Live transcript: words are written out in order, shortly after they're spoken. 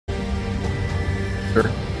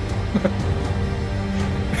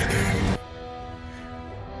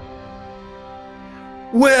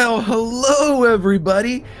Well, hello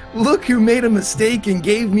everybody! Look who made a mistake and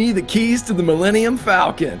gave me the keys to the Millennium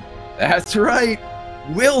Falcon. That's right,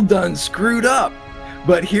 Will done screwed up.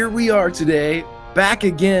 But here we are today, back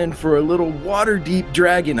again for a little Waterdeep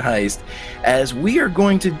dragon heist, as we are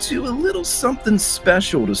going to do a little something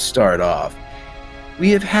special to start off.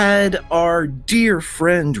 We have had our dear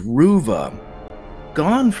friend Ruva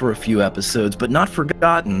gone for a few episodes, but not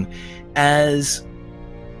forgotten, as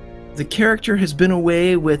the character has been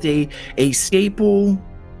away with a staple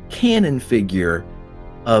canon figure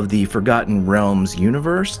of the Forgotten Realms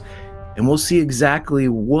universe, and we'll see exactly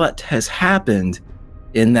what has happened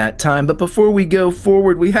in that time. But before we go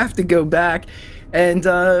forward, we have to go back, and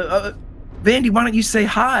Vandy, why don't you say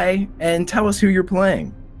hi and tell us who you're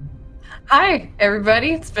playing? Hi,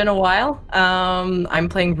 everybody. It's been a while. I'm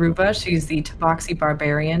playing Ruva. She's the Tabaxi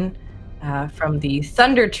Barbarian from the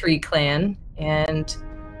Thunder Tree clan, and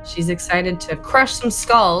she's excited to crush some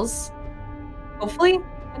skulls, hopefully,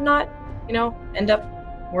 and not, end up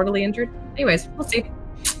mortally injured. Anyways, we'll see.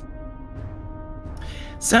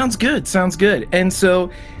 Sounds good, sounds good. And so,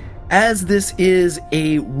 as this is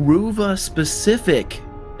a Ruva-specific,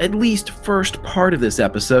 at least first part of this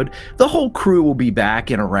episode, the whole crew will be back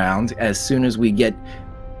and around as soon as we get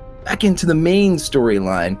back into the main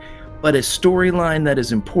storyline. But a storyline that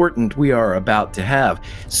is important we are about to have.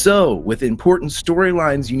 So, with important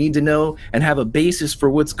storylines, you need to know and have a basis for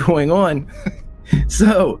what's going on.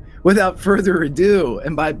 So, without further ado,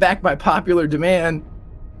 and by popular demand,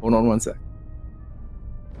 hold on one sec.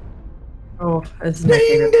 Oh, this is my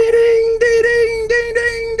favorite. Ding, ding, ding, ding, ding,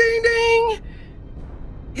 ding, ding, ding.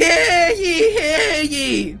 Hear ye, hear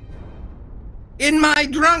ye. In my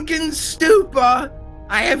drunken stupor,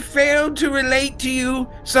 I have failed to relate to you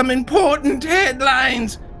some important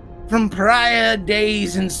headlines from prior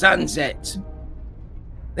days and sunsets.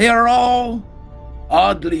 They are all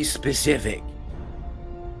oddly specific.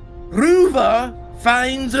 Ruva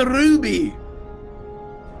finds a ruby.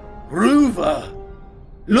 Ruva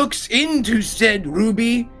looks into said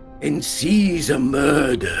ruby and sees a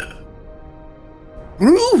murder.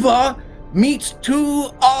 Ruva meets two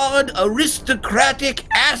odd aristocratic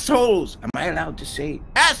assholes. Am I allowed to say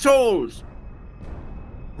assholes?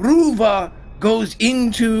 Ruva goes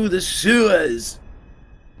into the sewers.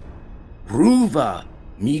 Ruva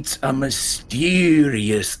meets a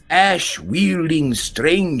mysterious ash-wielding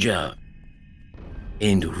stranger.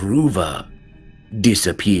 And Ruva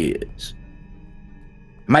disappears.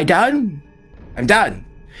 Am I done? I'm done.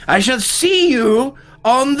 I shall see you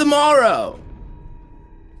on the morrow.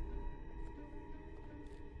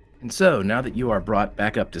 And so, now that you are brought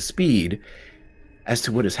back up to speed as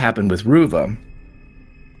to what has happened with Ruva,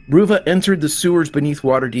 Ruva entered the sewers beneath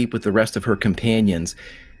Waterdeep with the rest of her companions,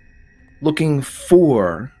 looking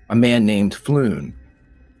for a man named Floon.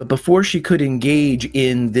 But before she could engage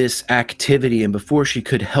in this activity and before she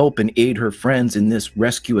could help and aid her friends in this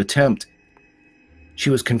rescue attempt,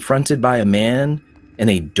 she was confronted by a man in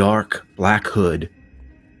a dark black hood.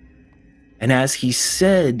 And as he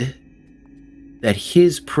said that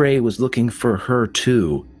his prey was looking for her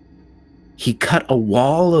too, he cut a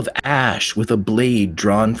wall of ash with a blade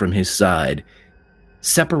drawn from his side,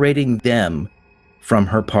 separating them from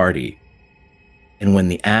her party. And when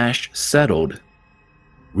the ash settled,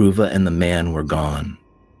 Ruva and the man were gone.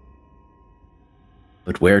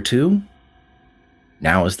 But where to?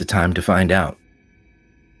 Now is the time to find out.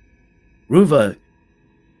 Ruva,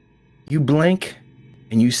 you blink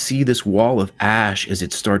and you see this wall of ash as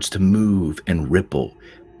it starts to move and ripple,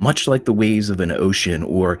 much like the waves of an ocean,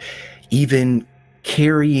 or even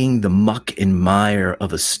carrying the muck and mire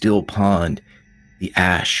of a still pond. The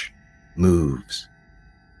ash moves,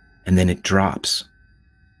 and then it drops.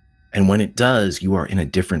 And when it does, you are in a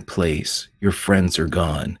different place. Your friends are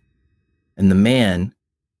gone. And the man,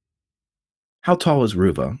 how tall is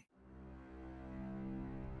Ruva?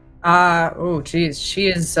 Oh, geez. She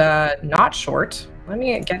is not short. Let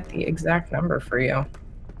me get the exact number for you.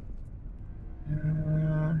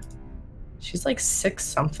 She's like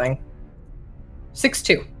 6-something.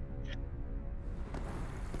 6'2".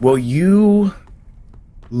 Well, you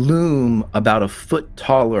loom about a foot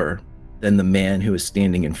taller than the man who is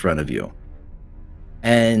standing in front of you.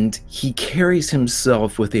 And he carries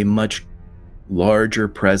himself with a much larger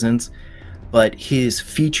presence, but his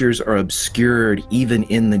features are obscured even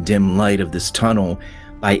in the dim light of this tunnel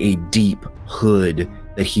by a deep hood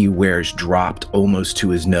that he wears dropped almost to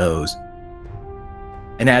his nose.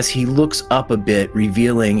 And as he looks up a bit,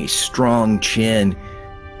 revealing a strong chin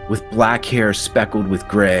with black hair speckled with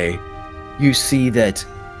gray, You see that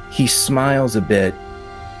he smiles a bit.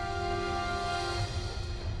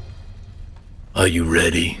 Are you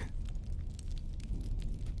ready?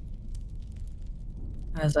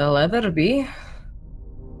 As I'll ever be.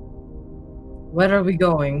 Where are we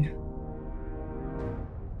going?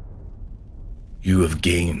 You have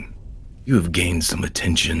gained some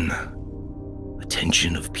attention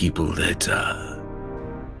of people that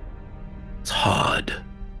it's hard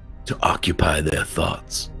to occupy their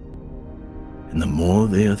thoughts. And the more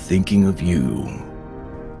they are thinking of you,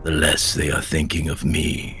 the less they are thinking of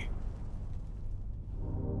me.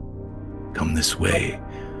 Come this way,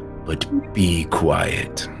 but be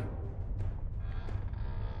quiet.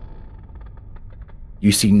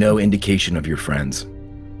 You see no indication of your friends.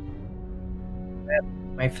 Where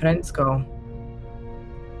my friends go?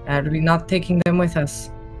 Are we not taking them with us?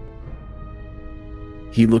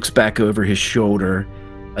 He looks back over his shoulder,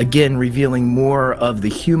 again revealing more of the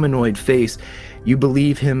humanoid face. You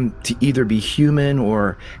believe him to either be human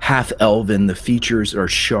or half-elven. The features are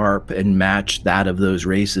sharp and match that of those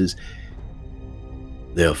races.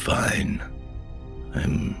 They're fine.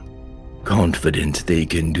 I'm confident they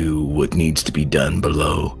can do what needs to be done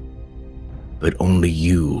below. But only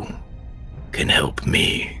you can help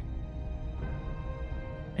me.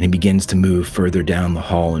 And he begins to move further down the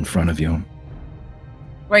hall in front of you.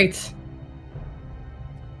 Wait.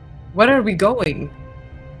 Where are we going?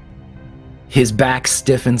 His back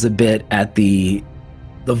stiffens a bit at the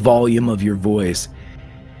volume of your voice,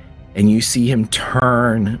 and you see him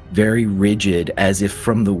turn very rigid, as if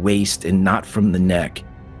from the waist and not from the neck.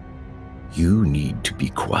 You need to be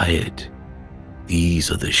quiet.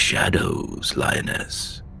 These are the shadows,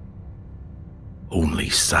 Lioness. Only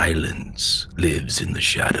silence lives in the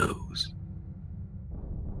shadows.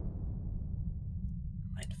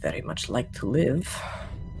 I'd very much like to live,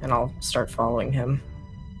 and I'll start following him.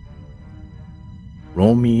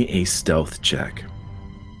 Roll me a stealth check.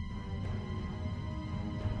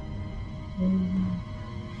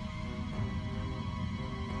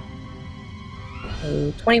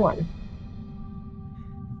 21.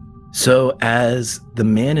 So as the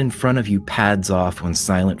man in front of you pads off on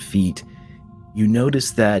silent feet, you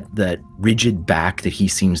notice that rigid back that he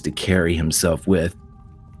seems to carry himself with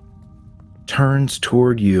turns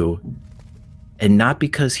toward you, and not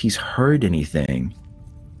because he's heard anything,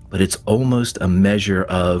 but it's almost a measure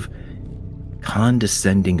of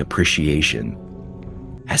condescending appreciation,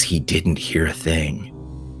 as he didn't hear a thing,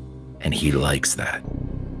 and he likes that.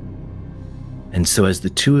 And so as the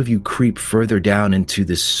two of you creep further down into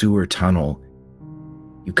this sewer tunnel,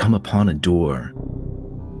 you come upon a door.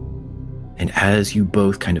 And as you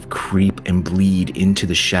both kind of creep and bleed into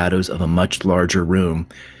the shadows of a much larger room,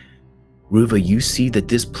 Ruva, you see that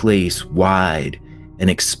this place, wide and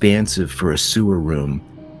expansive for a sewer room,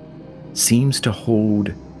 seems to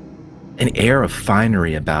hold an air of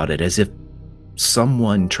finery about it, as if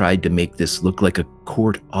someone tried to make this look like a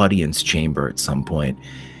court audience chamber at some point.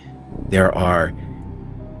 There are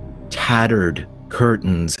tattered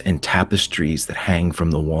curtains and tapestries that hang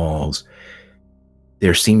from the walls.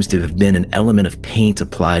 There seems to have been an element of paint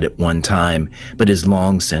applied at one time, but has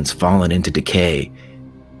long since fallen into decay.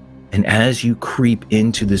 And as you creep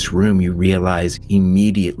into this room, you realize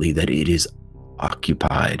immediately that it is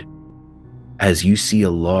occupied, as you see a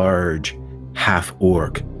large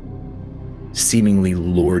half-orc seemingly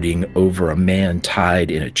lording over a man tied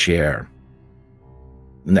in a chair.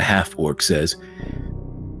 And the half-orc says,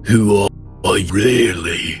 "Who are you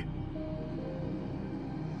really?"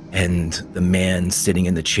 And the man sitting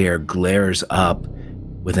in the chair glares up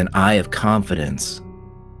with an eye of confidence,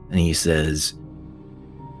 and he says,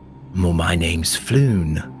 "Well, my name's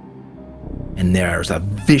Floon." And there's a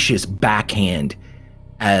vicious backhand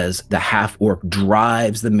as the half-orc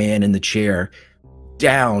drives the man in the chair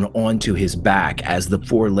down onto his back as the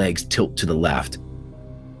forelegs tilt to the left.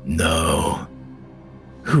 "No,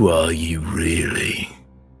 who are you really?"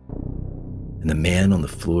 And the man on the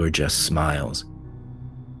floor just smiles.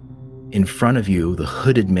 In front of you, the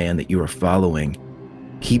hooded man that you are following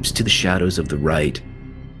keeps to the shadows of the right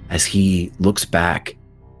as he looks back,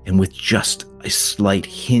 and with just a slight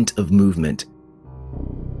hint of movement,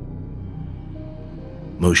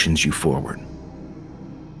 motions you forward.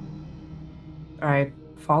 I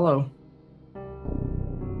follow.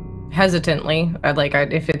 Hesitantly.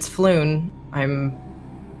 If it's Floon,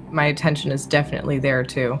 my attention is definitely there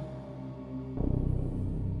too.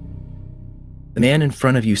 The man in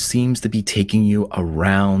front of you seems to be taking you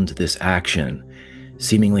around this action,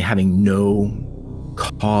 seemingly having no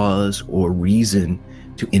cause or reason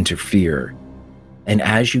to interfere. And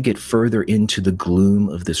as you get further into the gloom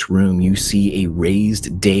of this room, you see a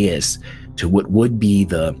raised dais to what would be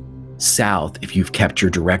the south if you've kept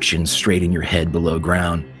your direction straight in your head below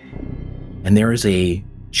ground. And there is a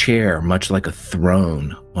chair, much like a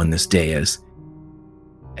throne, on this dais.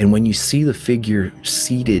 And when you see the figure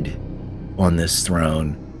seated on this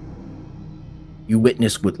throne, you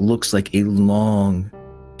witness what looks like a long,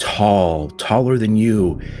 taller than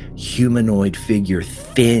you, humanoid figure,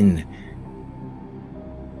 thin,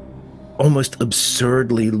 almost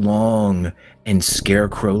absurdly long and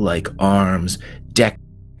scarecrow-like arms, decked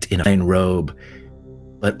in a fine robe.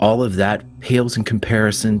 But all of that pales in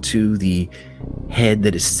comparison to the head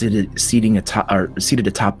that is seated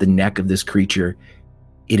atop the neck of this creature.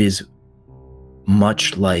 It is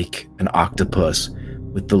much like an octopus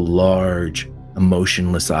with the large,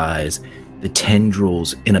 emotionless eyes, the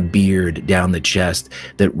tendrils in a beard down the chest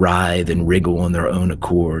that writhe and wriggle on their own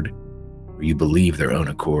accord, or you believe their own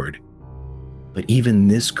accord. But even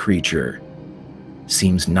this creature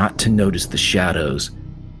seems not to notice the shadows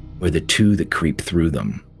or the two that creep through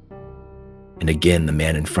them. And again, the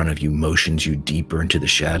man in front of you motions you deeper into the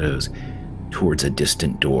shadows towards a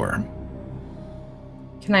distant door.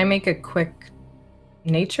 Can I make a quick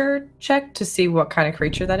nature check to see what kind of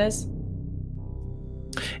creature that is?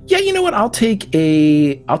 Yeah, you know what? I'll take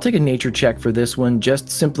a nature check for this one, just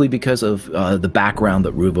simply because of the background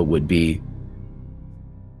that Ruva would be.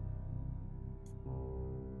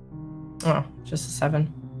 Oh, just a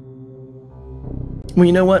 7. Well,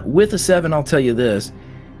 you know what? With a 7, I'll tell you this.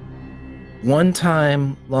 One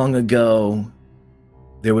time long ago,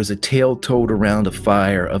 there was a tale told around a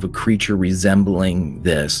fire of a creature resembling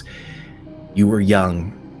this. You were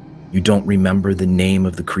young. You don't remember the name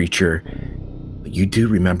of the creature, but you do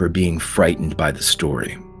remember being frightened by the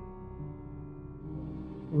story.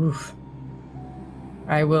 Oof.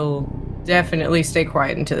 I will definitely stay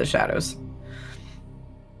quiet into the shadows.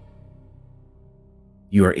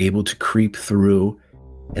 You are able to creep through,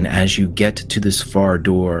 and as you get to this far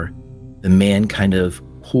door, the man kind of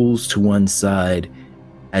pulls to one side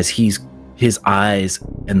as his eyes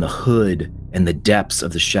and the hood and the depths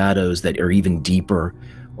of the shadows that are even deeper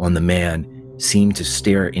on the man seem to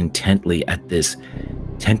stare intently at this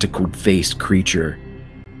tentacled-faced creature.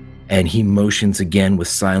 And he motions again with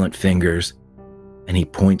silent fingers, and he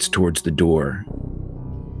points towards the door.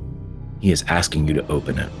 He is asking you to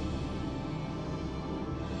open it.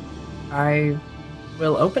 I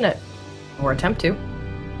will open it, or attempt to.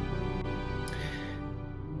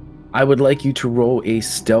 I would like you to roll a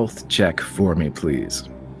stealth check for me, please.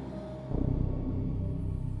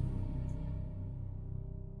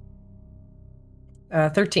 Uh,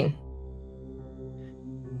 13.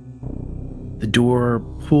 The door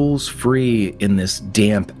pulls free in this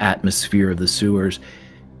damp atmosphere of the sewers,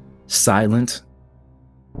 silent,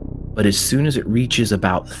 but as soon as it reaches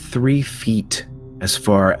about 3 feet as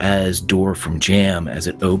far as door from jam as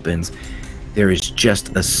it opens, there is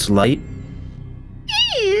just a slight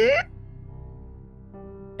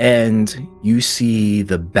and you see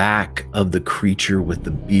the back of the creature with the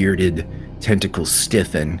bearded tentacles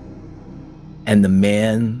stiffen, and the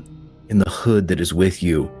man in the hood that is with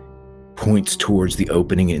you points towards the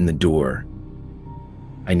opening in the door.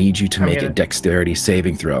 I need you to make a dexterity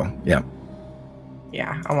saving throw. Yeah.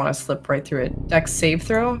 Yeah, I want to slip right through it. Dex save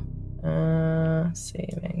throw.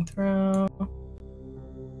 Saving throw.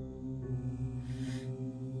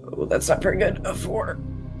 Oh, that's not very good. A 4.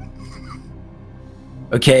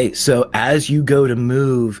 Okay, so as you go to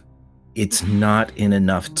move, it's not in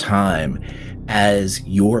enough time, as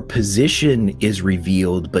your position is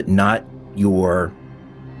revealed, but not your...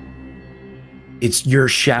 It's your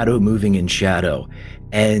shadow moving in shadow.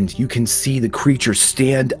 And you can see the creature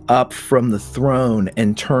stand up from the throne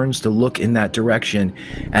and turns to look in that direction.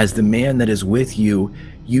 As the man that is with you,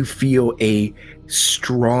 you feel a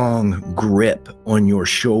strong grip on your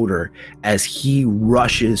shoulder as he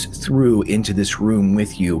rushes through into this room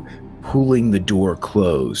with you, pulling the door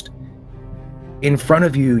closed. In front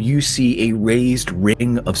of you, you see a raised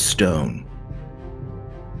ring of stone.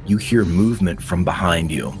 You hear movement from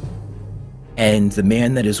behind you, and the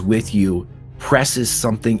man that is with you presses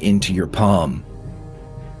something into your palm.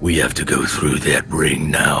 We have to go through that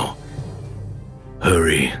ring now.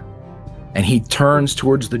 Hurry. And he turns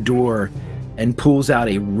towards the door and pulls out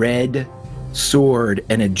a red sword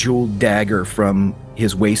and a jeweled dagger from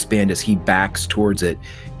his waistband as he backs towards it,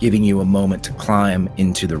 giving you a moment to climb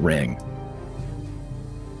into the ring.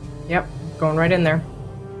 Yep, going right in there.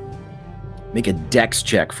 Make a dex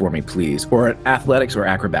check for me, please, or an athletics or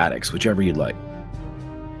acrobatics, whichever you'd like.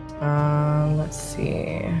 Let's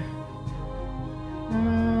see.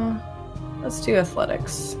 Let's do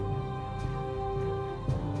athletics.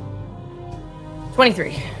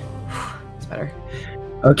 23. better.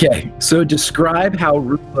 Okay, so describe how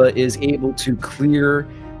Rupa is able to clear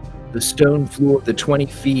the stone floor of the 20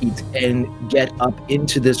 feet and get up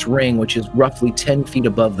into this ring, which is roughly 10 feet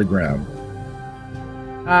above the ground.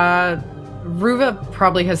 Ruva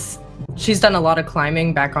probably she's done a lot of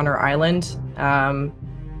climbing back on her island,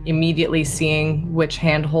 immediately seeing which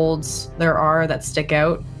handholds there are that stick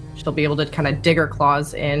out. She'll be able to kind of dig her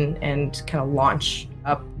claws in and kind of launch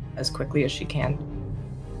up as quickly as she can.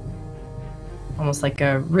 Almost like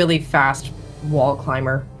a really fast wall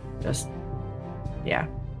climber. Just, yeah.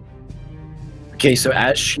 Okay, so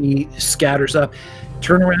as she scatters up,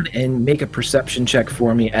 turn around and make a perception check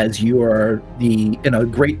for me, as you are in a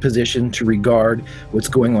great position to regard what's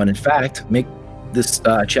going on. In fact, make this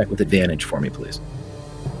check with advantage for me, please.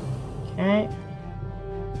 Okay.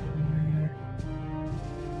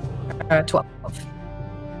 12.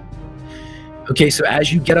 Okay, so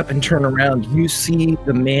as you get up and turn around, you see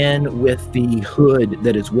the man with the hood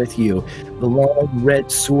that is with you, the long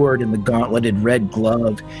red sword and the gauntleted red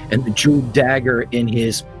glove, and the jeweled dagger in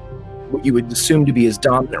his, what you would assume to be his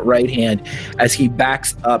dominant right hand. As he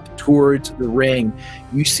backs up towards the ring,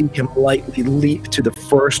 you see him lightly leap to the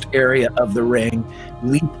first area of the ring,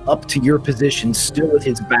 leap up to your position, still with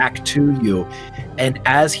his back to you. And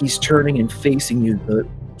as he's turning and facing you, the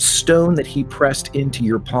stone that he pressed into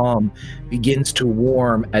your palm begins to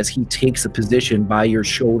warm as he takes a position by your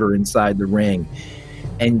shoulder inside the ring.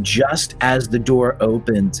 And just as the door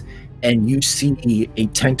opens and you see a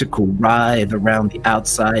tentacle writhe around the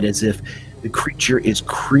outside as if the creature is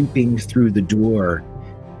creeping through the door,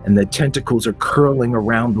 and the tentacles are curling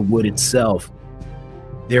around the wood itself,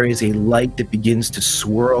 there is a light that begins to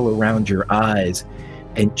swirl around your eyes.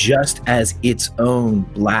 And just as its own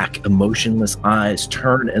black, emotionless eyes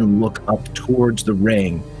turn and look up towards the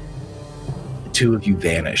ring, the two of you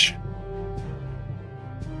vanish.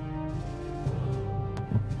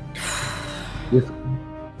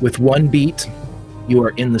 With one beat, you are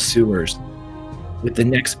in the sewers. With the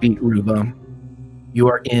next beat, Ruba, you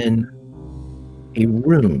are in a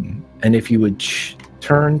room. And if you would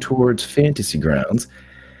turn towards Fantasy Grounds,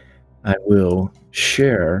 I will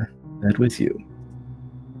share that with you.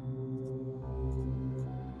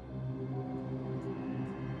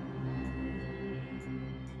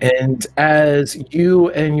 And as you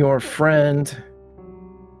and your friend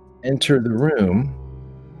enter the room,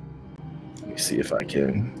 let me see if I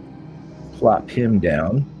can plop him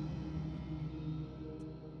down.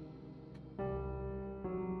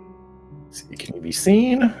 Let's see, can he be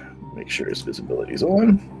seen? Make sure his visibility is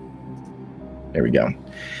on. There we go.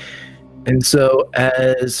 And so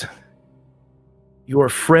as your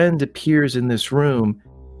friend appears in this room,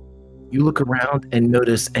 you look around and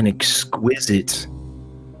notice an exquisite,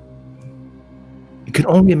 you can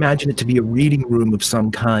only imagine it to be a reading room of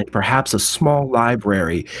some kind, perhaps a small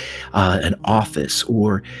library, an office,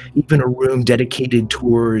 or even a room dedicated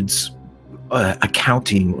towards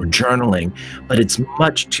accounting or journaling, but it's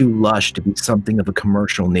much too lush to be something of a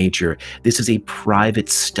commercial nature. This is a private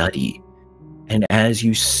study. And as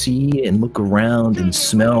you see and look around and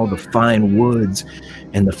smell the fine woods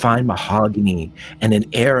and the fine mahogany and an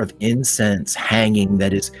air of incense hanging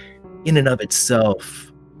that is in and of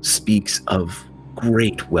itself speaks of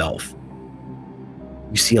great wealth.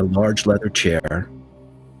 You see a large leather chair,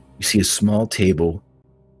 you see a small table,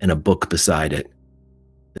 and a book beside it.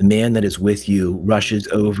 The man that is with you rushes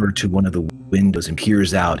over to one of the windows and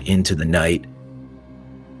peers out into the night,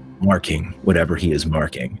 marking whatever he is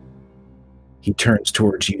marking. He turns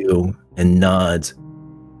towards you and nods.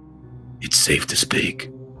 It's safe to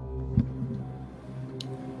speak.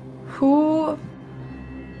 Who?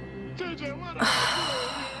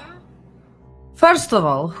 First of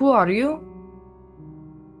all, who are you?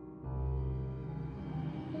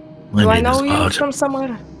 My Do I name know is you Artemis. from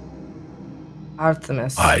somewhere?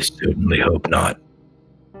 Artemis. I certainly hope not.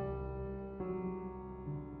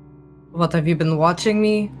 What, have you been watching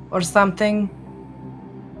me or something?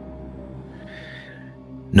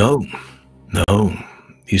 No.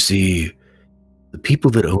 You see, the people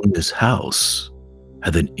that own this house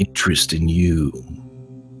have an interest in you.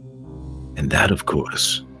 And that, of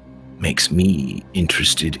course, makes me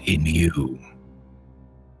interested in you.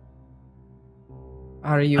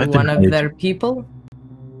 Are you one of their people?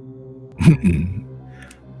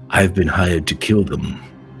 I've been hired to kill them.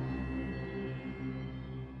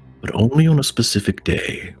 But only on a specific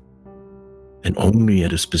day. And only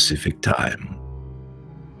at a specific time.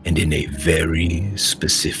 And in a very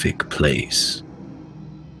specific place.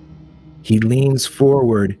 He leans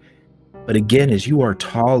forward, but again, as you are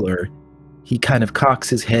taller, he kind of cocks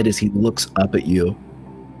his head as he looks up at you.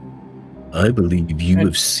 I believe you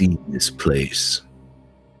have seen this place.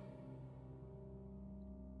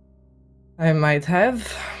 I might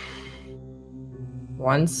have.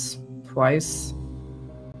 Once, twice.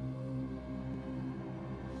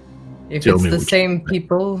 If Tell it's me the what same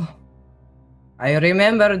people, I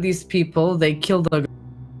remember these people. They killed a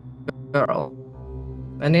girl,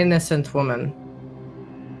 an innocent woman.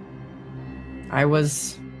 I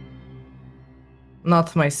was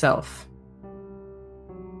not myself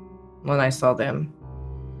when I saw them.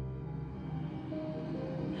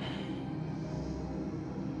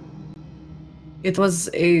 It was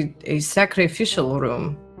a sacrificial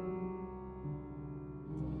room.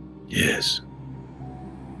 Yes.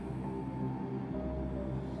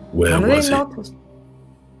 Where Are was they it? not?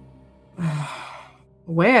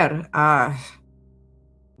 Where?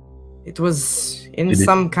 It was in Did it-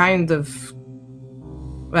 some kind of,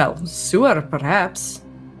 well, sewer, perhaps.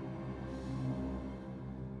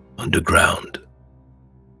 Underground.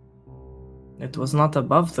 It was not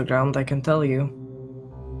above the ground, I can tell you.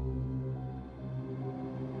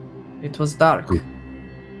 It was dark. Good.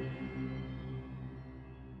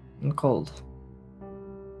 And cold.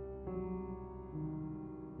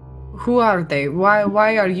 Who are they?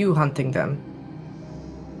 Why are you hunting them?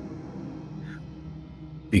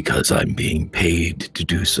 Because I'm being paid to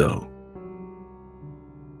do so.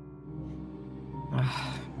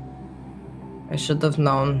 I should have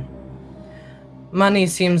known. Money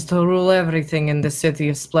seems to rule everything in the City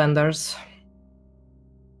of Splendors.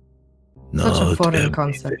 Such a Not foreign everything.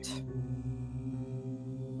 concept.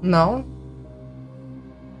 No?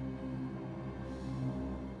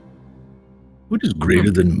 What is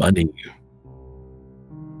greater than money?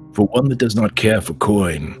 For one that does not care for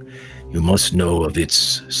coin, you must know of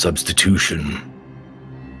its substitution.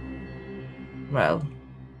 Well,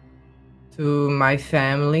 to my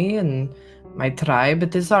family and my tribe,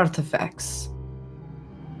 it is artifacts.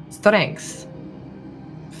 Strength.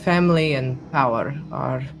 Family and power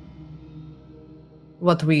are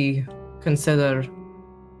what we consider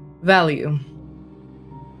value.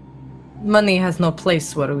 Money has no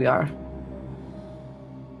place where we are.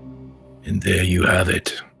 And there you have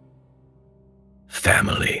it.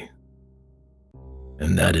 Family.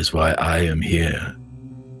 And that is why I am here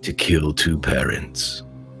to kill two parents.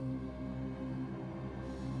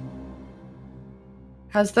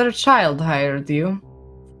 Has their child hired you?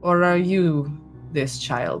 Or are you this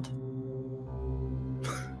child?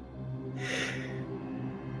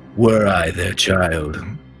 Were I their child,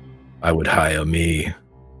 I would hire me.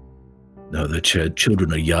 No, the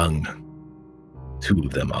children are young. Two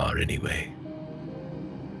of them are, anyway.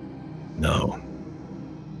 No.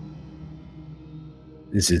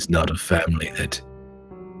 This is not a family that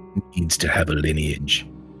needs to have a lineage.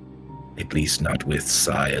 At least not with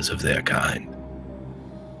sires of their kind.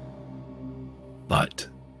 But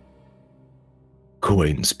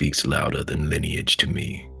coin speaks louder than lineage to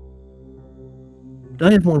me. But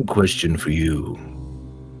I have one question for you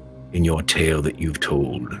in your tale that you've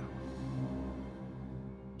told.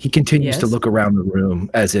 He continues to Yes? look around the room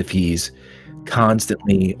as if he's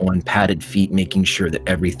constantly on padded feet, making sure that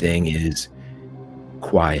everything is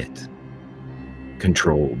quiet,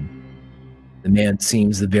 controlled. The man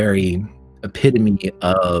seems the very epitome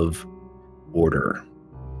of order.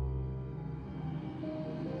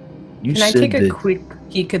 You Can I said take a that- quick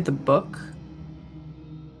peek at the book?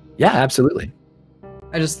 Yeah, absolutely.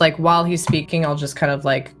 I just like, while he's speaking, I'll just kind of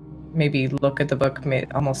like maybe look at the book,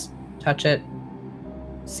 almost touch it,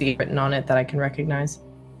 see written on it that I can recognize.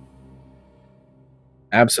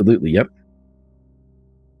 Absolutely, yep.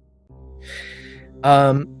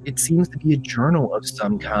 It seems to be a journal of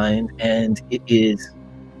some kind, and it is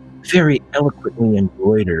very eloquently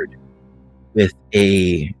embroidered with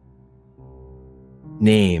a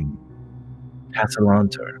name,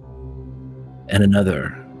 Casalanter, and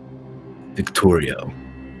another, Victorio.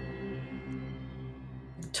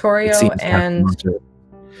 Victorio and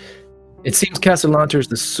It seems Casalanter is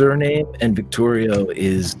the surname, and Victorio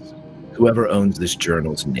is whoever owns this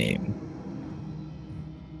journal's name.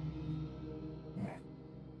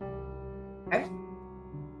 okay.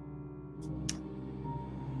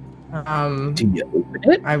 Do you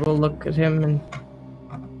open it? I will look at him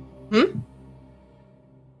and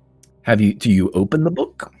Do you open the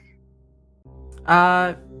book?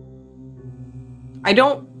 I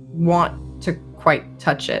don't want to quite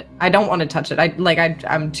touch it. I don't want to touch it.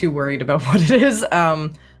 I'm too worried about what it is.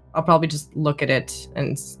 I'll probably just look at it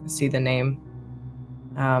and see the name.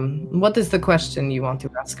 What is the question you want to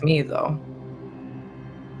ask me, though?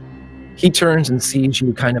 He turns and sees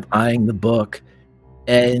you kind of eyeing the book,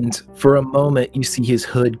 and for a moment you see his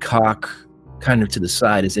hood cock kind of to the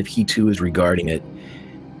side as if he too is regarding it.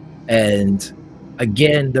 And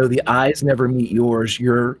again, though the eyes never meet yours,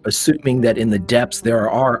 you're assuming that in the depths there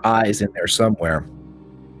are eyes in there somewhere.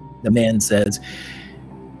 The man says,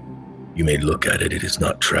 "You may look at it, it is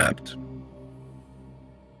not trapped."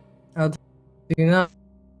 How do you know?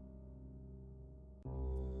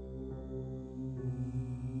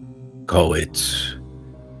 Call it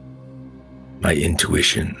my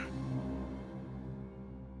intuition.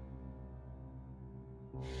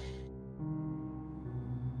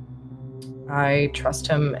 I trust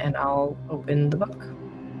him, and I'll open the book.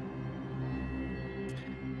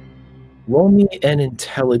 Roll me an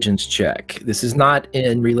intelligence check. This is not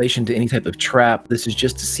in relation to any type of trap. This is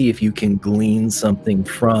just to see if you can glean something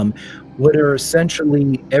from what are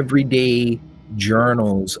essentially everyday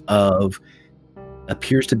journals of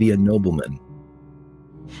appears to be a nobleman.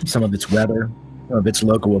 Some of its weather, some of its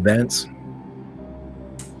local events.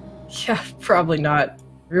 Yeah, probably not.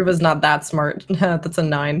 Ruba's not that smart. That's a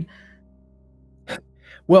 9.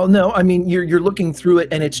 Well, no, I mean, you're looking through it,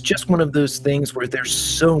 and it's just one of those things where there's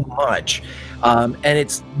so much, and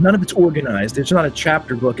it's none of it's organized. It's not a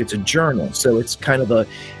chapter book; it's a journal, so it's kind of a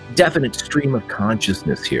definite stream of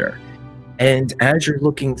consciousness here. And as you're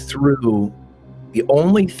looking through, the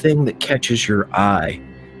only thing that catches your eye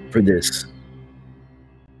for this,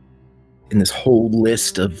 in this whole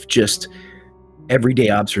list of just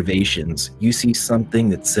everyday observations, you see something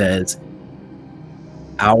that says,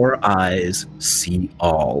 "Our eyes see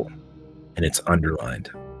all," and it's underlined.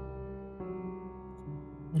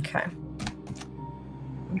 Okay.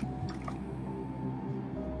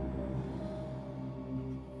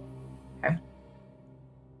 Okay.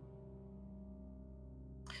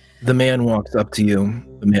 The man walks up to you,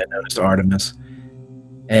 the man known as Artemis,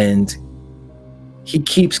 and he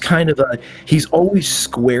keeps kind of he's always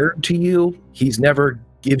squared to you. He's never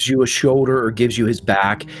gives you a shoulder or gives you his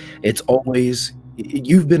back. It's always,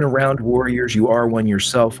 you've been around warriors, you are one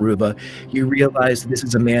yourself, Ruba. You realize this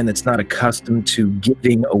is a man that's not accustomed to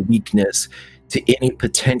giving a weakness to any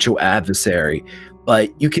potential adversary, but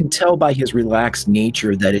you can tell by his relaxed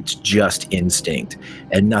nature that it's just instinct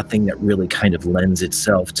and nothing that really kind of lends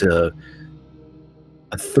itself to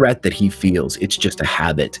a threat that he feels. It's just a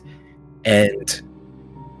habit. And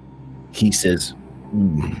he says,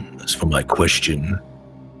 "As for my question,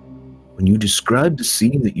 when you described the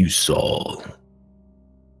scene that you saw,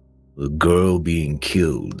 the girl being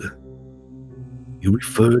killed, you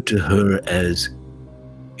referred to her as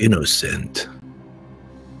innocent.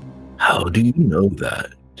 How do you know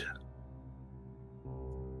that?"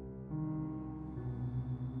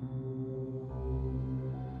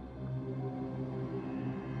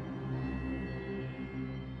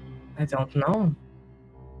 I don't know.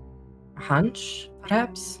 A hunch,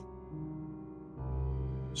 perhaps?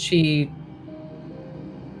 It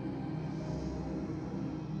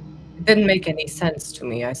didn't make any sense to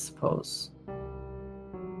me, I suppose.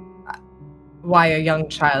 Why a young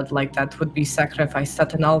child like that would be sacrificed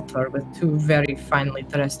at an altar with two very finely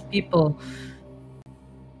dressed people.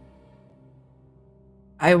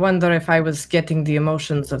 I wonder if I was getting the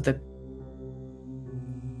emotions of the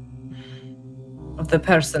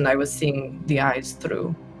person I was seeing the eyes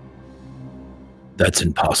through. That's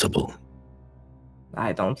impossible.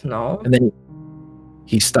 I don't know. And then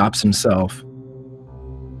he stops himself.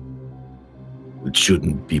 It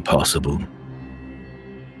shouldn't be possible.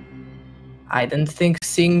 I didn't think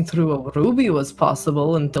seeing through a ruby was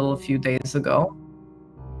possible until a few days ago.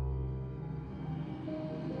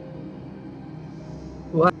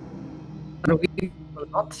 What are we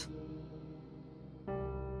not?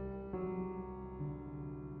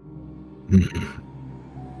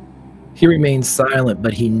 He remains silent,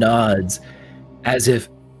 but he nods as if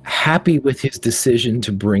happy with his decision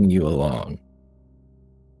to bring you along.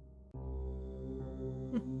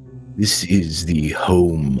 This is the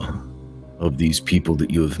home of these people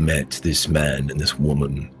that you have met, this man and this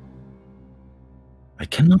woman. I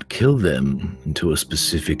cannot kill them until a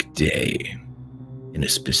specific day, in a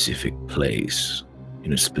specific place,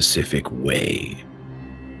 in a specific way.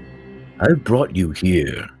 I've brought you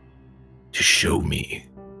here to show me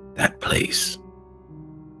that place.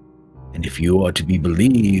 And if you are to be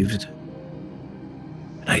believed,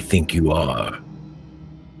 and I think you are,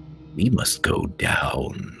 we must go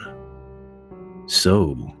down.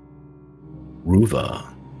 So,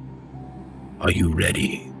 Ruva, are you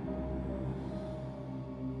ready?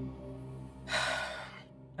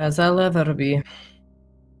 As I'll ever be.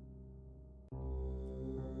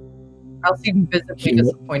 I'll seem visibly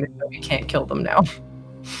disappointed that we can't kill them now.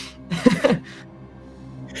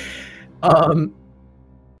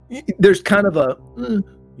 There's kind of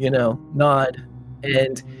nod,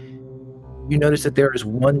 and you notice that there is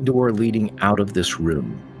one door leading out of this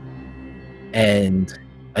room. And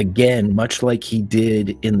again, much like he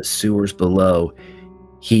did in the sewers below,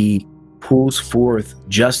 he pulls forth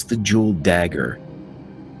just the jeweled dagger.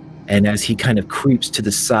 And as he kind of creeps to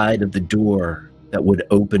the side of the door that would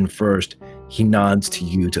open first, he nods to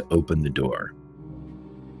you to open the door.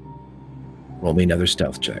 Roll me another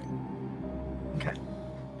stealth check. Okay.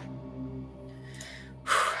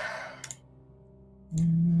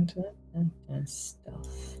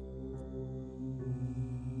 Stealth.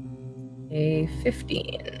 A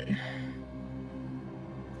 15.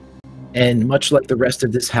 And much like the rest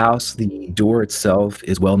of this house, the door itself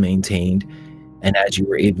is well maintained. And as you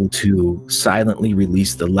were able to silently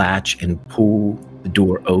release the latch and pull the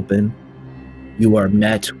door open, you are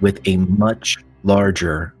met with a much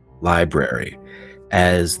larger library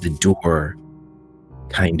as the door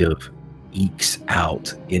kind of ekes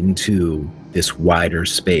out into this wider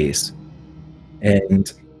space.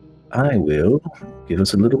 And I will give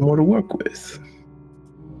us a little more to work with.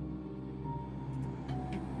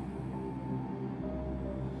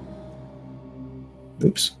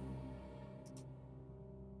 Oops.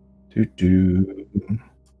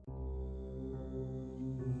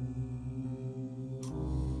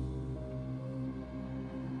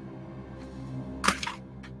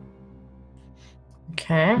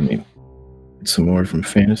 Okay. Let me get some more from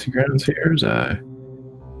Fantasy Grounds here as I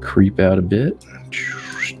creep out a bit.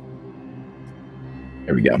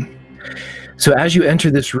 There we go. So as you enter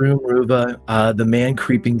this room, Ruva, the man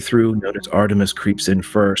creeping through, notice Artemis creeps in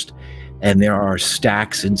first, and there are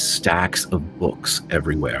stacks and stacks of books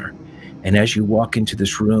everywhere. And as you walk into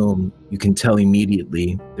this room, you can tell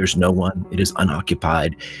immediately there's no one. It is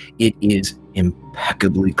unoccupied. It is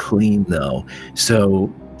impeccably clean, though.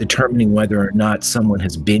 So determining whether or not someone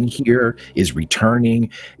has been here, is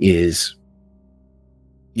returning, is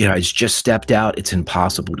just stepped out, it's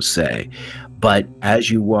impossible to say. But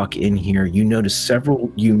as you walk in here, you notice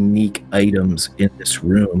several unique items in this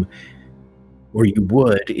room, or you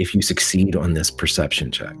would if you succeed on this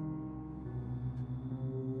perception check.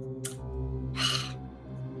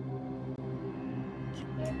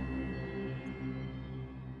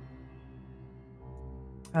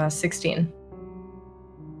 16.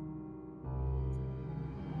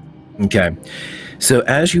 Okay. So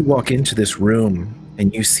as you walk into this room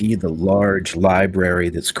and you see the large library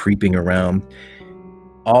that's creeping around,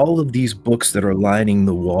 all of these books that are lining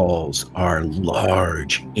the walls are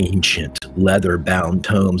large, ancient, leather-bound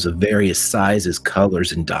tomes of various sizes,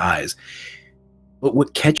 colors, and dyes. But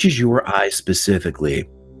what catches your eye specifically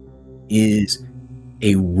is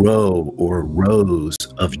a row or rows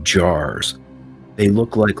of jars. They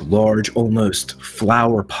look like large, almost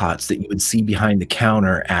flower pots that you would see behind the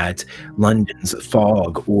counter at London's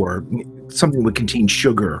Fog, or something that would contain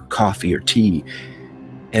sugar, coffee, or tea.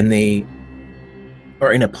 And they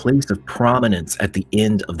are in a place of prominence at the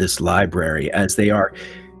end of this library as they are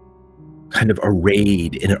kind of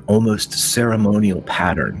arrayed in an almost ceremonial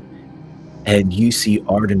pattern. And you see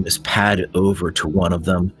Artemis pad over to one of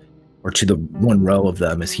them, or to the one row of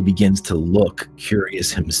them, as he begins to look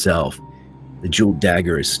curious himself. The jeweled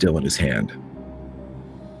dagger is still in his hand.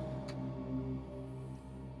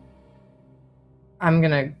 I'm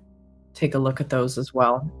going to take a look at those as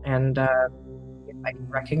well, and if I can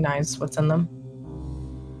recognize what's in them.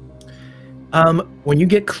 When you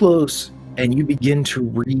get close and you begin to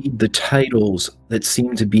read the titles that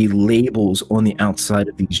seem to be labels on the outside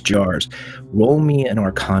of these jars, roll me an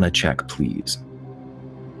Arcana check, please.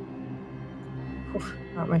 Oof,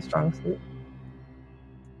 not my strong suit.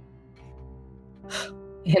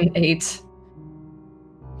 An 8.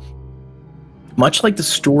 Much like the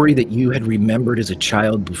story that you had remembered as a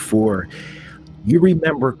child before, you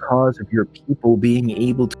remember cause of your people being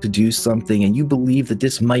able to do something, and you believe that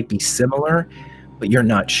this might be similar, but you're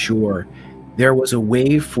not sure. There was a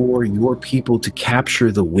way for your people to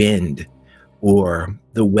capture the wind or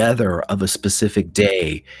the weather of a specific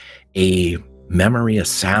day, a memory, a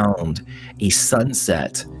sound, a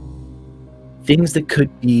sunset, things that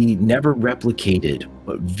could be never replicated,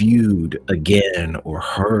 but viewed again or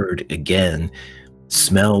heard again,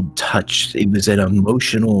 smelled, touched. It was an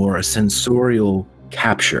emotional or a sensorial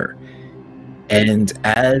capture. And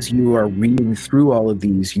as you are reading through all of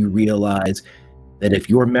these, you realize that if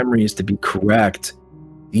your memory is to be correct,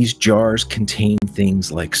 these jars contain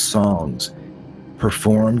things like songs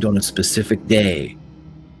performed on a specific day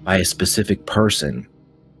by a specific person.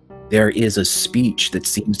 There is a speech that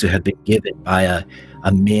seems to have been given by a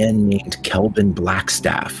man named Kelvin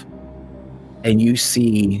Blackstaff. And you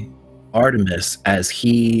see Artemis as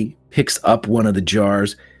he picks up one of the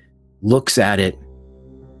jars, looks at it,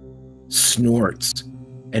 snorts,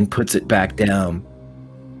 and puts it back down.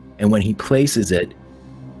 And when he places it,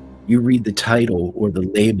 you read the title or the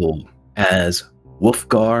label as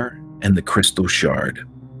Wolfgar and the Crystal Shard.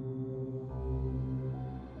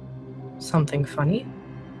 Something funny?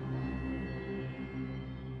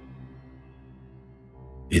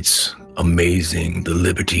 It's amazing the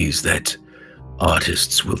liberties that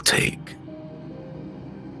artists will take.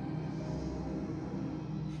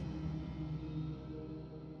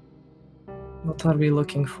 What are we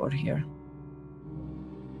looking for here?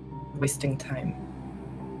 Wasting time.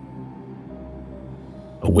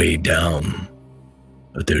 A way down,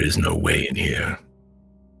 but there is no way in here.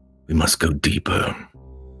 We must go deeper.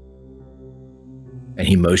 And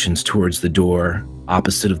he motions towards the door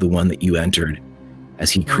opposite of the one that you entered as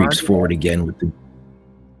he creeps forward again with the...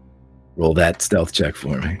 Roll that stealth check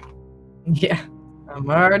for me. Yeah, I'm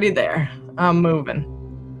already there. I'm moving.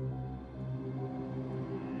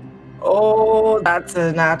 Oh, that's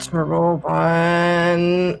a natural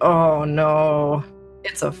one. Oh no.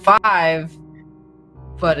 It's a 5,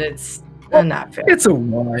 but it's not fair. It's a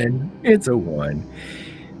 1. It's a 1.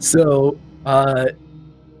 So,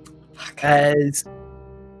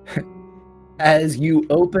 as you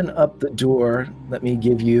open up the door, let me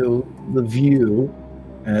give you the view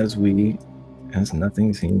as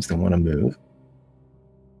nothing seems to want to move.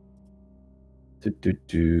 Let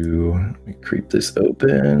me creep this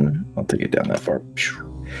open. I'll take it down that far.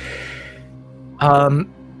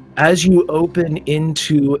 As you open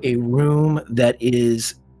into a room that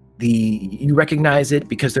is you recognize it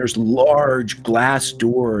because there's large glass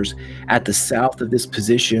doors at the south of this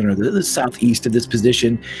position, or the southeast of this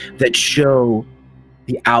position, that show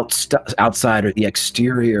the outside or the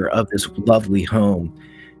exterior of this lovely home.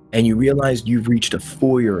 And you realize you've reached a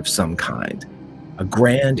foyer of some kind, a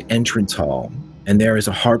grand entrance hall. And there is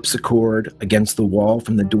a harpsichord against the wall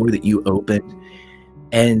from the door that you opened.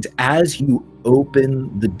 And as you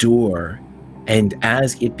open the door, and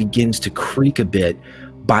as it begins to creak a bit,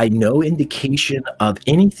 by no indication of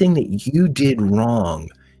anything that you did wrong,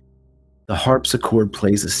 the harpsichord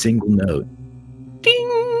plays a single note.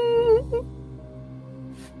 Ding!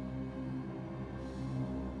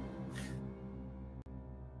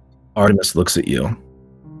 Artemis looks at you.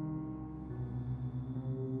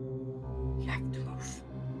 We have to move.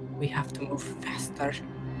 We have to move faster.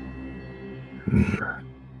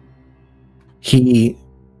 He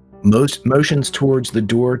motions towards the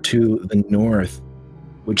door to the north,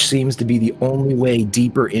 which seems to be the only way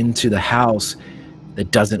deeper into the house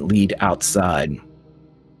that doesn't lead outside.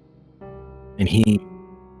 And he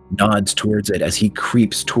nods towards it as he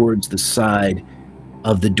creeps towards the side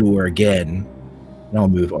of the door again. And I'll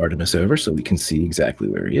move Artemis over so we can see exactly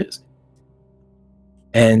where he is.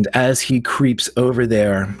 And as he creeps over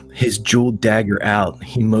there, his jeweled dagger out,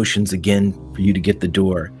 he motions again for you to get the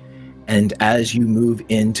door. And as you move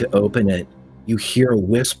in to open it, you hear a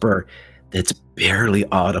whisper that's barely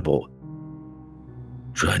audible.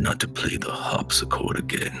 Try not to play the harpsichord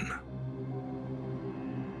again.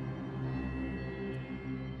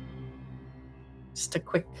 Just a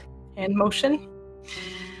quick hand motion.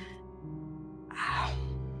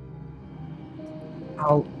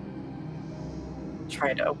 I'll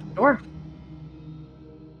try to open the door.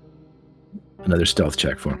 Another stealth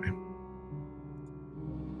check for me.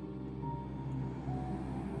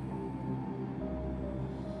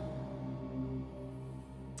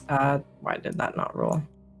 Why did that not roll?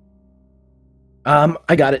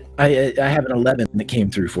 I got it. I have an 11 that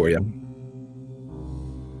came through for you.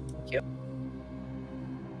 Thank you.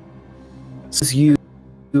 As you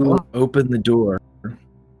open the door.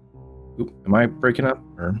 Oop, am I breaking up?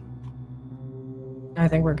 Or? I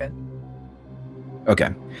think we're good.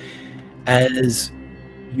 Okay. As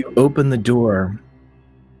you open the door,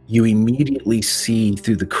 you immediately see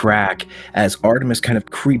through the crack as Artemis kind of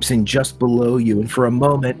creeps in just below you. And for a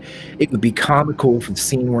moment, it would be comical if the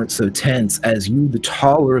scene weren't so tense, as you, the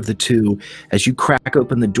taller of the two, as you crack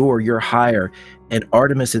open the door, you're higher. And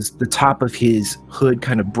Artemis, is the top of his hood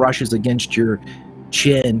kind of brushes against your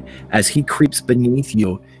chin as he creeps beneath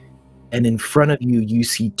you. And in front of you, you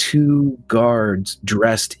see two guards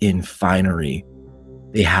dressed in finery.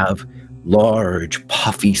 They have large,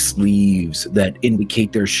 puffy sleeves that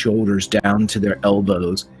indicate their shoulders down to their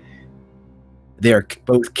elbows. They're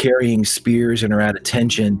both carrying spears and are at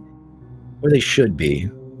attention where they should be.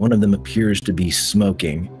 One of them appears to be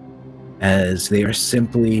smoking, as they are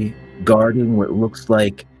simply guarding what looks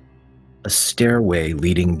like a stairway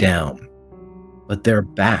leading down. But their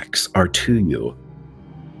backs are to you.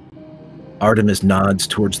 Artemis nods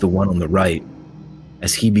towards the one on the right,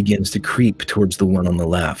 as he begins to creep towards the one on the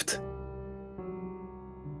left.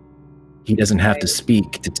 He doesn't have to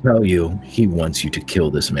speak to tell you he wants you to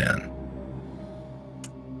kill this man.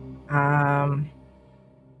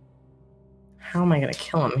 How am I going to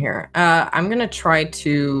kill him here? I'm going to try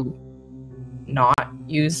to not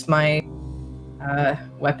use my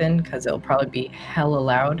weapon because it'll probably be hella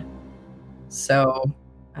loud. So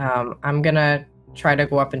I'm going to try to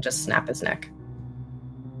go up and just snap his neck.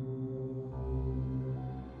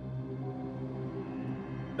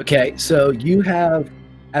 Okay, so you have,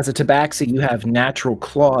 as a tabaxi, you have natural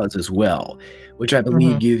claws as well, which I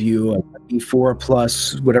believe give you a D4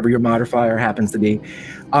 plus whatever your modifier happens to be.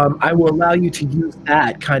 I will allow you to use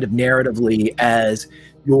that kind of narratively as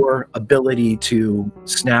your ability to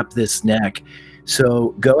snap this neck.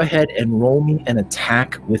 So go ahead and roll me an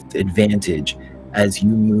attack with advantage as you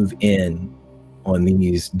move in on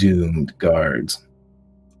these doomed guards.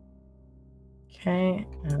 Okay.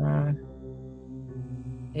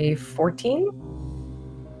 A 14?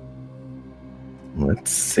 Let's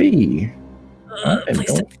see.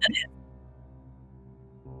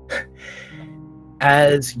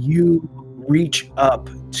 As you reach up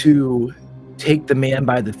to take the man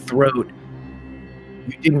by the throat,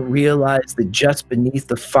 you didn't realize that just beneath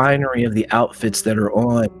the finery of the outfits that are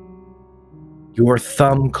on, your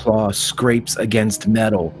thumb claw scrapes against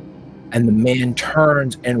metal, and the man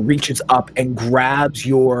turns and reaches up and grabs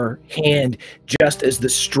your hand just as the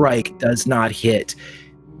strike does not hit.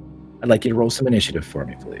 I'd like you to roll some initiative for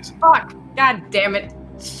me, please. Fuck! God damn it.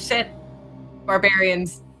 Shit.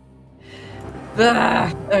 Barbarians.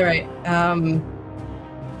 Ugh. All right.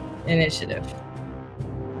 Initiative.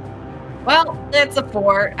 Well, it's a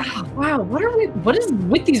 4. Oh, wow. What is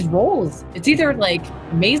with these rolls? It's either like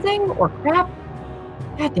amazing or crap.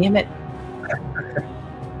 God damn it.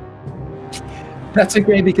 That's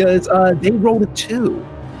okay because they rolled a 2.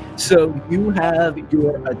 So you have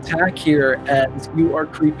your attack here as you are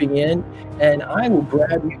creeping in, and I will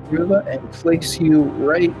grab you, Ruva, and place you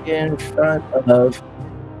right in front of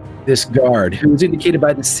this guard, who is indicated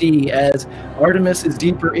by the C, as Artemis is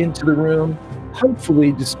deeper into the room,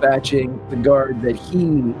 hopefully dispatching the guard that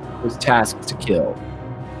he was tasked to kill.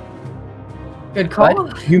 Good call.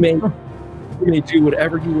 But you may do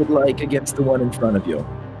whatever you would like against the one in front of you.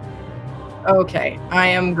 Okay, I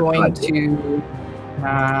am going to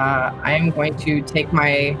take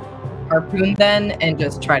my harpoon then and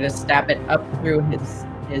just try to stab it up through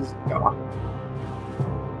his jaw.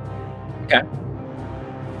 Okay.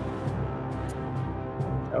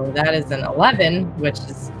 So that is an 11, which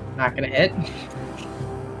is not going to hit.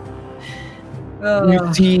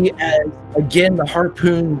 You see as, again, the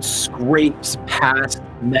harpoon scrapes past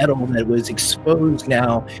metal that was exposed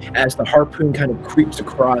now as the harpoon kind of creeps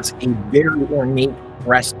across a very ornate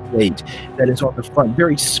breastplate that is on the front,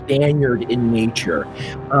 very Spaniard in nature.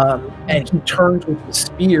 And he turns with the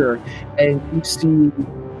spear, and you see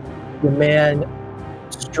the man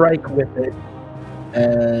strike with it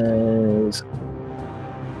as...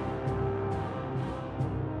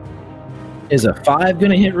 Is a 5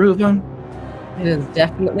 going to hit Ruva? It is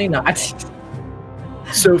definitely not.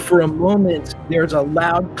 So for a moment, there's a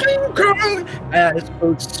loud cling, cling, as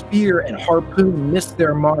both spear and harpoon miss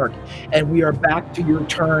their mark. And we are back to your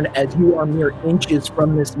turn as you are mere inches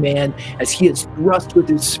from this man as he is thrust with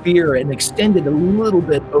his spear and extended a little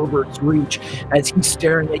bit over its reach as he's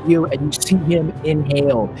staring at you, and you see him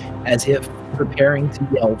inhale as if preparing to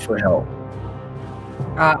yell for help.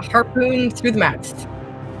 Harpoon through the mouth.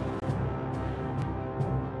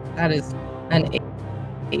 That is an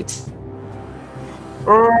 8.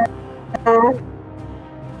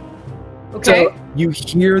 Okay. So you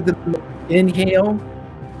hear the inhale,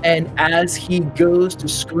 and as he goes to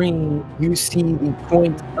scream, you see the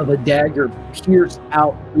point of a dagger pierce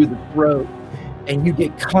out through the throat, and you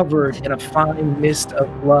get covered in a fine mist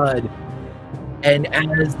of blood. And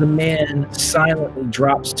as the man silently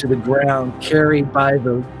drops to the ground, carried by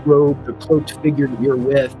the robe, the cloaked figure that you're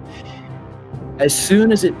with, as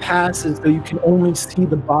soon as it passes, though you can only see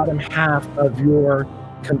the bottom half of your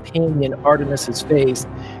companion Artemis's face,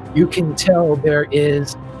 you can tell there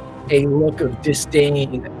is a look of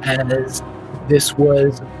disdain as this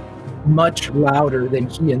was much louder than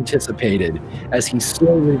he anticipated as he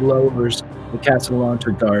slowly lowers the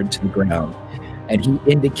Castellanter guard to the ground, and he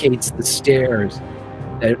indicates the stairs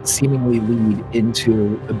that seemingly lead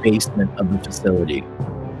into the basement of the facility.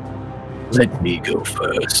 Let me go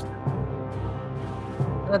first.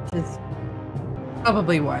 That is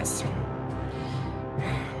probably wise.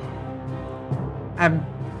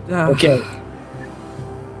 Okay.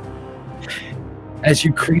 As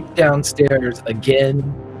you creep downstairs again,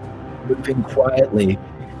 moving quietly,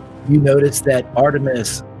 you notice that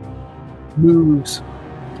Artemis moves.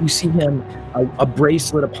 You see him, a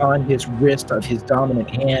bracelet upon his wrist of his dominant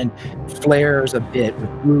hand flares a bit with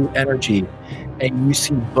blue energy, and you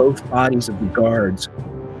see both bodies of the guards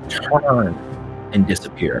turn and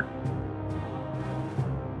disappear.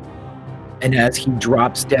 And as he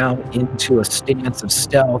drops down into a stance of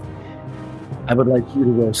stealth, I would like you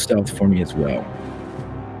to roll stealth for me as well.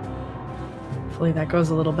 Hopefully that goes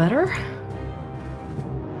a little better.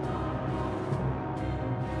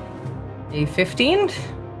 A 15.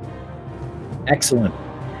 Excellent.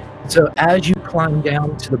 So as you climb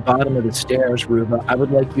down to the bottom of the stairs, Ruva, I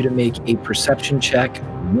would like you to make a perception check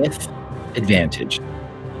with advantage.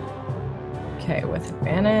 Okay, with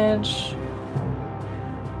advantage.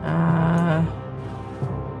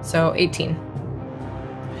 So 18.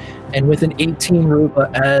 And with an 18,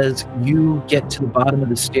 Ruva, as you get to the bottom of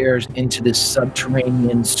the stairs into this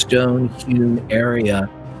subterranean stone-hewn area,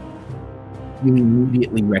 you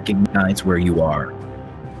immediately recognize where you are.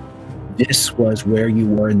 This was where you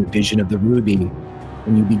were in the vision of the ruby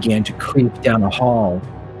when you began to creep down a hall,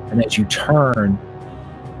 and as you turn,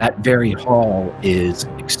 that very hall is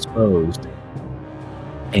exposed,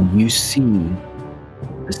 and you see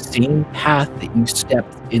the same path that you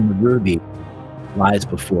stepped in the ruby lies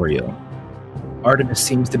before you. Artemis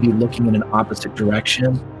seems to be looking in an opposite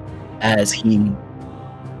direction as he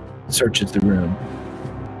searches the room.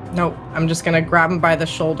 Nope, I'm just gonna grab him by the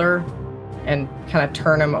shoulder and kind of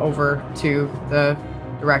turn him over to the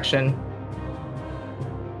direction.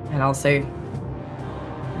 And I'll say,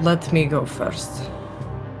 let me go first.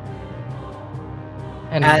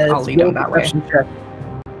 And I'll lead him that way.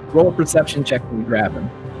 Roll a perception check when you grab him.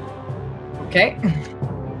 Okay.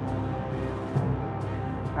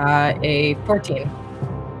 A 14.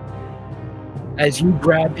 As you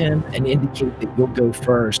grab him and indicate that you'll go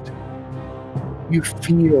first, you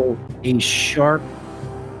feel a sharp,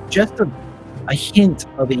 just a hint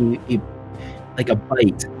of a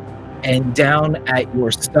bite, and down at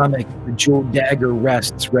your stomach, the jeweled dagger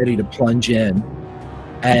rests ready to plunge in,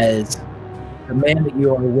 as the man that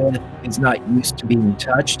you are with is not used to being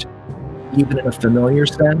touched, even in a familiar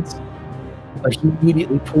sense, but he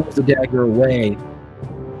immediately pulls the dagger away,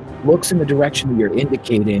 looks in the direction that you're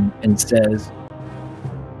indicating, and says,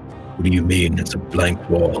 "What do you mean it's a blank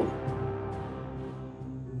wall?"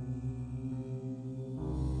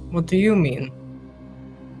 What do you mean?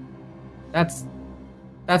 That's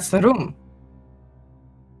the room.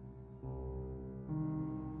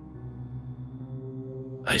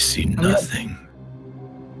 I see nothing.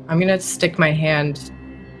 I'm gonna stick my hand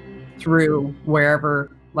through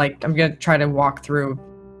wherever, like, I'm gonna try to walk through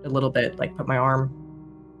a little bit, like put my arm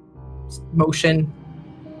motion.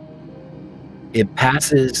 It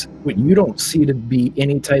passes what you don't see to be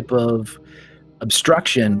any type of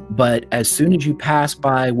obstruction, but as soon as you pass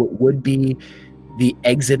by what would be the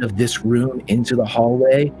exit of this room into the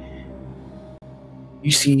hallway,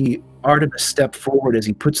 you see Artemis step forward as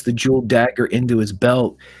he puts the jeweled dagger into his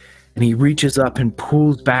belt, and he reaches up and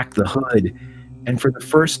pulls back the hood, and for the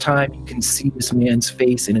first time you can see this man's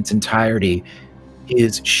face in its entirety.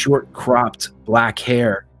 His short cropped black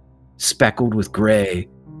hair speckled with gray,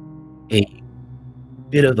 a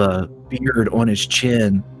bit of a beard on his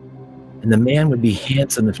chin, and the man would be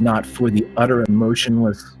handsome if not for the utter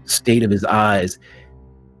emotionless state of his eyes,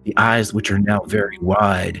 the eyes which are now very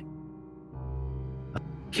wide. I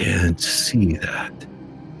can't see that.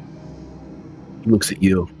 He looks at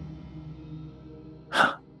you.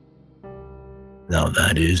 Now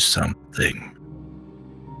that is something.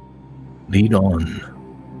 Lead on.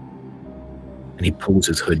 And he pulls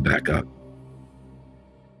his hood back up.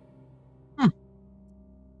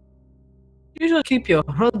 You should keep your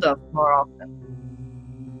hood up more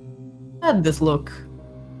often. Add this look.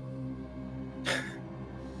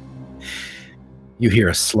 You hear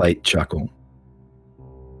a slight chuckle.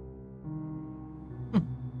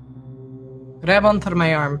 Grab onto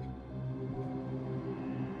my arm.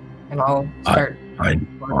 And I'll start.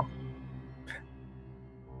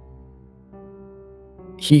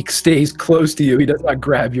 He stays close to you. He does not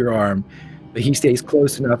grab your arm, but he stays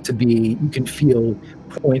close enough to be, you can feel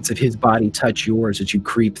points of his body touch yours as you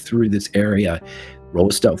creep through this area. Roll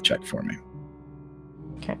a stealth check for me.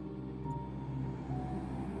 Okay.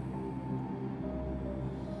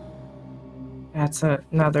 That's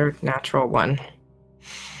another natural one.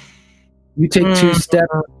 You take two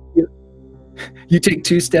steps. You take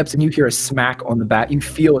 2 steps and you hear a smack on the back. You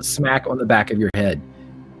feel a smack on the back of your head.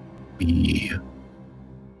 Be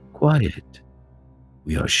quiet.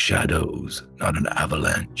 We are shadows, not an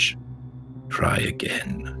avalanche. Try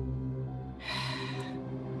again.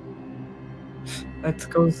 That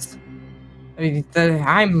goes... I mean,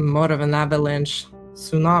 I'm more of an avalanche,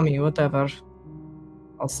 tsunami, whatever.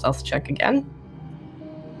 I'll stealth check again.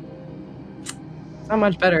 It's not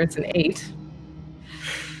much better, it's an 8.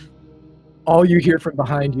 All you hear from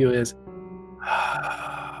behind you is...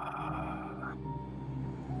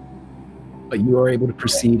 But you are able to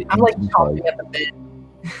proceed. I'm like chomping at the bit.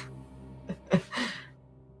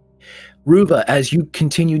 Ruva, as you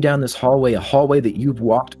continue down this hallway, a hallway that you've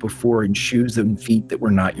walked before in shoes and feet that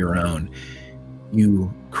were not your own,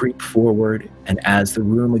 you creep forward, and as the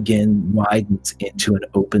room again widens into an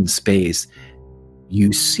open space,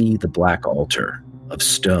 you see the black altar of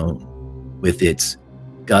stone with its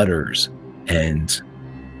gutters and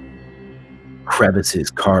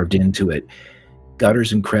crevices carved into it.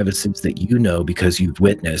 Gutters and crevices that you know, because you've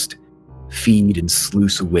witnessed, feed and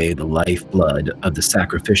sluice away the lifeblood of the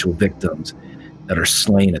sacrificial victims that are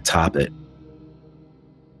slain atop it.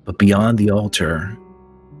 But beyond the altar,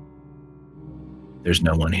 there's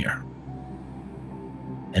no one here.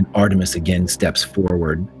 And Artemis again steps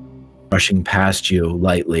forward, brushing past you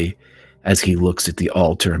lightly as he looks at the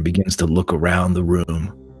altar and begins to look around the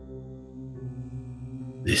room.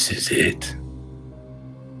 This is it.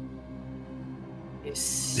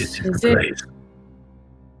 This is the place.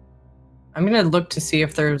 I'm gonna look to see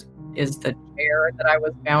if there is the chair that I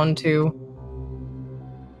was bound to.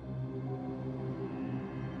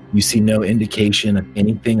 You see no indication of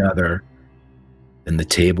anything other than the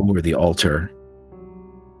table or the altar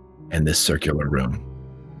and this circular room.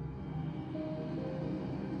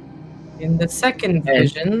 In the second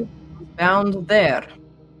vision, bound there.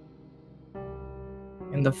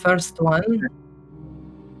 In the first one...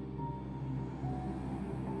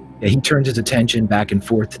 Yeah, he turns his attention back and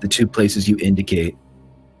forth to the two places you indicate.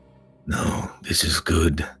 No, this is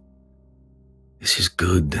good. This is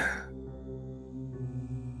good.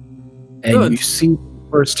 And Good. you see the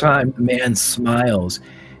first time the man smiles,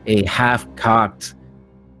 a half-cocked,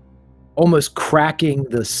 almost cracking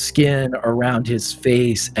the skin around his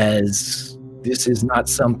face, as this is not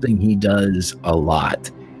something he does a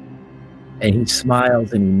lot. And he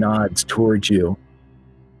smiles and he nods towards you.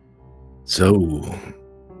 So...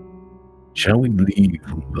 shall we leave?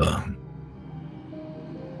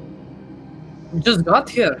 We just got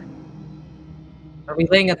here. Are we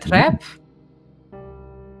laying a trap?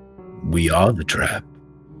 We are the trap,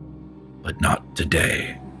 but not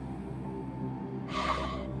today.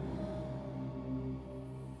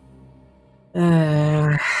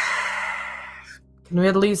 Can we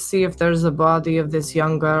at least see if there's a body of this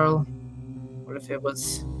young girl? Or if it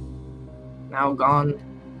was now gone?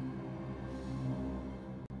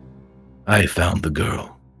 I found the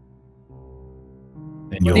girl.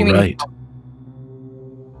 And What do you you're mean? right.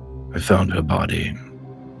 I found her body.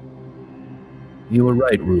 You were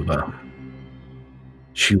right, Ruva.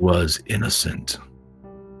 She was innocent.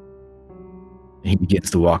 He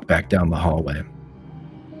begins to walk back down the hallway.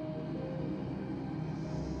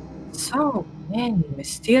 So many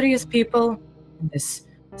mysterious people in this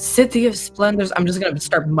city of splendors. I'm just gonna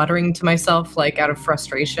start muttering to myself, like, out of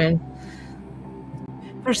frustration.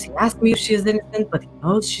 First he asked me if she is innocent, but he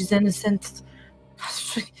knows she's innocent.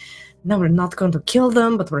 No, we're not going to kill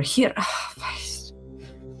them, but we're here.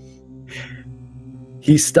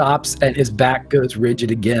 He stops and his back goes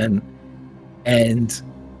rigid again, and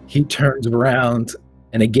he turns around,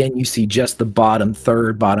 and again you see just the bottom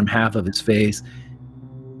half of his face.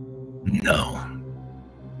 No.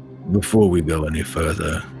 Before we go any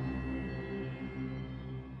further,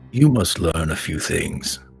 you must learn a few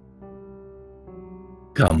things.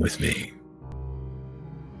 Come with me.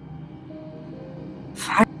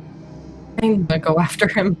 I'm gonna go after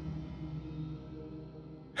him.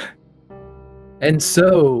 And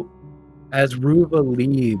so, as Ruva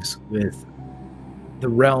leaves with the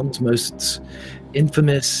realm's most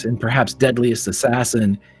infamous and perhaps deadliest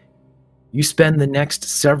assassin, you spend the next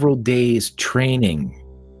several days training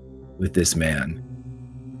with this man.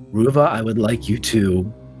 Ruva, I would like you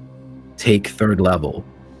to take 3rd level,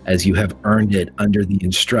 as you have earned it under the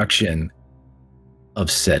instruction of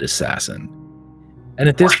said assassin. And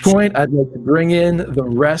at this point, I'd like to bring in the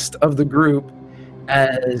rest of the group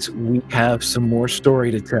as we have some more story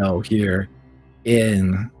to tell here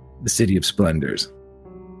in the City of Splendors.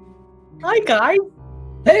 Hi, guys.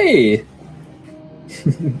 Hey!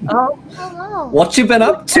 Oh, hello. What you been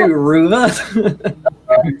up to, Ruva?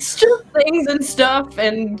 It's just things and stuff,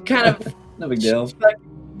 and kind of No big deal. like,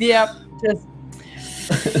 yeah, just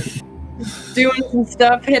doing some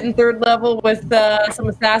stuff, hitting 3rd level with some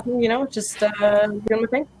assassin, you know, just doing my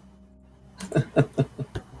thing.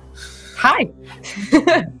 Hi.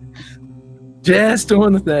 Just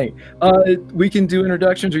doing the thing. We can do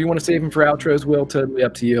introductions, or you want to save them for outros, Will? Totally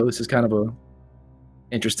up to you. This is kind of a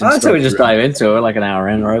interesting I'd say we just structure. dive into it like an hour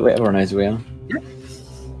in, right? Everyone knows who we are.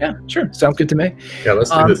 Yeah, sure. Sounds good to me. Yeah, let's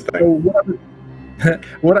do this So thing.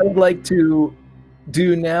 what I would like to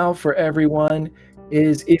do now for everyone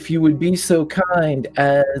is, if you would be so kind,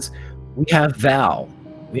 as we have Val,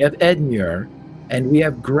 we have Edmure, and we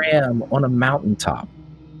have Graham on a mountaintop.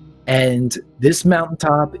 And this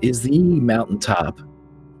mountaintop is the mountaintop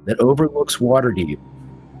that overlooks Waterdeep.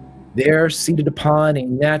 There, seated upon a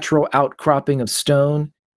natural outcropping of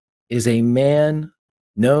stone, is a man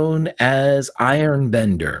known as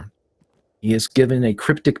Ironbender. He is given a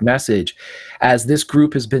cryptic message, as this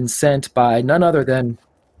group has been sent by none other than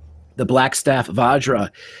the Blackstaff Vajra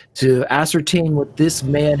to ascertain what this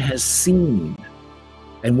man has seen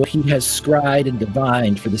and what he has scryed and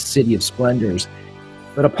divined for the City of Splendors.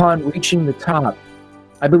 But upon reaching the top,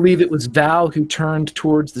 I believe it was Val who turned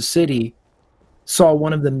towards the city, saw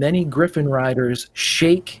one of the many griffin riders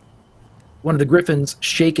shake, one of the griffins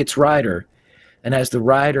shake its rider, and as the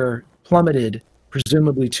rider plummeted,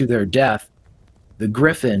 presumably to their death, the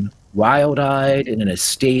griffin, wild-eyed and in a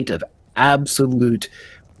state of absolute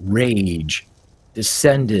rage,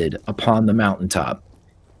 descended upon the mountaintop.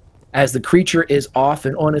 As the creature is off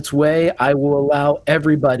and on its way, I will allow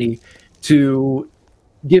everybody to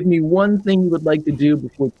give me one thing you would like to do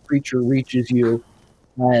before the creature reaches you,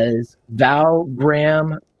 as Val,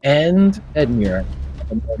 Graham, and Edmure.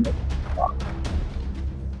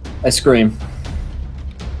 I scream.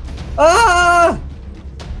 Ah!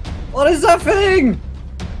 What is that thing?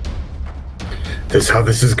 This is how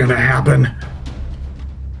this is gonna happen.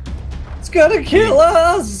 It's gonna kill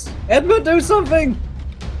us! Edmund, do something!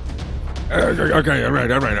 Okay, all right.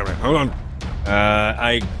 Hold on.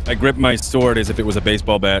 I grip my sword as if it was a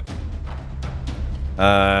baseball bat.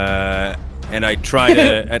 And I try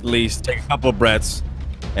to at least take a couple breaths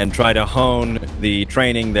and try to hone the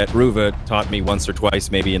training that Ruva taught me once or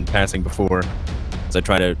twice, maybe in passing before. As I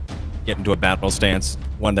try to get into a battle stance,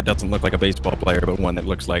 one that doesn't look like a baseball player, but one that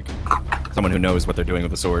looks like someone who knows what they're doing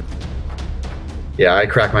with a sword. Yeah, I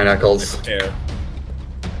crack my knuckles. Yeah.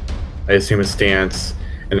 I assume a stance,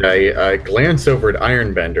 and I glance over at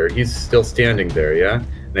Ironbender. He's still standing there, yeah?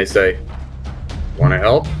 And I say, "Want to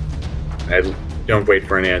help?" I don't wait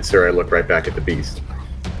for an answer. I look right back at the beast.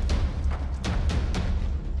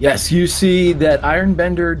 Yes, you see that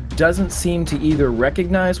Ironbender doesn't seem to either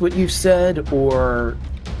recognize what you've said, or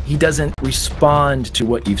he doesn't respond to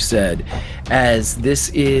what you've said, as this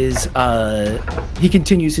is, he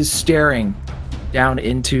continues his staring down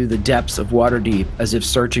into the depths of Waterdeep as if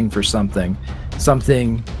searching for something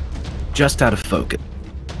just out of focus.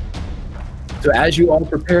 So as you all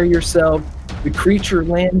prepare yourself, the creature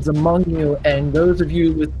lands among you, and those of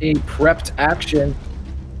you with a prepped action,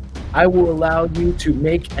 I will allow you to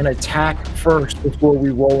make an attack first before we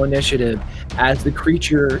roll initiative, as the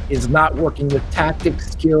creature is not working with tactic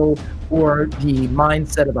skill or the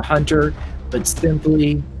mindset of a hunter, but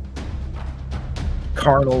simply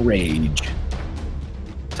carnal rage.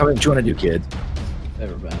 Tell me what you want to do, kids.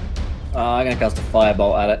 Never been. I'm gonna cast a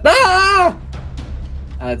firebolt at it. Ah!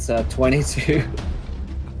 And it's 22.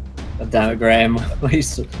 God damn it, Graham.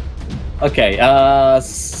 Okay,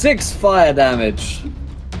 6 fire damage.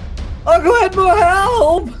 Oh, go ahead, more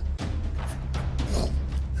help!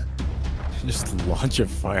 Just launch a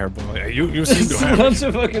fireball. You seem to Just have launch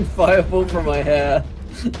a fucking fireball from my hair.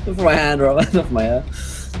 From my hand, rather, not from my hair.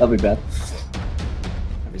 That'll be bad.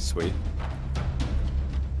 That'd be sweet.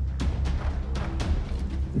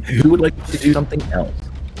 Who would like to do something else?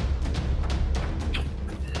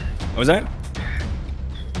 What was that?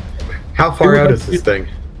 How far out is this thing?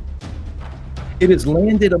 It has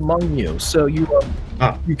landed among you, so you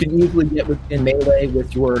you can easily get within melee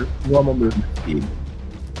with your normal movement speed.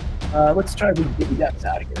 Let's try to get you guys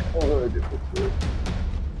out of here.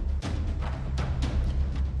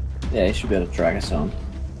 Yeah, you should be able to drag us on.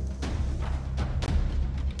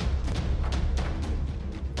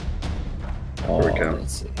 Oh, There we go.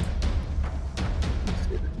 let's see.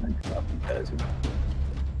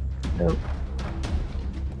 Nope.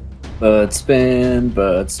 Bird spin,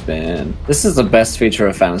 bird spin. This is the best feature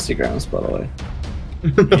of Fantasy Grounds, by the way.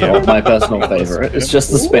 Not my personal favorite. It's just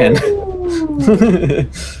the spin.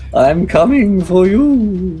 I'm coming for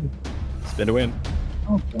you. Spin to win.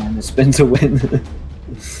 Oh, damn it. Spin to win.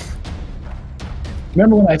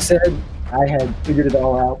 Remember when I said I had figured it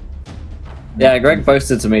all out? Yeah, Greg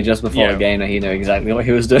posted to me just before Yeah. the game that he knew exactly what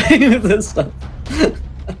he was doing with this stuff.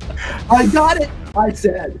 I got it! I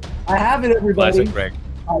said. I have it, everybody. Classic Greg.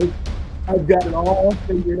 I've got it all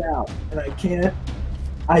figured out, and I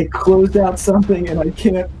I closed out something and I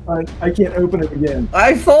can't open it again.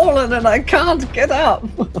 I've fallen and I can't get up.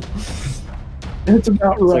 That's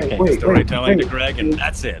about right. okay. Wait, Storytelling to wait. Greg, and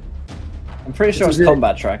that's it. I'm pretty sure This it's is it.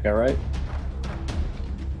 combat tracker, right?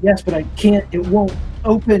 Yes, but I can't. It won't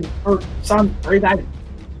open for some reason.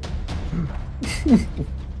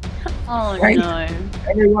 Oh Wait. no.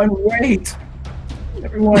 Everyone, wait.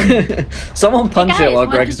 Everyone. Someone punch Guys, it while what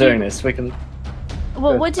Greg's did you- doing this. We can.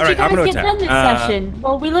 Well, what did Alright, you I'm guys gonna get done this attack. session?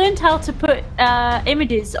 Well, we learned how to put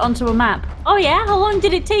images onto a map. Oh yeah? How long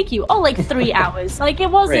did it take you? Oh, like 3 hours. Like it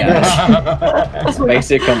wasn't. Yeah. That's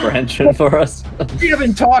basic comprehension for us. We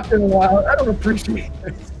haven't talked in a while. I don't appreciate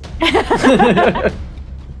it.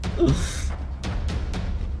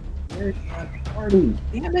 Where's my party?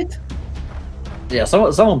 Damn it. Yeah,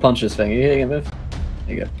 someone punch this thing. You hitting it, Miff?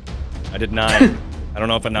 There you go. I did 9. I don't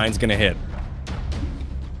know if a 9's gonna hit.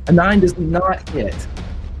 A 9 does not hit.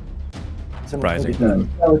 Surprising.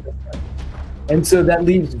 And so that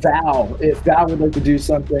leaves Val. If Val would like to do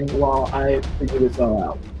something while I figure this all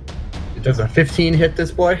out. Does a 15 hit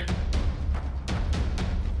this boy?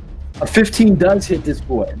 A 15 does hit this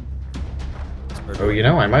boy. Oh, you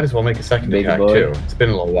know, I might as well make a second Big attack boy. too. It's been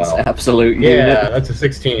a little It's while. absolute Yeah, unit. that's a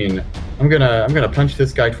 16. I'm gonna punch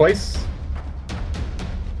this guy twice.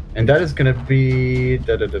 And that is gonna be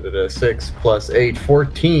 6 plus 8,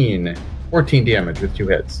 14. 14 damage with 2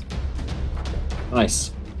 hits.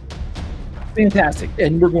 Nice. Fantastic.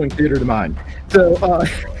 And we're going theater to mine. So,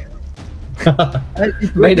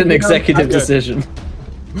 Made an you know, executive I did. decision.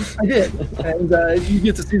 I did. And you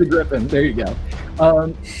get to see the griffin. There you go.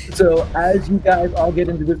 So as you guys all get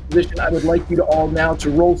into this position, I would like you to all now to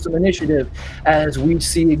roll some initiative as we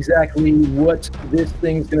see exactly what this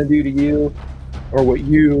thing's going to do to you or what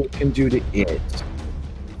you can do to it.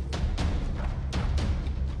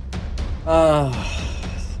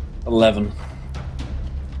 11.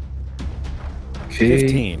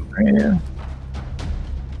 15. Yeah.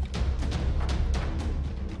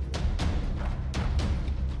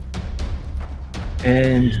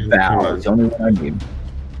 And Val is the only one I need.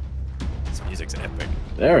 This music's epic.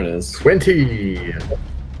 There it is. 20.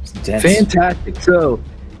 It's dense. Fantastic. So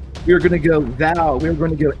we're going to go Val, we're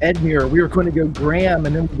going to go Edmure, we're going to go Graham,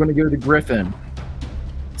 and then we're going to go to Griffin.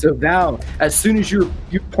 So Val, as soon as you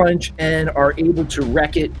punch and are able to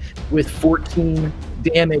wreck it with 14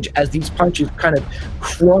 damage, as these punches kind of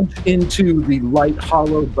crunch into the light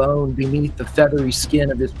hollow bone beneath the feathery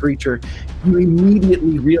skin of this creature, you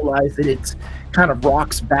immediately realize that it's kind of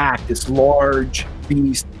rocks back, this large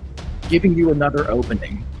beast, giving you another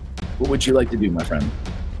opening. What would you like to do, my friend?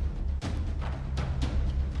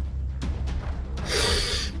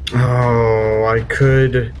 Oh, I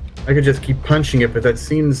could just keep punching it, but that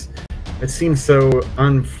seems so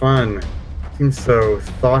unfun. Seems so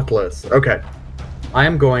thoughtless. Okay. I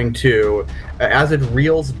am going to, as it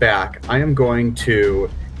reels back, I am going to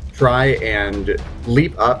try and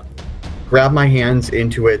leap up, grab my hands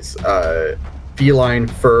into its feline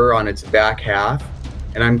fur on its back half,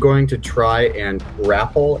 and I'm going to try and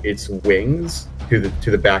grapple its wings to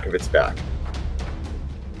the back of its back.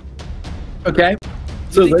 Okay. Do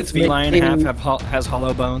So you think let's its feline make half has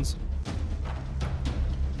hollow bones?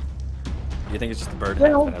 Do you think it's just the bird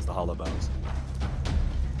Well- half that has the hollow bones?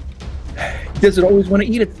 Does it always want to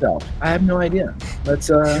eat itself? I have no idea.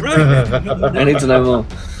 Let's I need to know more.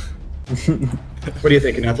 What do you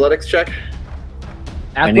think? An athletics check?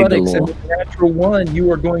 I need the athletics and lore. with a natural 1,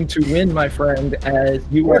 you are going to win, my friend, as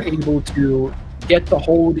you are able to get the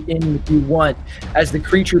hold in that you want as the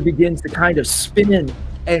creature begins to kind of spin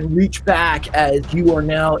and reach back as you are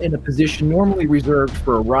now in a position normally reserved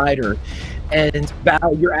for a rider. And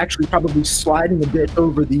Val, you're actually probably sliding a bit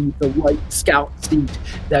over the white scout seat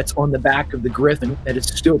that's on the back of the griffin that is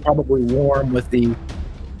still probably warm with the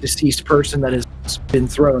deceased person that has been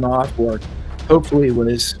thrown off, or hopefully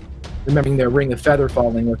was remembering their ring of feather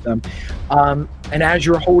falling with them. And as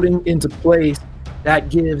you're holding into place, that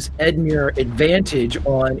gives Edmure advantage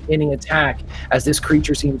on any attack as this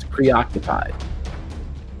creature seems preoccupied.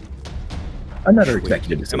 Another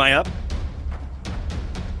executive decision. Am I up?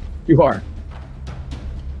 You are.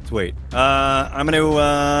 Wait. I'm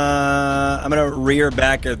gonna rear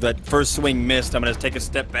back. That first swing missed. I'm gonna take a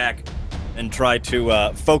step back and try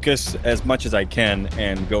to focus as much as I can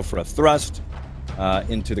and go for a thrust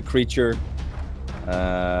into the creature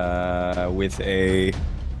with a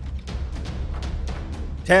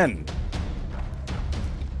 10.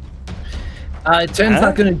 10's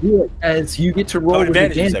not going to do it as you get to roll with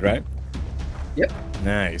Advantage, you advantage. said, right? Yep.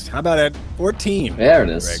 Nice. How about at 14? There it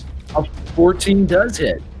is. Greg? A 14 does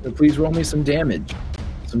hit. So please roll me some damage.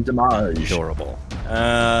 Some damage. Adorable.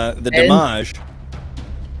 The damage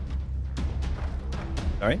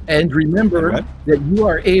Sorry? And remember And that you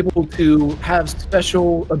are able to have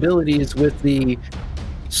special abilities with the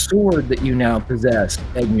sword that you now possess,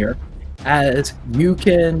 Edmure, as you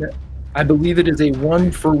can, I believe it is a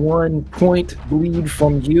 1-for-1 point bleed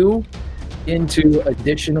from you into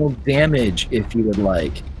additional damage if you would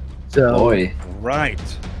like. So, Boy. Right.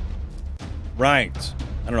 I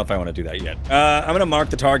don't know if I want to do that yet. I'm going to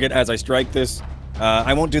mark the target as I strike this.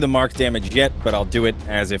 I won't do the mark damage yet, but I'll do it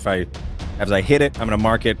as I hit it. I'm going to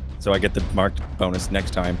mark it so I get the marked bonus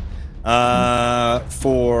next time.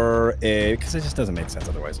 Because it just doesn't make sense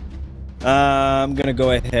otherwise. I'm going to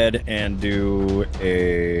go ahead and do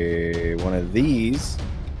one of these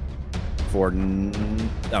for...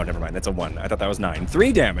 Oh, never mind. That's a 1. I thought that was 9.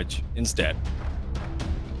 3 damage instead.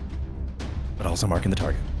 But also marking the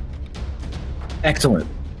target. excellent.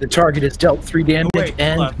 The target is dealt 3 damage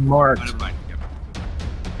and marked. Never mind.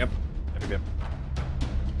 Yep.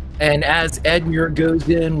 And as Edmure goes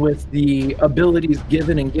in with the abilities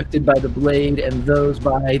given and gifted by the blade and those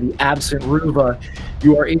by the absent Ruva,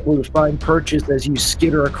 you are able to find purchase as you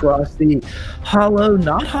skitter across the hollow,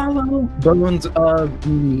 not hollow, bones of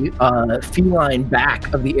the feline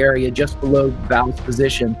back of the area just below Val's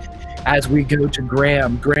position. As we go to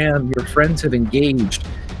Graham. Graham, your friends have engaged.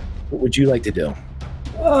 What would you like to do?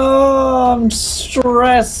 I'm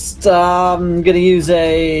stressed. I'm gonna use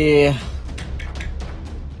another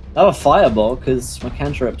fireball because my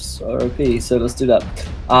cantrips are OP, so let's do that.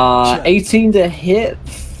 18 to hit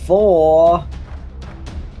for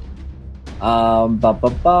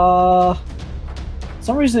for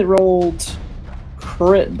some reason it rolled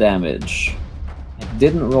crit damage. It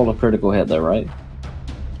didn't roll a critical hit though, right?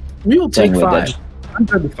 We'll take 5. Damage. I'm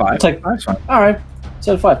good with 5. Take 5's fine. Alright,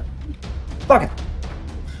 so 5. Fuck it.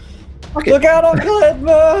 Okay. Look out on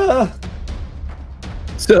Glidma!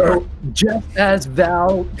 So, just as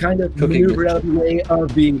Val kind of maneuvered out of the way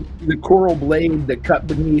of the coral blade that cut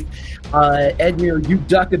beneath, Edmure, you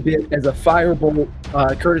duck a bit as a firebolt,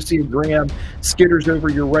 courtesy of Graham, skitters over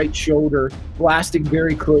your right shoulder, blasting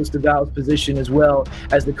very close to Val's position as well,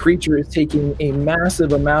 as the creature is taking a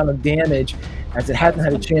massive amount of damage, as it hasn't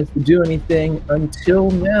had a chance to do anything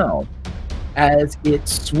until now, as it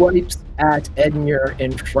swipes at Edmure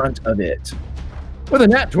in front of it. With a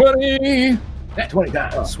nat 20! Nat 20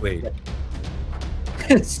 dice. Sweet.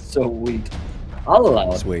 It's so weak. I'll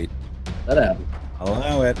allow it. Sweet. Let it happen. I'll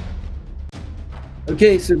allow it.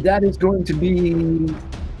 Okay, so that is going to be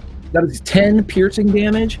 10 piercing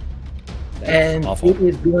damage, and awful. it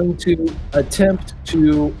is going to attempt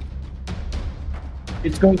to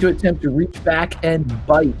reach back and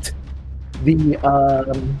bite the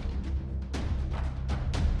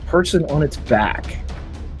person on its back,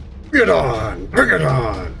 Bring it on! Bring it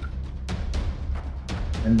on!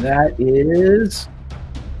 and that is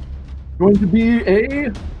going to be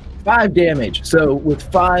a 5 damage. So with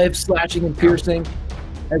 5 slashing and piercing,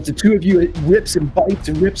 as the two of you, it rips and bites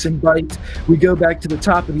and rips and bites. We go back to the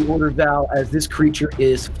top of the order, Val, as this creature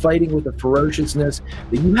is fighting with a ferociousness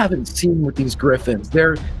that you haven't seen with these griffins.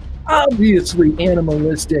 They're obviously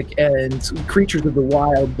animalistic and creatures of the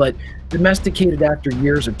wild, but domesticated after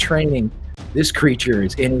years of training. This creature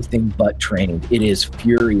is anything but trained. It is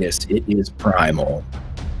furious. It is primal.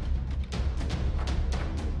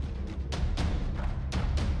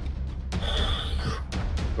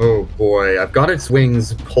 Oh boy, I've got its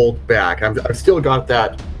wings pulled back. I've still got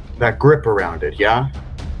that grip around it, yeah?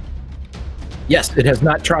 Yes, it has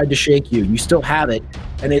not tried to shake you. You still have it,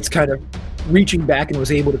 and it's kind of reaching back and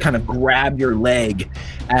was able to kind of grab your leg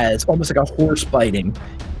as almost like a horse biting,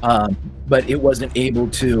 but it wasn't able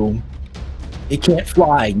to. It can't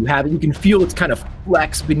fly. You can feel its kind of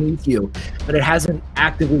flex beneath you, but it hasn't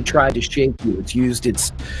actively tried to shake you. It's used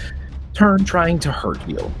its turn trying to hurt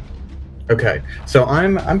you. Okay, so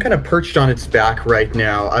I'm kind of perched on its back right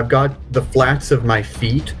now. I've got the flats of my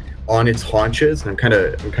feet on its haunches, and I'm kind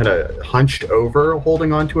of hunched over,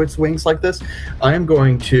 holding onto its wings like this. I am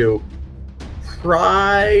going to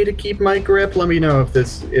try to keep my grip. Let me know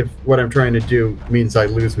if what I'm trying to do means I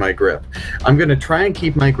lose my grip. I'm going to try and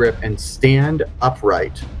keep my grip and stand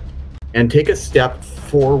upright and take a step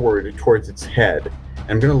forward towards its head.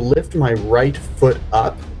 I'm going to lift my right foot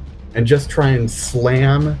up and just try and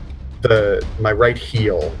slam my right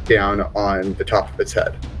heel down on the top of its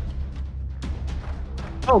head.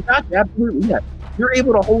 Oh, gotcha, absolutely, yeah. You're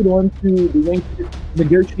able to hold on to the wing,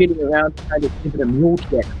 negotiating around to kind of give it a mule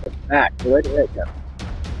kick back. So right ahead, yeah.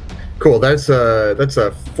 Cool, that's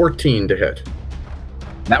a 14 to hit.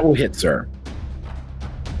 That will hit, sir.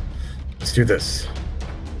 Let's do this.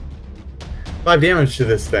 5 damage to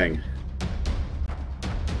this thing.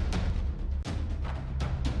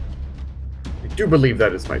 I do believe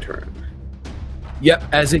that is my turn. Yep,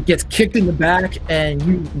 as it gets kicked in the back and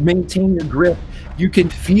you maintain your grip, you can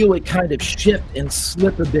feel it kind of shift and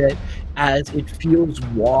slip a bit as it feels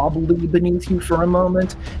wobbly beneath you for a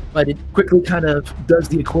moment, but it quickly kind of does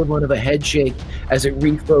the equivalent of a head shake as it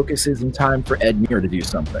refocuses in time for Edmure to do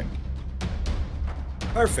something.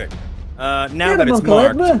 Perfect. Now that it's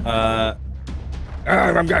marked,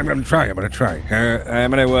 I'm gonna try.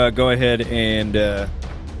 I'm gonna go ahead and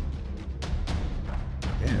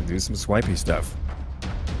do some swipey stuff.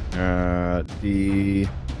 That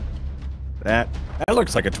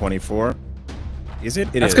looks like a 24. Is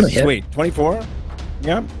it? That's gonna hit. Sweet. 24.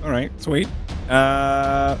 Yeah. All right. Sweet.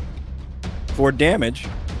 For damage,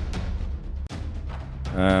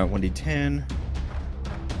 1d10.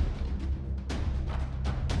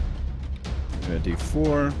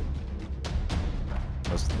 D4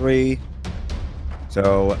 plus 3,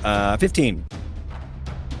 so 15.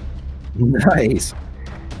 Nice.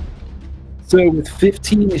 So with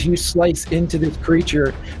 15, as you slice into this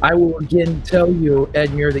creature, I will again tell you,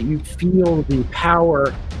 Edmure, that you feel the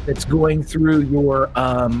power that's going through your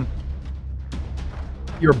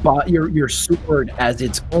sword as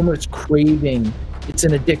it's almost craving. It's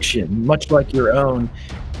an addiction, much like your own,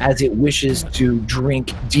 as it wishes to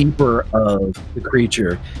drink deeper of the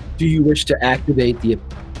creature. Do you wish to activate the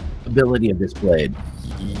ability of this blade?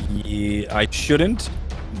 Yeah, I shouldn't,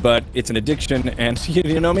 but it's an addiction, and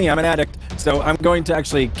you know me, I'm an addict, so I'm going to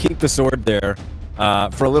actually keep the sword there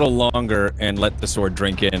for a little longer and let the sword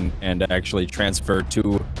drink in and actually transfer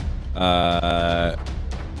to...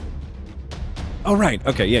 Oh, right,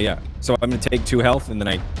 okay, yeah. So I'm going to take 2 health, and then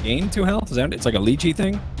I gain 2 health? Is that it's like a leechy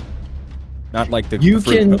thing? Not like the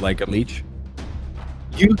fruit, but like a leech?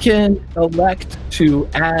 You can elect to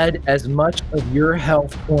add as much of your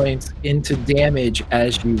health points into damage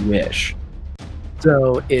as you wish.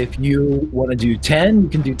 So if you want to do 10, you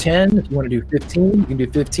can do 10. If you want to do 15, you can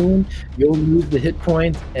do 15. You'll lose the hit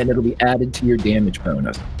points, and it'll be added to your damage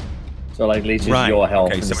bonus. So like leech is your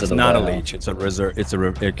health. Okay, so it's not a leech. It's a reserve.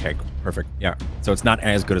 Okay, perfect. Yeah. So it's not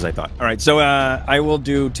as good as I thought. All right. So I will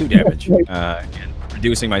do 2 damage, and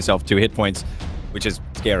reducing myself 2 hit points, which is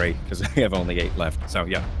scary because I have only 8 left. So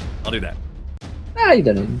yeah, I'll do that. Ah, you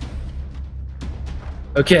didn't.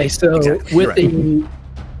 Okay, so Exactly. with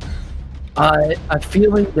Right. a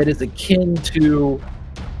feeling that is akin to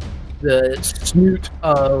the snoot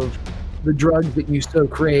of the drugs that you so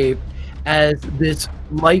crave, as this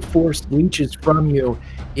life force leeches from you,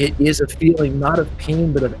 it is a feeling not of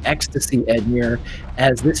pain but of ecstasy, Edmure,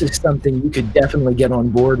 as this is something you could definitely get on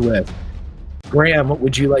board with. Graham, what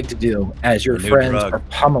would you like to do as your A new friends drug. are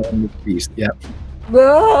pummeling this beast? Yep.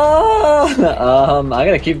 I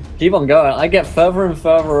gotta keep on going. I get further and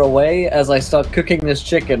further away as I start cooking this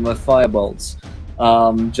chicken with firebolts.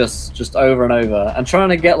 Just over and over, and trying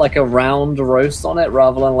to get like a round roast on it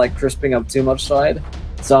rather than like crisping up too much side.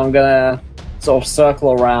 So I'm gonna sort of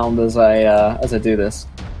circle around as I do this.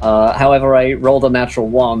 However, I rolled a natural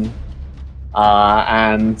 1,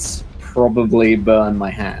 and probably burn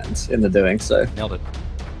my hand in the doing so. Nailed it.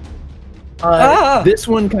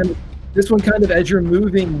 This one kind of, as you're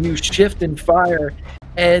moving, you shift and fire,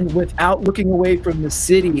 and without looking away from the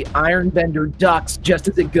city, Ironbender ducks just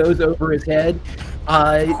as it goes over his head.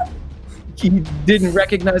 He didn't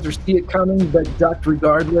recognize or see it coming, but ducked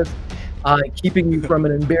regardless, keeping you from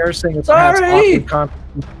an embarrassing or perhaps awkward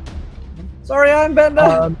conflict. Sorry,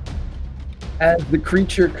 Ironbender. As the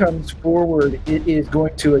creature comes forward, it is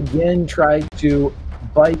going to again try to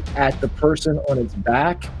bite at the person on its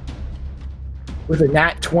back with a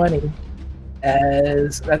nat 20,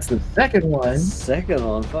 as that's the second one. Second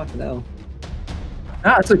one, fuck no.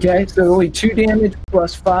 It's okay. So only 2 damage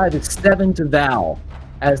plus 5 is 7 to Val.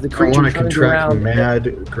 As the I creature want to turns contract around,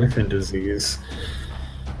 mad griffin disease.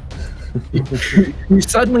 you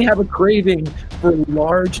suddenly have a craving for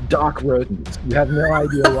large dock rodents. You have no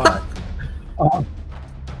idea why.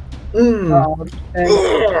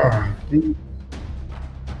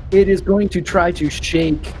 It is going to try to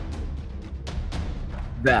shake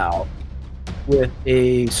Val with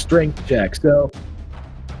a strength check. So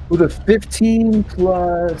with a 15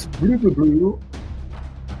 plus it's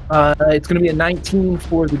going to be a 19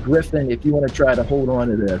 for the griffin if you want to try to hold on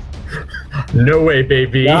to this. No way,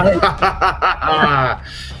 baby.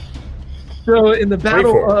 So in the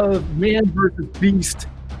battle of man versus beast,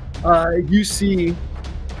 you see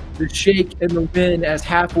the shake and the win as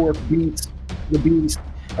half-orc beats the beast.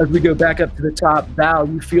 As we go back up to the top, Val,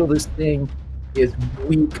 you feel this thing is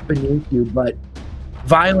weak beneath you, but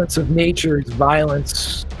violence of nature is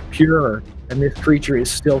violence pure, and this creature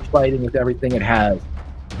is still fighting with everything it has.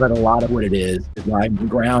 But a lot of what it is lying on the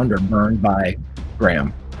ground or burned by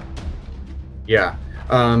Graham. Yeah.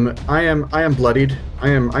 I am bloodied. I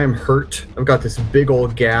am hurt. I've got this big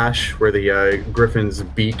old gash where the griffin's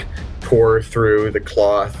beak tore through the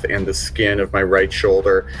cloth and the skin of my right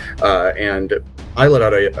shoulder, and I let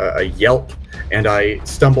out a yelp, and I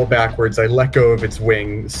stumble backwards. I let go of its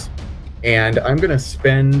wings, and I'm gonna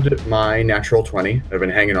spend my natural 20 I've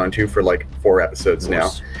been hanging on to for like 4 episodes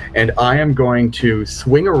now, and I am going to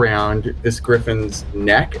swing around this griffin's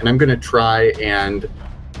neck, and I'm gonna try and,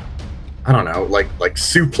 I don't know, like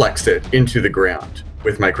suplex it into the ground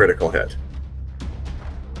with my critical hit.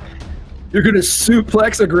 You're gonna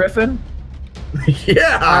suplex a griffin?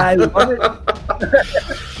 Yeah! I love it.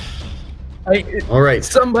 All right.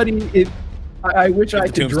 I wish I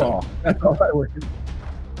could draw. That's all I would.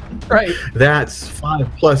 Right. That's 5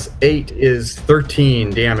 plus 8 is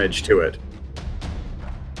 13 damage to it.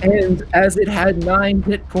 And as it had 9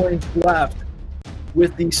 hit points left,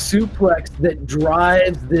 with the suplex that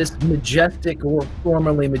drives this majestic or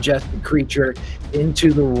formerly majestic creature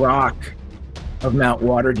into the rock of Mount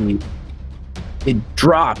Waterdeep, it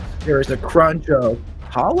drops. There is a crunch of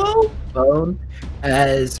hollow bone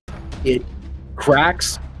as it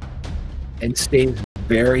cracks and stays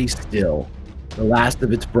very still, the last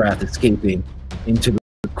of its breath escaping into the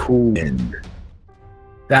cool wind.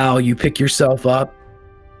 Val, you pick yourself up,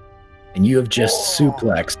 and you have just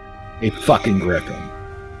suplexed a fucking griffin.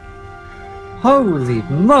 Holy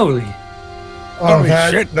moly! Oh,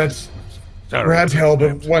 shit. That's Sorry.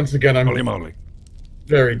 held. Once again, I'm Holy moly.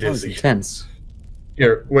 very That was dizzy. intense.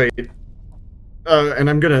 Here, wait. And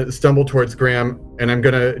I'm gonna stumble towards Graham, and I'm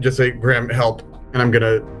gonna just say, "Graham, help!" And I'm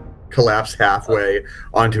gonna collapse halfway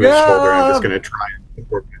onto his shoulder. I'm just gonna try and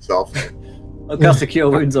support myself. I'll cast a cure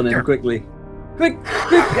wounds on him quickly. Quick!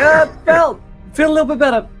 Val! Feel a little bit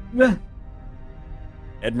better.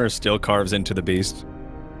 Edmer still carves into the beast,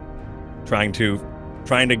 trying to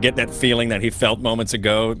get that feeling that he felt moments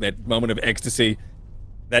ago, that moment of ecstasy,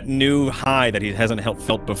 that new high that he hasn't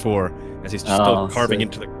felt before, as he's still carving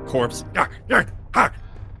into the corpse.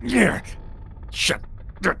 Shut.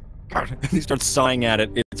 And he starts sawing at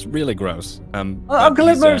it. It's really gross. Uncle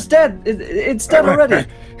Edmer's dead. It's dead already.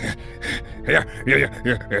 Yeah.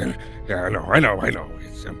 I know.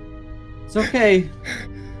 It's okay.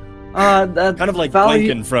 Kind Kind of like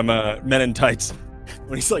Blinken from Men in Tights,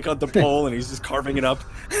 when he's like on the pole and he's just carving it up.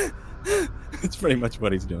 It's pretty much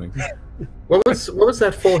what he's doing. What was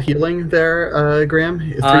that full healing there, Graham?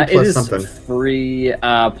 3 it plus is something. 3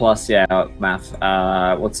 plus math.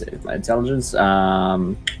 What's it? My intelligence.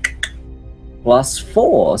 Plus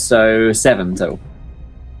 4, so 7 total.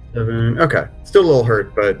 7. Okay, still a little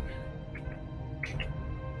hurt, but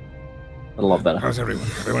A lot better. How's everyone?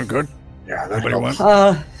 Everyone good? yeah, that Everybody helps.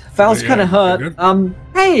 want? Val's Yeah, kind of you hurt. good?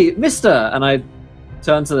 Hey, mister! And I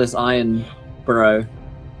turn to this iron bro.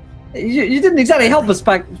 You didn't exactly help us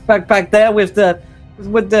back there with the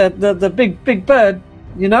big bird,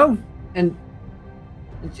 you know? And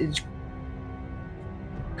it's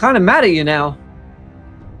kind of mad at you now.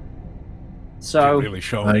 So, Really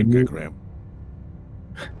show I me, knew- Graham.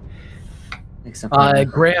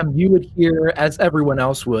 Graham, you would hear, as everyone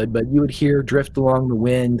else would, but you would hear drift along the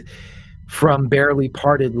wind from barely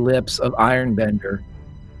parted lips of Ironbender.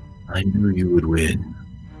 I knew you would win.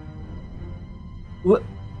 What?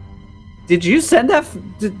 Did you send that?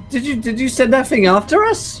 Did you send that thing after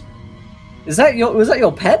us? Was that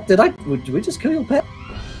your pet? Did we just kill your pet?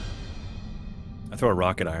 I throw a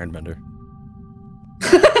rock at Ironbender.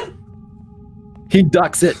 He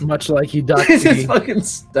ducks it, much like he ducks This the... fucking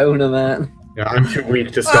stoner man. Yeah, I'm too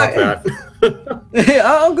weak to stop that.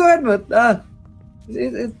 Oh, go ahead, but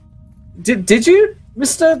did you,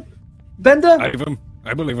 Mr. Bender?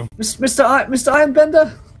 I believe him. Mr. Iron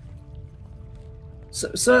Bender?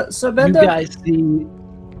 Sir Bender? You guys see...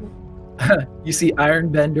 you see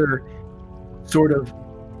Ironbender sort of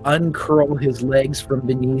uncurl his legs from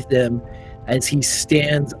beneath him as he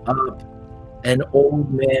stands up, an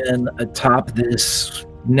old man atop this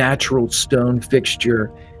natural stone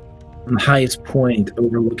fixture on the highest point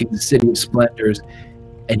overlooking the City of Splendors,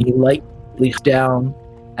 and he lightly looks down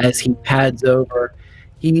as he pads over.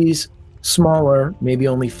 He's smaller, maybe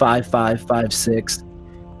only 5'5", 5'6",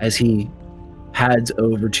 as he pads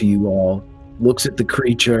over to you all, looks at the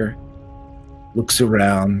creature, looks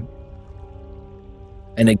around,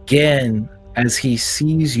 and again, as he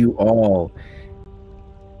sees you all,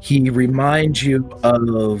 he reminds you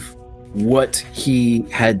of what he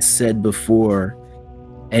had said before,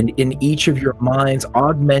 and in each of your minds,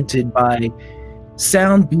 augmented by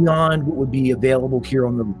sound beyond what would be available here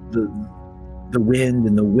on the wind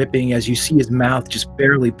and the whipping, as you see his mouth just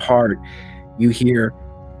barely part, you hear,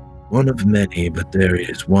 One of many, but there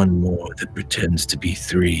is one more that pretends to be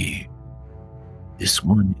three. This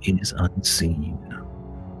one is unseen.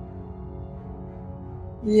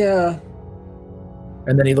 Yeah.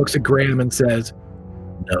 And then he looks at Graham and says,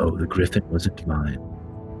 no, the griffin wasn't mine.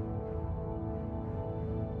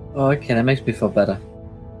 Oh, okay, that makes me feel better.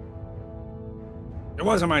 It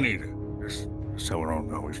wasn't mine either. Just so we all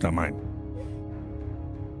know, it's not mine.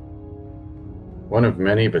 One of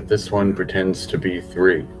many, but this one pretends to be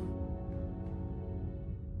three.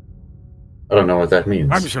 I don't know what that means.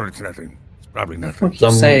 I'm sure it's nothing. It's probably nothing.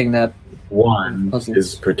 Keep saying that. One Puzzles.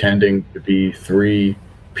 is pretending to be three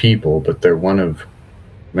people, but they're one of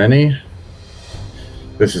many?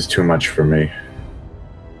 This is too much for me.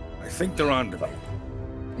 I think they're on to me.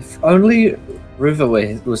 If only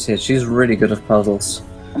Ruva was here. She's really good at puzzles.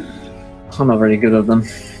 I'm not very good at them.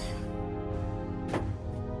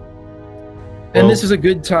 And this is a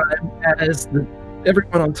good time as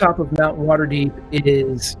everyone on top of Mount Waterdeep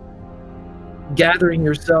is gathering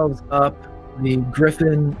yourselves up. The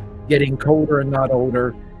griffin getting colder and not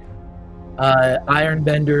older.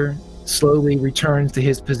 Ironbender slowly returns to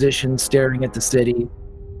his position, staring at the city.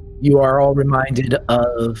 You are all reminded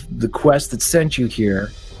of the quest that sent you here,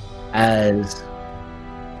 as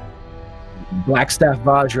Blackstaff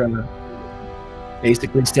Vajra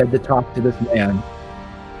basically said to talk to this man.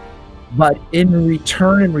 But in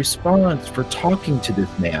return and response for talking to this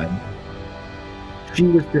man, she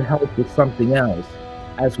was to help with something else,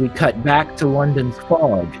 as we cut back to London's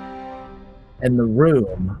fog and the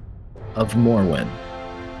room of Morwen.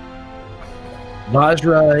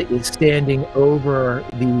 Vajra is standing over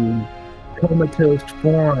the comatose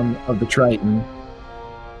form of the Triton,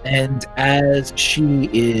 and as she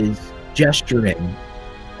is gesturing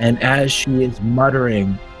and as she is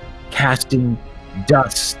muttering, casting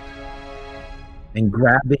dust and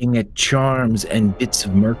grabbing at charms and bits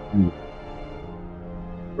of mercury,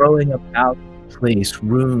 throwing about the place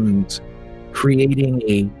runes, creating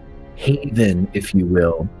a haven, if you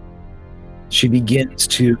will, she begins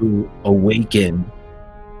to awaken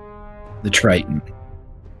the Triton.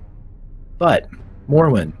 But,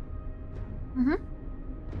 Morwen,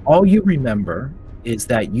 all you remember is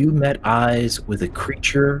that you met eyes with a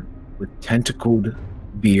creature with tentacled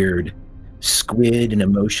beard, squid and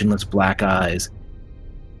emotionless black eyes,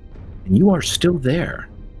 and you are still there.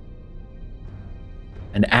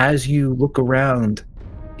 And as you look around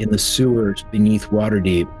in the sewers beneath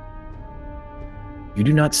Waterdeep, you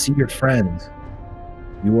do not see your friends.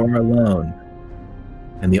 You are alone,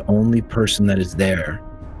 and the only person that is there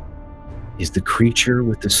is the creature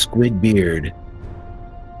with the squid beard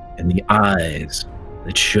and the eyes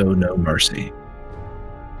that show no mercy.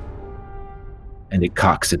 And it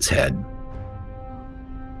cocks its head.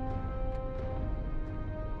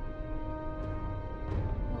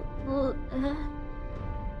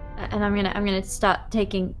 And I'm gonna start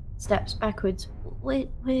taking steps backwards. Where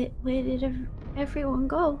did everyone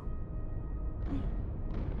go?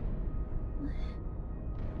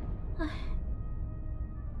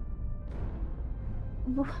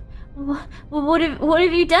 What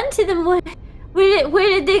have you done to them? Where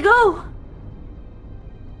did they go?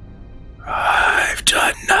 I've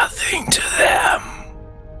done nothing to them.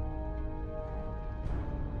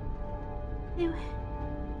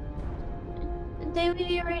 They were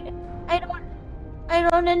here. I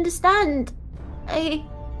don't understand. And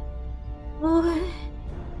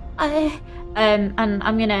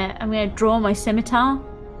I'm gonna draw my scimitar.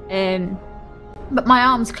 But my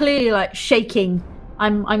arm's clearly like shaking.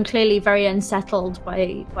 I'm clearly very unsettled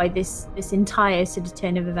by this entire sort of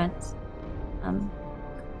turn of events.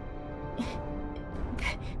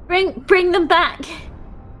 Bring them back.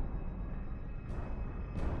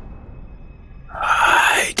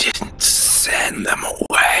 I didn't send them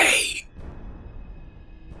away.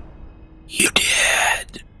 You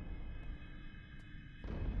did.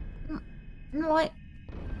 No,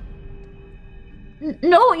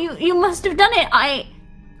 No, you must have done it.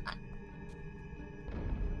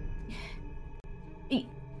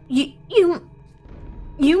 You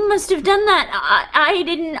must have done that. I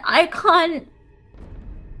didn't. I can't.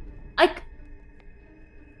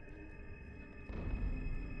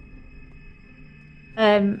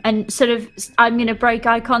 And sort of, I'm gonna break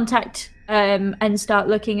eye contact and start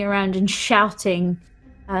looking around and shouting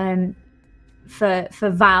for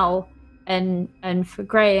Val and for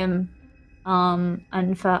Graham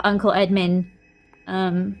and for Uncle Edmund,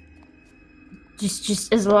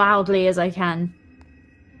 just as loudly as I can.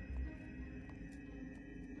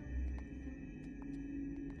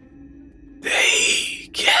 They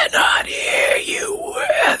cannot hear you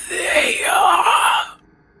where they are.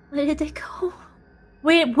 Where did they go?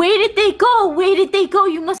 Where did they go? Where did they go?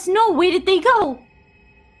 You must know. Where did they go?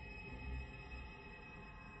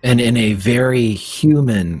 And in a very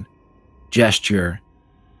human gesture,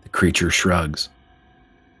 the creature shrugs.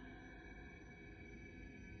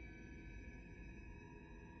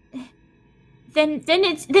 Then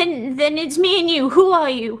it's me and you. Who are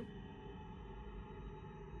you?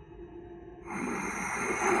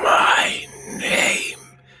 My name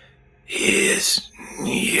is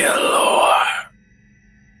Nielor.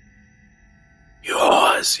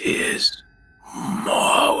 Yours is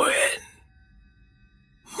Morwen.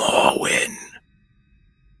 Morwen,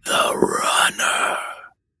 the runner.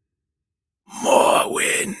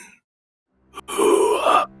 Morwen, who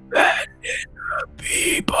abandoned her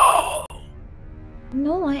people.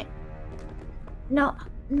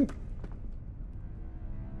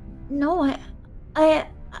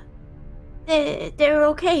 They're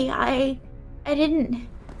okay. I didn't.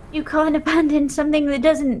 You can't abandon something that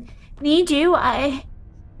doesn't need you.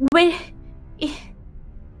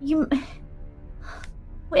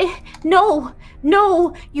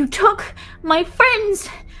 No, you took my friends.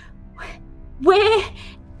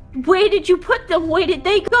 Where did you put them? Where did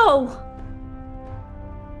they go?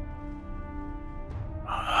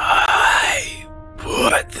 I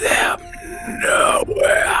put them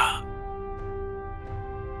nowhere.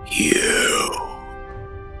 You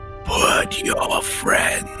put your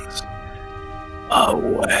friends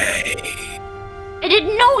away. I did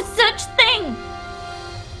no such thing.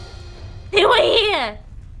 They were here.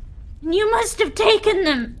 You must have taken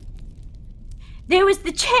them. There was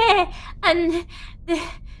the chair and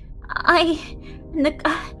I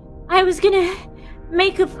was gonna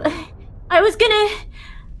make a. I was gonna.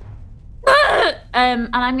 And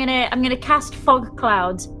I'm gonna cast fog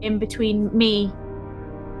clouds in between me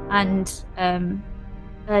and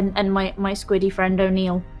my squiddy friend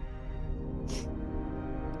O'Neill.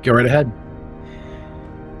 Go right ahead.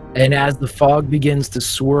 And as the fog begins to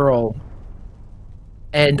swirl,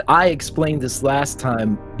 and I explained this last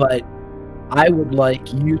time, but I would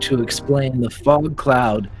like you to explain the fog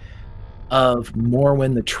cloud of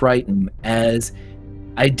Morwen the Triton, as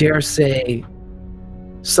I dare say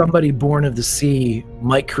somebody born of the sea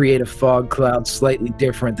might create a fog cloud slightly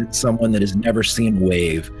different than someone that has never seen a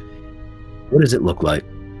wave. What does it look like?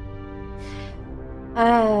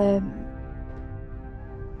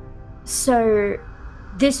 So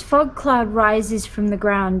this fog cloud rises from the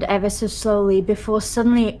ground ever so slowly before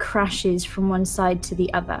suddenly it crashes from one side to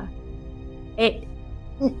the other.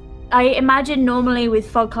 I imagine normally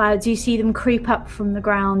with fog clouds you see them creep up from the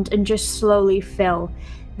ground and just slowly fill.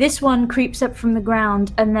 This one creeps up from the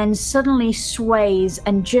ground and then suddenly sways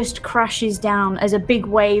and just crashes down as a big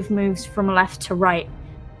wave moves from left to right.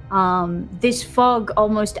 This fog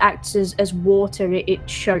almost acts as water. It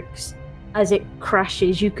chokes as it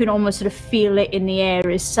crashes. You can almost sort of feel it in the air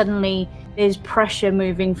as suddenly there's pressure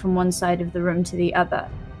moving from one side of the room to the other.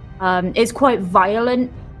 It's quite violent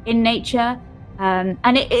in nature, and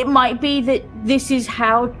it might be that this is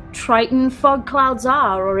how Triton fog clouds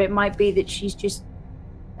are, or it might be that she's just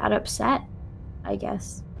that upset, I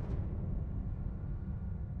guess.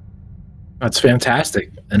 That's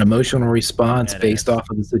fantastic. An emotional response based off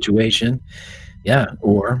of the situation. Yeah,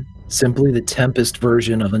 or simply the Tempest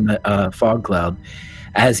version of a fog cloud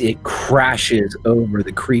as it crashes over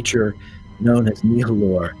the creature known as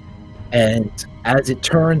Nihilor. And as it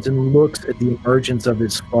turns and looks at the emergence of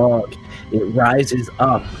this fog, it rises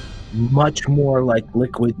up much more like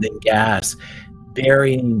liquid than gas,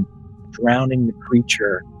 drowning the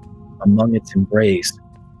creature among its embrace.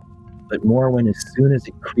 But Morwen, as soon as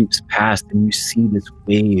it creeps past and you see this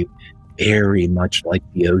wave very much like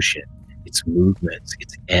the ocean, its movements,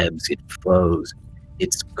 its ebbs, it flows,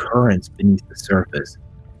 its currents beneath the surface,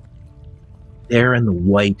 there in the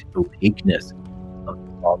white opaqueness of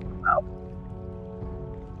the fog cloud,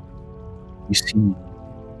 you see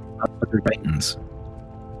other titans,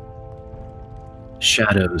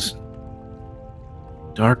 shadows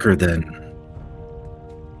darker than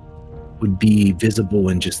would be visible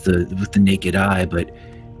in just with the naked eye, but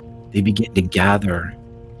they begin to gather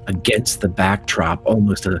against the backdrop,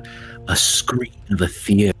 almost a screen of a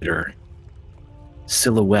theater,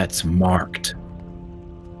 silhouettes marked.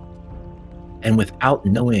 And without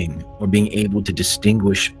knowing or being able to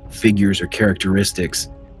distinguish figures or characteristics,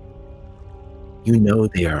 you know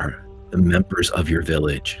they are the members of your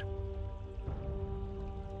village.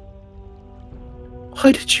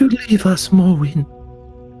 Why did you leave us, Morwen?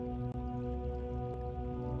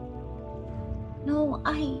 No,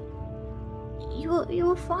 you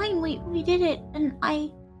were fine. We did it, and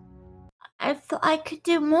I thought I could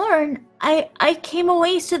do more, and I came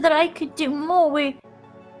away so that I could do more.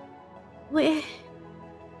 I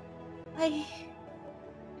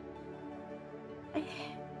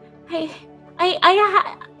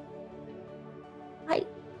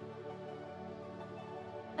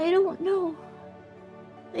don't know.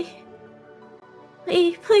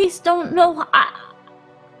 Please don't know.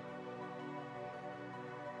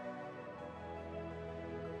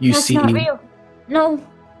 You That's see, not real. No.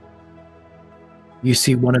 You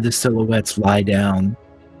see one of the silhouettes lie down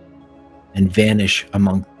and vanish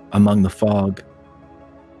among the fog,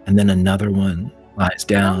 and then another one lies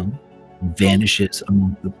down, and vanishes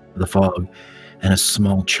among the fog, and a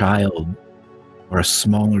small child or a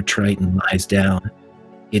smaller Triton lies down.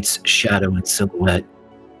 Its shadow and silhouette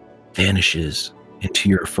vanishes into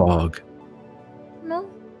your fog. No,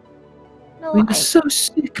 I'm so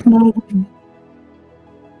sick, Mom.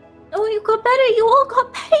 Oh, you got better. You all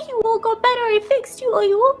got better. You all got better. I fixed you all.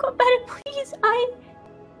 You all got better. Please,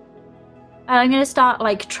 I'm gonna start,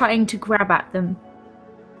 like, trying to grab at them.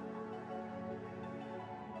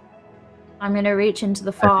 I'm gonna reach into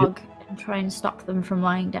the fog and try and stop them from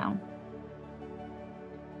lying down.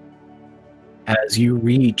 As you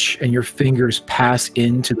reach and your fingers pass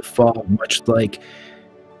into the fog, much like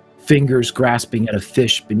fingers grasping at a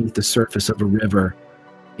fish beneath the surface of a river,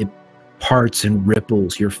 it parts and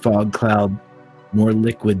ripples your fog cloud, more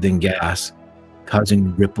liquid than gas,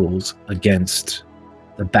 causing ripples against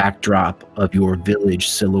the backdrop of your village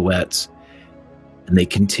silhouettes, and they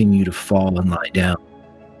continue to fall and lie down.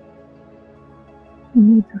 I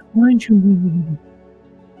need to find you.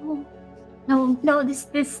 No, this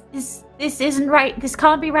isn't right. This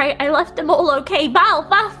can't be right. I left them all okay.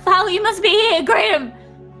 Val, you must be here. Graham!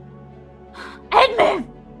 Edmund!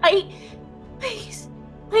 Please,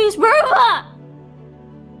 Ruva!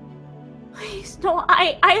 Please, no,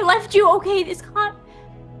 I left you okay. This can't...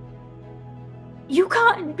 You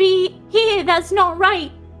can't be here. That's not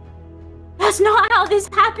right. That's not how this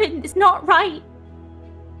happened. It's not right.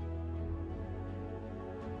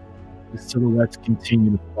 The silhouettes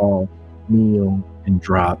continue to fall, kneel, and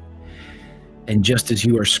drop. And just as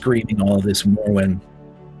you are screaming all this, Morwen,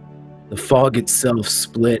 the fog itself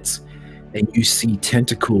splits, and you see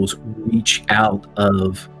tentacles reach out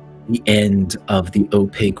of the end of the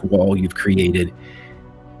opaque wall you've created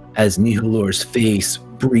as Nihilor's face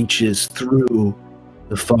breaches through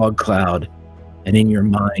the fog cloud, and in your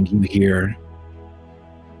mind you hear,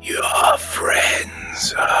 "Your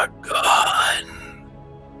friends are gone,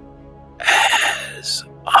 as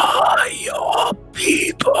are your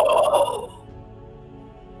people."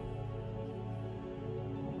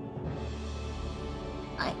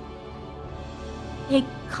 It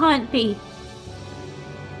can't be.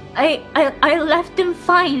 I left them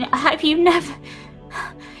fine. Have you never...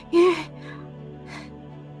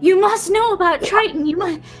 You must know about Triton. You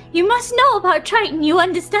must know about Triton. You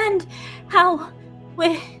understand how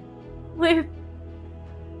we're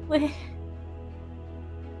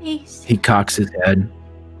please. He cocks his head.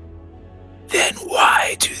 Then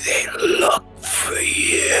why do they look for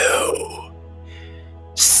you?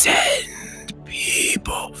 Send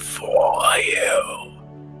people for you.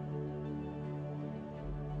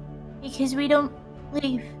 Because we don't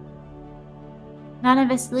leave. None of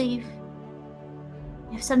us leave.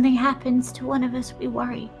 If something happens to one of us, we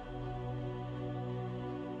worry.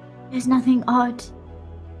 There's nothing odd.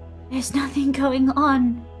 There's nothing going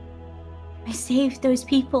on. I saved those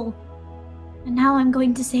people. And now I'm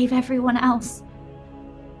going to save everyone else.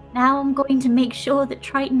 Now I'm going to make sure that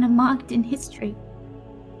Triton are marked in history.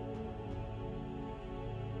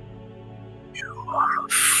 You are a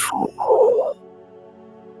fool.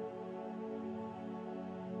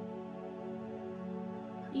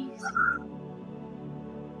 Please.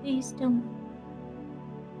 Please don't.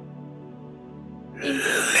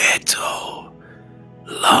 Little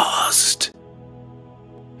lost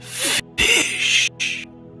fish.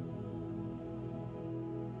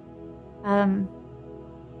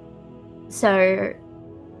 So,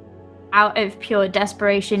 out of pure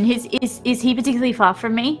desperation, is he particularly far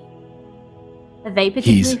from me? Are they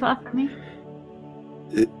particularly far from me?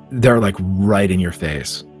 They're like right in your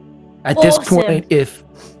face. At Awesome. this point, if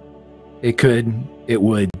it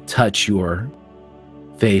would touch your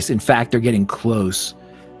face. In fact, they're getting close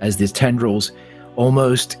as these tendrils,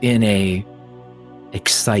 almost in a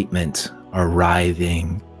excitement, are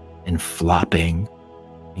writhing and flopping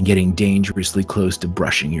and getting dangerously close to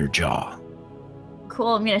brushing your jaw.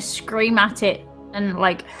 Cool, I'm gonna scream at it and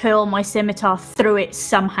like hurl my scimitar through it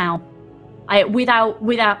somehow.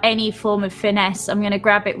 Without any form of finesse, I'm gonna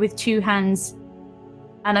grab it with two hands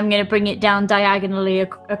and I'm gonna bring it down diagonally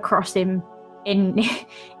across him in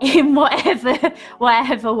whatever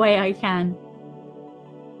way I can.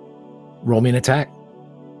 Roll me an attack.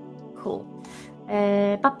 Cool. +2.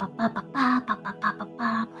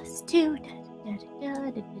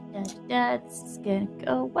 This is gonna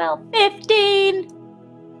go well. 15.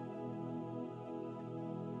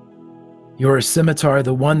 Your scimitar,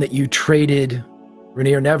 the one that you traded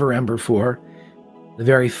Rainier Neverember for, the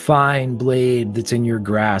very fine blade that's in your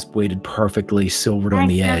grasp, weighted perfectly, silvered on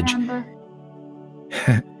the edge,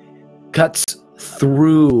 cuts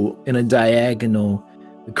through in a diagonal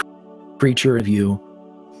the creature of you,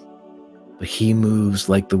 but he moves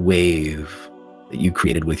like the wave that you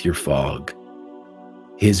created with your fog.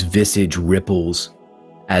 His visage ripples,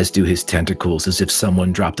 as do his tentacles, as if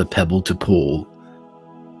someone dropped a pebble to pull.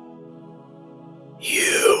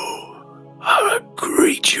 You are a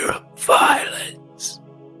creature of violence.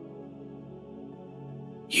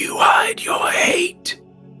 You hide your hate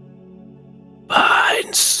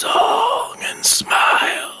behind song and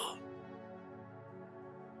smile.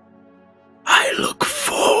 I look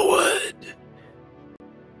forward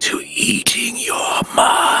to eating your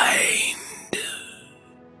mind.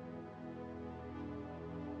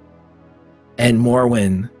 And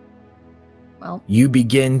Morwen, Well, you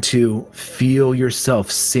begin to feel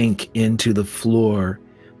yourself sink into the floor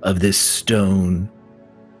of this stone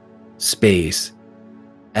space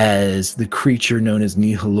as the creature known as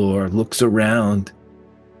Nihilor looks around,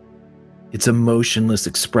 its emotionless,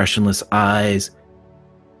 expressionless eyes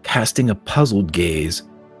casting a puzzled gaze.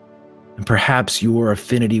 And perhaps your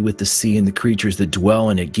affinity with the sea and the creatures that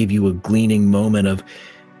dwell in it give you a gleaning moment of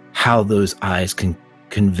how those eyes can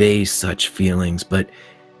convey such feelings, but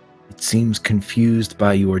it seems confused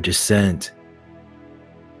by your descent,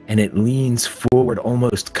 and it leans forward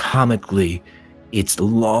almost comically, its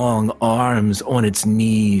long arms on its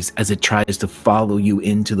knees as it tries to follow you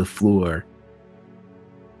into the floor.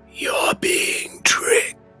 You're being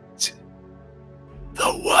tricked.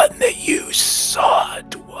 The one that you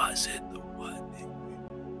sought wasn't the one that you...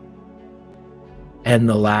 And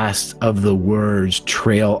the last of the words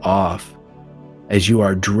trail off as you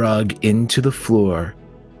are drug into the floor,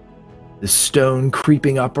 the stone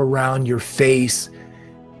creeping up around your face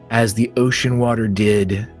as the ocean water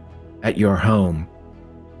did at your home.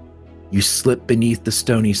 You slip beneath the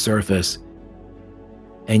stony surface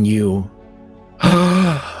and you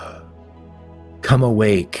come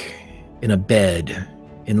awake in a bed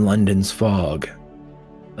in London's fog,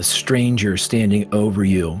 a stranger standing over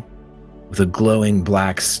you with a glowing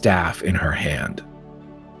black staff in her hand.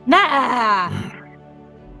 Nah!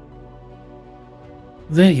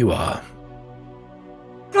 There you are.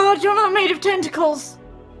 God, you're not made of tentacles.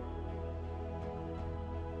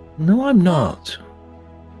 No, I'm not.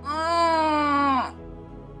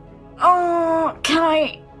 Oh,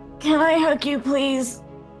 can I hug you, please?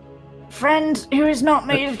 Friend who is not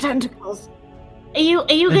made of tentacles. Are you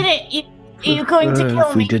going to kill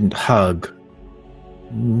if we me? didn't hug.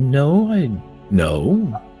 No.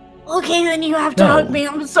 Okay, then you have to No. hug me.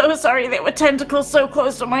 I'm so sorry. There were tentacles so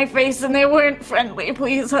close to my face and they weren't friendly.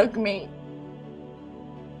 Please hug me.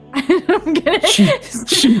 I'm gonna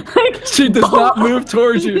She does not move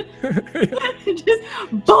towards you. just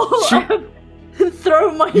ball up and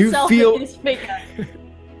throw myself feel- at his figure.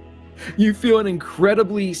 You feel an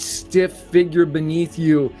incredibly stiff figure beneath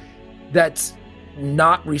you that's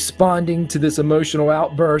not responding to this emotional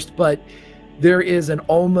outburst, but there is an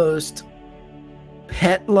almost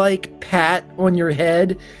pet-like pat on your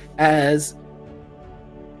head as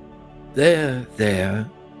there.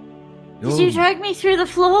 Did you drag me through the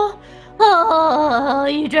floor? Oh,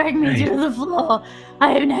 you dragged me through the floor.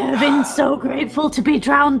 I have never been so grateful to be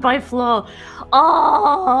drowned by floor.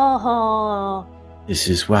 Oh. This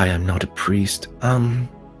is why I'm not a priest.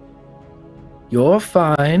 You're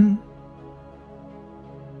fine.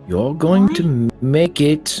 You're going to make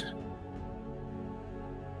it.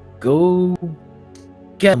 Go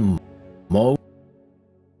get more.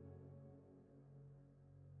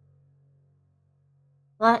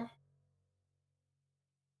 What?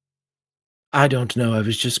 I don't know. I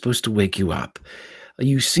was just supposed to wake you up.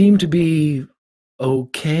 You seem to be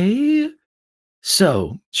okay.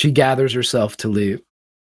 So she gathers herself to leave.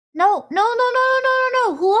 No.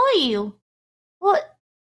 Who are you? What?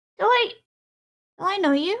 Do I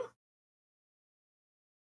know you?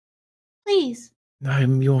 Please.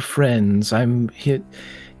 I'm your friends. I'm here.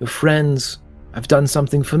 Your friends. I've done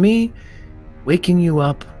something for me. Waking you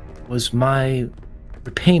up was my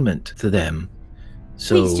repayment to them.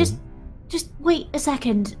 So Please, just wait a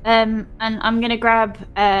second. And I'm gonna grab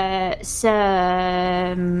some.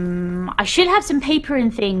 I should have some paper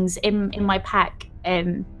and things in my pack.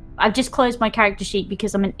 I've just closed my character sheet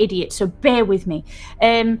because I'm an idiot, so bear with me.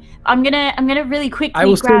 I'm gonna really quickly. I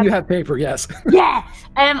will still. You have paper, yes. Yeah.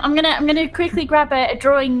 I'm gonna quickly grab a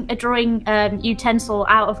drawing utensil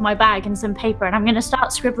out of my bag and some paper, and I'm gonna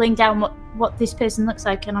start scribbling down what this person looks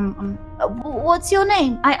like. And I'm what's your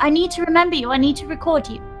name? I need to remember you. I need to record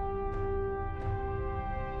you.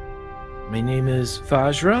 My name is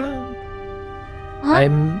Vajra. Huh?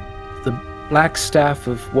 I'm the Black Staff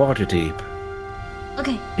of Waterdeep.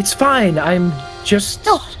 Okay. It's fine. I'm just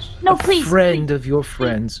No, a please, friend please, of your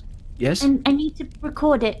friends. Yes? And I need to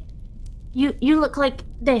record it. You look like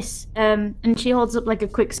this. And she holds up like a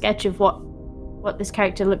quick sketch of what this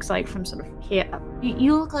character looks like from sort of here up.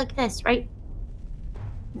 You look like this, right?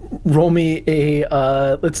 Roll me a,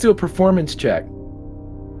 let's do a performance check.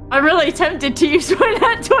 I'm really tempted to use my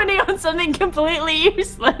nat 20 on something completely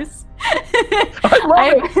useless.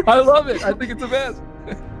 I love it. I think it's the best.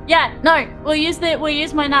 Yeah, no, we'll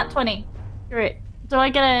use my nat 20. Screw it. Do I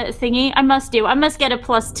get a thingy? I must get a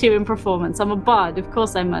 +2 in performance. I'm a bard, of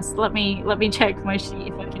course I must. Let me check my sheet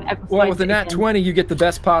if I can ever Well, find with a it nat again. 20, you get the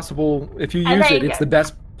best possible. If you use there it, you it's go. the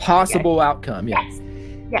best possible outcome. Yeah. Yes.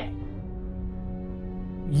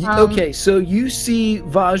 Yeah. Okay, so you see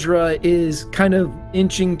Vajra is kind of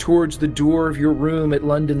inching towards the door of your room at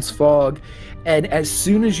London's Fog, and as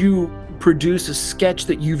soon as you produce a sketch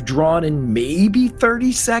that you've drawn in maybe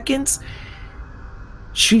 30 seconds,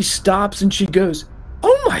 she stops and she goes,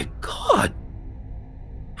 "Oh my god!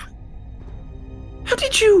 How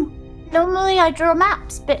did you..." Normally I draw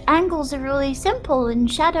maps, but angles are really simple and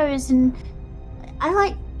shadows, and I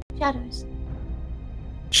like shadows.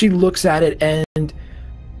 She looks at it, and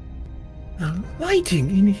the lighting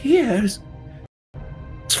in here is...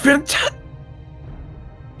 it's fantastic.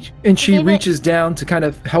 And she reaches down to kind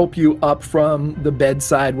of help you up from the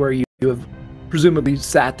bedside where you have presumably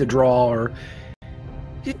sat to draw, or...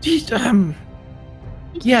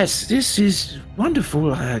 yes, this is wonderful.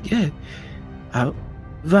 Yeah.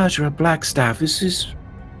 Vajra Blackstaff, this is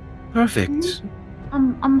perfect.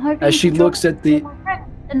 I'm hoping As she to draw looks at the... my friends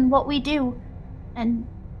and what we do, and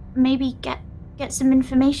maybe get some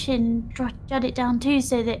information, jot it down too,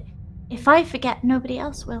 so that if I forget, nobody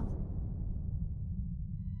else will.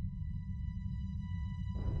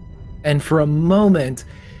 And for a moment,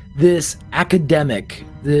 this academic,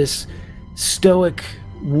 this stoic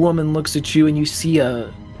woman looks at you, and you see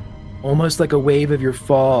almost like a wave of your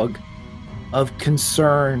fog of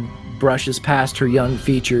concern brushes past her young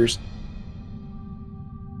features.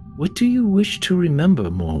 What do you wish to remember,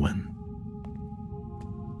 Morwen?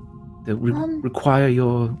 That require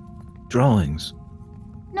your drawings?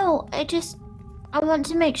 No, I want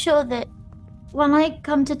to make sure that when I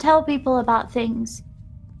come to tell people about things,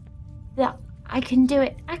 that I can do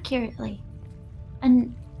it accurately.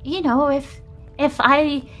 And, you know, if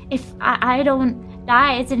I don't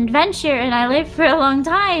die, it's an adventure and I live for a long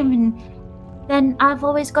time, and then I've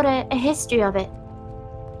always got a history of it.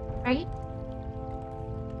 Right?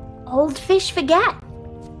 Old fish forget.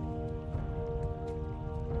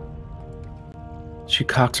 She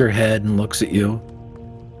cocks her head and looks at you.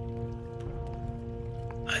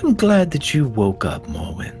 I'm glad that you woke up,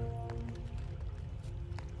 Morwen.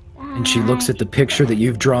 And she looks at the picture that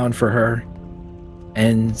you've drawn for her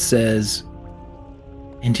and says,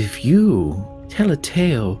 and if you tell a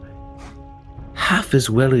tale half as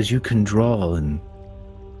well as you can draw in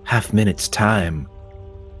half minute's time,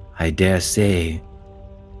 I dare say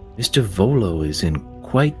Mr. Volo is in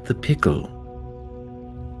quite the pickle.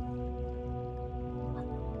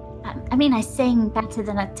 I mean, I sing better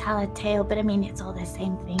than I tell a tale, but I mean, it's all the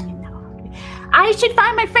same thing. I should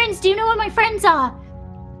find my friends. Do you know where my friends are?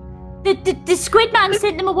 The squid man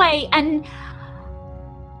sent them away, and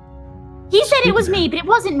he said it was me, but it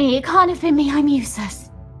wasn't me. It can't have been me. I'm useless.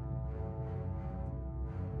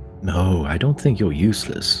 No, I don't think you're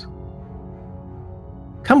useless.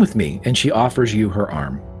 Come with me, and she offers you her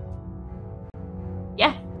arm.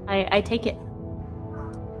 Yeah, I take it.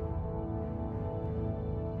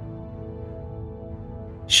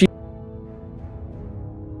 She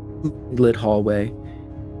lit hallway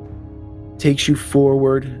takes you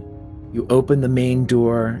forward. You open the main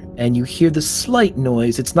door, and you hear the slight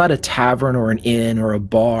noise. It's not a tavern or an inn or a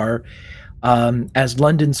bar. As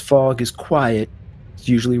London's Fog is quiet, it's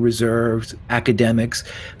usually reserved academics.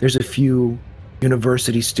 There's a few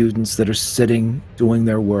university students that are sitting doing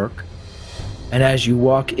their work. And as you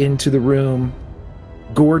walk into the room,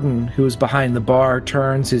 Gordon, who is behind the bar,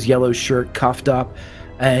 turns, his yellow shirt cuffed up,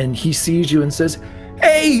 and he sees you and says,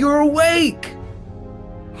 "Hey, you're awake!"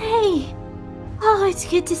 Hey! Oh, it's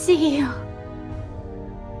good to see you.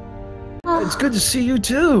 It's good to see you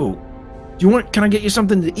too. Can I get you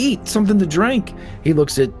something to eat, something to drink? He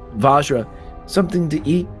looks at Vajra. Something to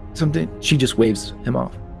eat, something. She just waves him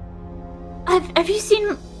off. Have you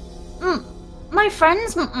seen my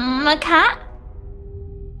friends, my cat?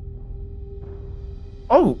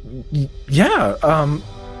 Oh, yeah.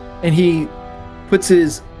 And he puts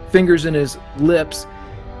his fingers in his lips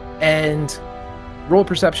and roll a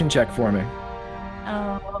perception check for me.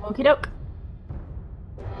 Okie doke.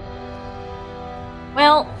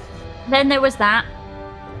 Well, then there was that.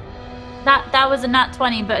 That was a nat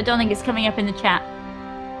 20, but I don't think it's coming up in the chat.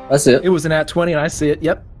 That's it. It was a nat 20, and I see it.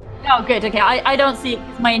 Yep. Oh, good. Okay, I don't see it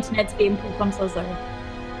because my internet's being poop. I'm so sorry.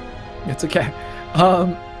 It's okay.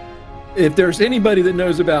 If there's anybody that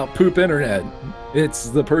knows about poop internet, it's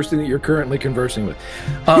the person that you're currently conversing with.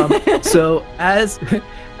 So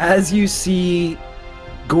as you see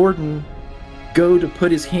Gordon go to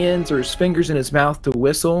put his hands or his fingers in his mouth to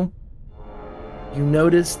whistle, you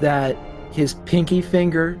notice that his pinky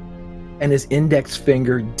finger and his index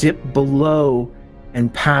finger dip below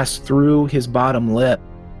and pass through his bottom lip.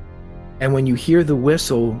 And when you hear the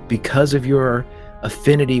whistle, because of your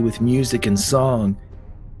affinity with music and song,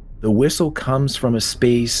 the whistle comes from a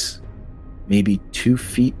space maybe 2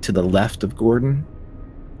 feet to the left of Gordon.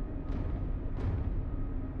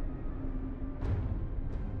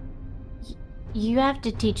 You have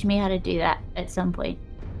to teach me how to do that at some point.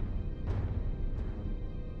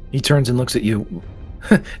 He turns and looks at you.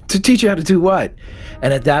 To teach you how to do what?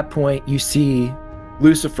 And at that point, you see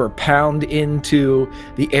Lucifer pound into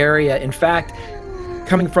the area. In fact,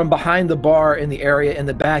 coming from behind the bar in the area in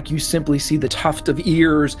the back, you simply see the tuft of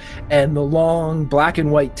ears and the long black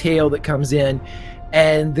and white tail that comes in.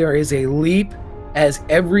 And there is a leap as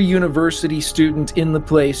every university student in the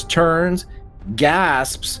place turns,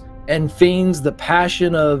 gasps, and feigns the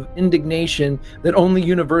passion of indignation that only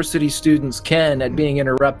university students can at being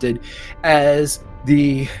interrupted, as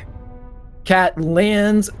the cat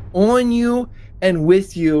lands on you and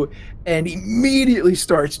with you and immediately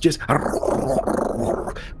starts just...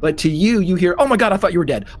 But to you, you hear, "Oh my God, I thought you were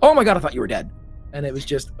dead. Oh my God, I thought you were dead." And it was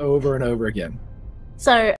just over and over again.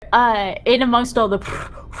 So, in amongst all the...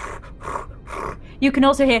 You can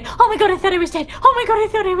also hear, "Oh my God, I thought I was dead. Oh my God, I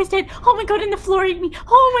thought I was dead. Oh my God, and the floor ate me.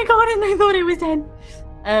 Oh my God, and I thought I was dead."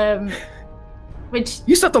 Which...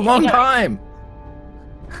 You slept a long time.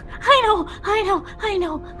 I know.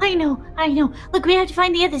 Look, we have to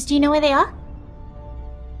find the others. Do you know where they are?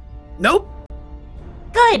 Nope.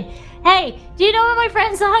 Good. Hey, do you know where my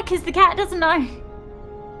friends are? Because the cat doesn't know.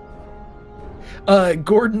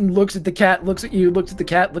 Gordon looks at the cat, looks at you, looks at the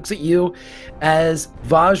cat, looks at you. As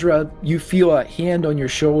Vajra, you feel a hand on your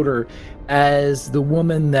shoulder as the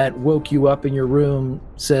woman that woke you up in your room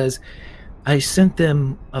says, "I sent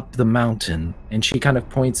them up the mountain." And she kind of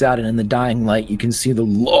points out, and in the dying light, you can see the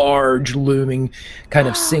large, looming, kind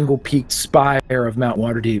of single-peaked spire of Mount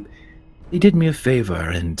Waterdeep. They did me a favor,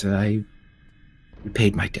 and I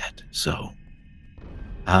repaid my debt. So,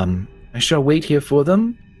 I shall wait here for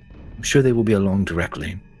them. I'm sure they will be along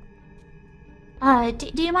directly.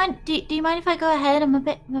 Do you mind? Do you mind if I go ahead? I'm a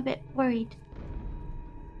bit worried.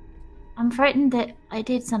 I'm frightened that I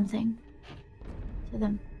did something to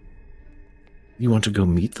them. You want to go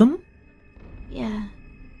meet them? Yeah.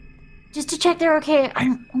 Just to check they're okay.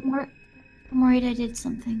 I'm worried I did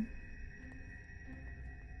something.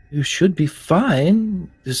 You should be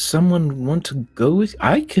fine. Does someone want to go with...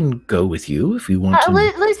 I can go with you if you want to...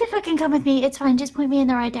 Lucifer can come with me. It's fine. Just point me in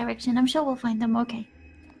the right direction. I'm sure we'll find them okay.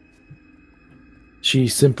 She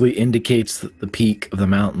simply indicates the peak of the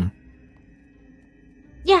mountain.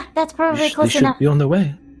 Yeah, that's probably close enough. They enough. should be on their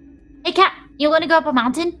way. Hey, Cat, you want to go up a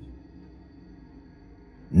mountain?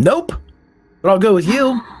 Nope. But I'll go with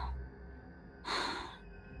you.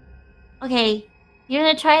 Okay. You're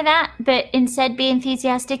gonna try that, but instead be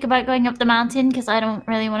enthusiastic about going up the mountain, because I don't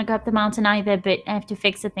really want to go up the mountain either, but I have to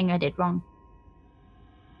fix the thing I did wrong.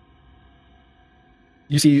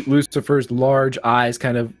 You see Lucifer's large eyes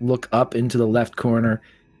kind of look up into the left corner.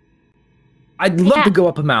 I'd love to go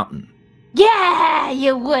up a mountain. Yeah,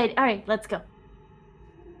 you would. All right, let's go.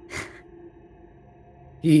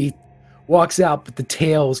 He walks out, but the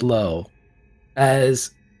tail's low,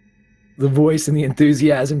 as the voice and the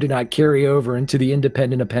enthusiasm do not carry over into the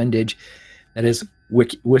independent appendage that is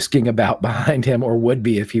whisking about behind him, or would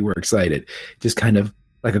be if he were excited. Just kind of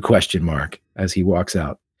like a question mark as he walks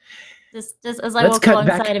out. Just as I walk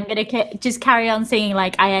alongside, I'm going to just carry on singing,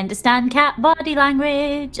 like, "I understand cat body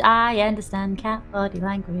language. I understand cat body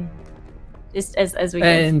language." Just as we go.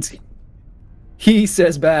 And he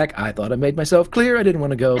says back, "I thought I made myself clear. I didn't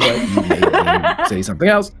want to go, but you made me say something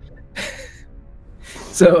else."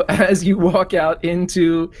 So as you walk out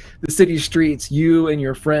into the city streets, you and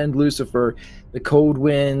your friend Lucifer, the cold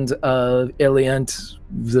wind of Iliant,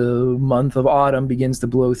 the month of autumn begins to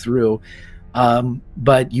blow through.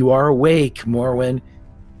 But you are awake, Morwen.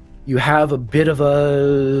 You have a bit of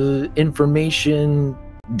a information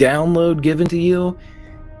download given to you,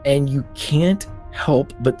 and you can't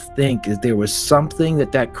help but think that there was something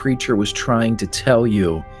that creature was trying to tell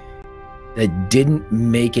you that didn't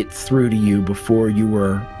make it through to you before you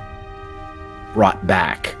were brought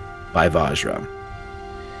back by Vajra.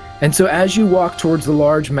 And so as you walk towards the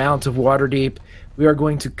large mount of Waterdeep, we are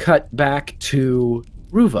going to cut back to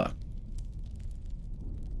Ruva.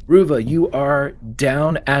 Ruva, you are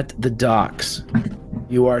down at the docks.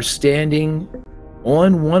 You are standing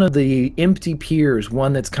on one of the empty piers,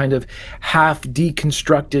 one that's kind of half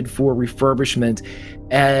deconstructed for refurbishment,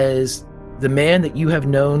 as the man that you have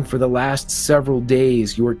known for the last several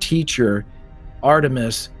days, your teacher,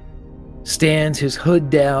 Artemis, stands his hood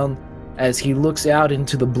down as he looks out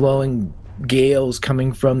into the blowing gales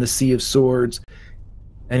coming from the Sea of Swords,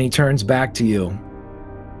 and he turns back to you.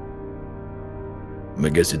 I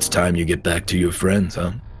guess it's time you get back to your friends,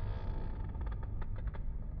 huh?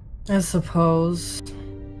 I suppose.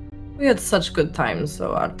 We had such good times,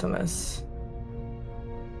 though, Artemis.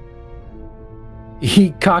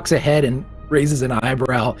 He cocks a head and raises an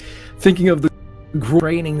eyebrow, thinking of the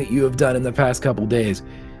training that you have done in the past couple days.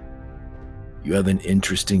 You have an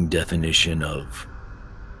interesting definition of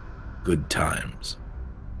good times.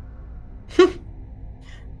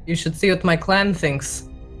 You should see what my clan thinks.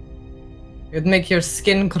 It'd make your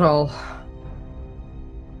skin crawl.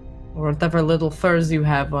 Or whatever little furs you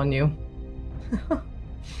have on you.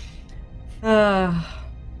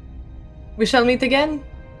 We shall meet again?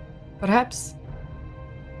 Perhaps?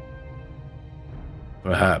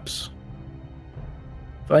 Perhaps.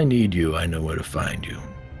 If I need you, I know where to find you.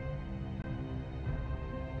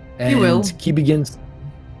 And You will. He begins to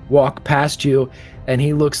walk past you, and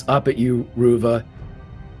he looks up at you, Ruva,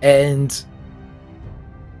 and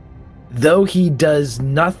though he does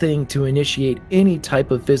nothing to initiate any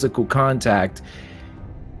type of physical contact,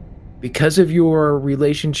 because of your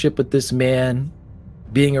relationship with this man,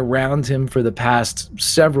 being around him for the past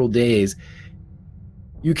several days,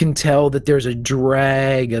 you can tell that there's a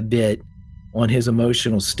drag a bit on his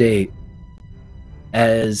emotional state,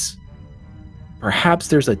 as perhaps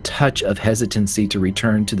there's a touch of hesitancy to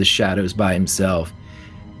return to the shadows by himself.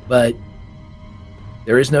 But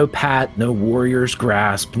there is no pat, no warrior's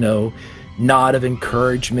grasp, no nod of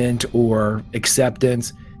encouragement or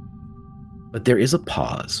acceptance, but there is a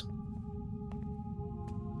pause.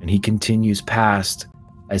 And he continues past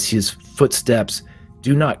as his footsteps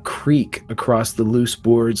do not creak across the loose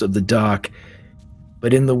boards of the dock,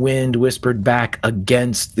 but in the wind whispered back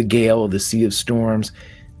against the gale of the Sea of Storms,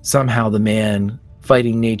 somehow the man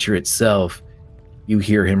fighting nature itself, you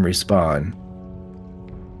hear him respond,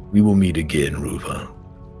 "We will meet again, Ruva."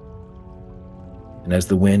 And as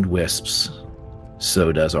the wind wisps,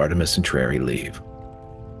 so does Artemis and Entreri leave.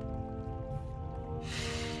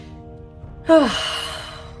 Well,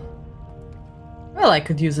 I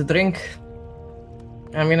could use a drink.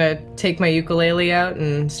 I'm gonna take my ukulele out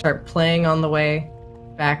and start playing on the way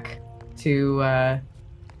back to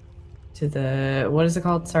the, what is it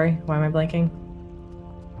called? Sorry, why am I blanking?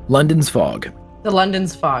 London's Fog. The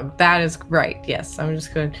London's Fog. That is right. Yes, I'm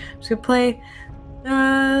just gonna play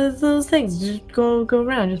those things. Just go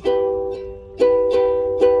around.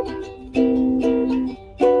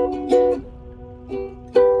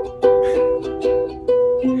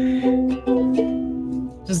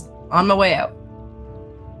 Just on my way out.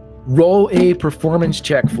 Roll a performance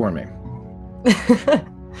check for me.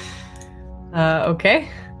 Okay.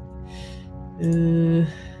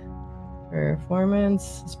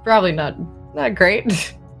 Performance. It's probably not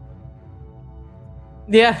great.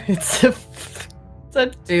 Yeah, it's a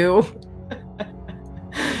 2.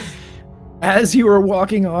 As you are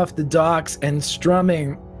walking off the docks and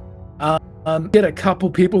strumming, get a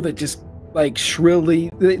couple people that just like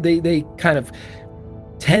shrilly, they kind of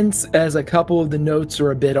tense as a couple of the notes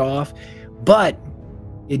are a bit off, but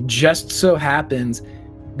it just so happens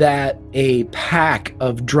that a pack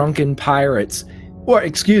of drunken pirates, or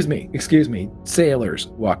excuse me, sailors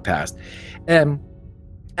walk past. And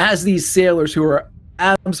as these sailors, who are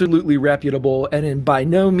absolutely reputable and by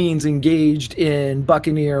no means engaged in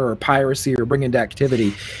buccaneer or piracy or brigand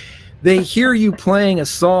activity, they hear you playing a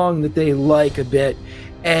song that they like a bit,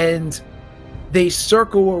 and they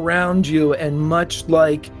circle around you, and much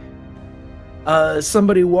like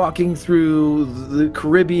somebody walking through the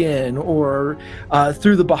Caribbean or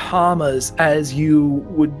through the Bahamas, as you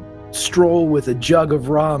would stroll with a jug of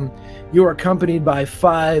rum. You're accompanied by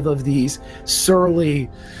 5 of these surly,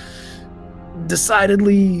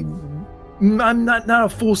 decidedly, I'm not a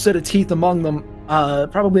full set of teeth among them,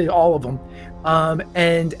 probably all of them.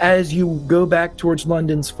 And as you go back towards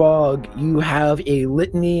London's fog, you have a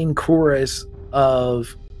litany and chorus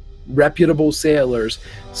of reputable sailors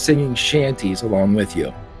singing shanties along with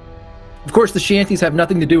you. Of course, the shanties have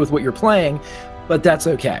nothing to do with what you're playing, but that's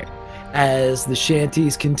okay. As the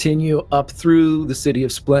shanties continue up through the City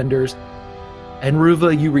of Splendors, and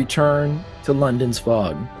Ruva, you return to London's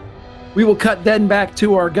fog. We will cut then back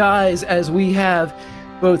to our guys as we have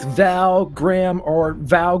both Val Graham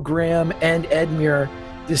and Edmure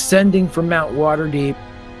descending from Mount Waterdeep,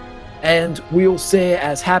 and we'll say,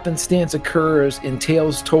 as happenstance occurs in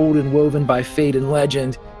tales told and woven by fate and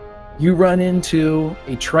legend, you run into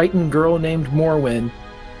a Triton girl named Morwen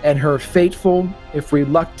and her fateful, if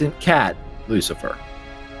reluctant, cat, Lucifer.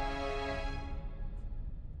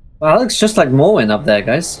 Well, it looks just like Morwen up there,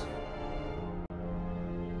 guys.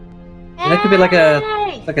 And that could be like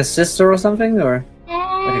a sister or something, or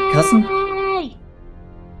like a cousin.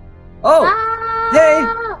 Oh, hey,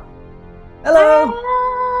 hello.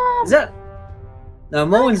 Is that? No,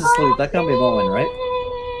 Morwen's asleep. That can't be Morwen, right?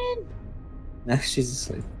 No, she's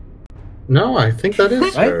asleep. No, I think that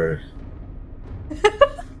is her.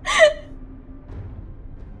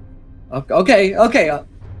 Okay.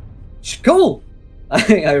 Cool.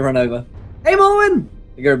 I run over. Hey, Morwen!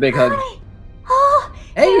 I give her a big hug. Oh,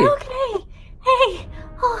 hey. Okay. Hey.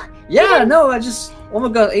 Oh, yeah, no, I just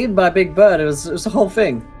almost got eaten by a big bird. It was a whole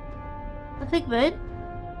thing. A big bird?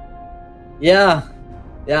 Yeah,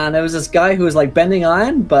 and there was this guy who was like bending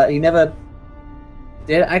iron, but he never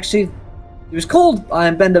did actually. He was called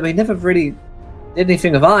Ironbender, but he never really did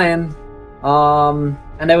anything of iron.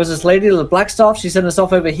 And there was this lady with Blackstaff. She sent us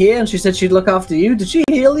off over here, and she said she'd look after you. Did she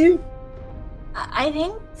heal you? I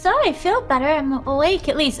think so. I feel better. I'm awake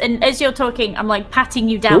at least. And as you're talking, I'm like patting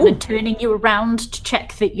you down and turning you around to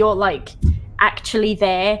check that you're like actually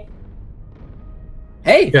there.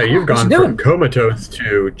 Hey, yeah, you've gone from comatose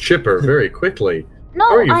to chipper very quickly. No,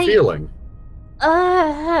 how are you feeling?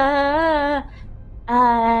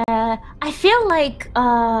 I feel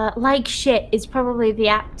like shit is probably the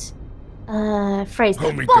apt phrase.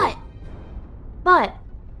 But,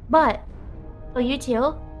 oh, you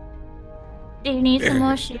too? Do you need some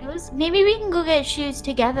more shoes? Maybe we can go get shoes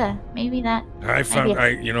together. Maybe that. I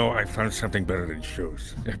found something better than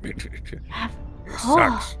shoes. It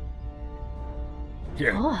sucks.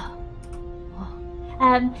 Yeah.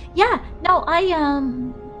 Yeah. No,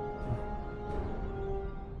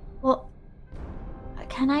 well,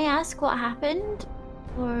 can I ask what happened,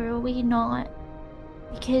 or are we not?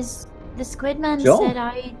 Because the Squidman said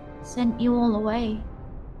I sent you all away.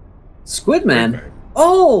 Squidman?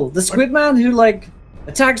 Oh, the Squidman who like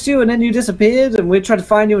attacked you and then you disappeared, and we tried to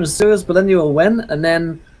find you in the sewers, but then you all went,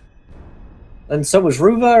 and so was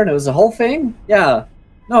Ruva, and it was a whole thing. Yeah.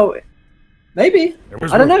 No, maybe.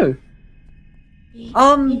 I don't know. You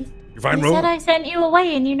find said I sent you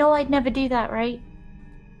away, and you know I'd never do that, right?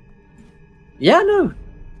 Yeah,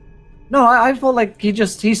 no, I thought like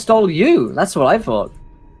he stole you. That's what I thought.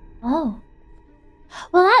 Oh.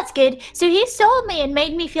 Well, that's good. So he stole me and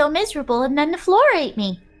made me feel miserable, and then the floor ate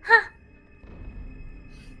me. Huh.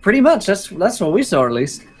 Pretty much. That's what we saw, at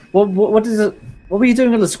least. What were you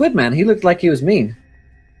doing with the Squidman? He looked like he was mean.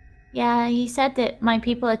 Yeah, he said that my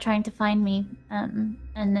people are trying to find me, and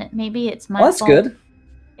that maybe it's my fault. That's good.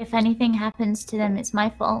 If anything happens to them, it's my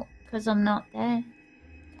fault, because I'm not there.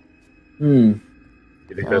 You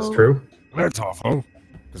think that's true? That's awful.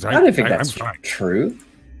 I don't think that's true.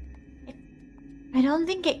 I don't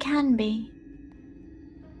think it can be.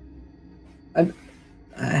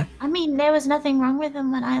 I mean, there was nothing wrong with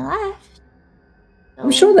them when I left. So...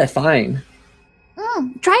 I'm sure they're fine.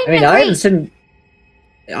 Try. I mean, I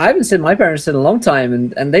haven't seen my parents in a long time,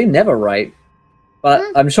 and they never write. But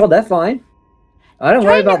I'm sure they're fine. I don't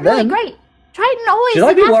worry about them. Great. Triton always. Should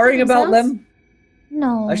I be worrying about them?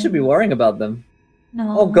 No. I should be worrying about them.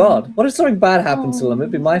 No. Oh God! What if something bad happened to them?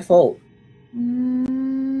 It'd be my fault.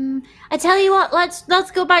 I tell you what.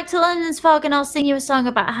 Let's go back to London's fog, and I'll sing you a song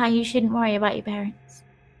about how you shouldn't worry about your parents.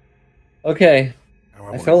 Okay.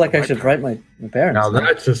 I feel like I should write my parents. Now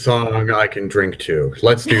that's a song I can drink to.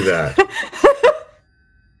 Let's do that.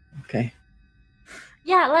 Okay.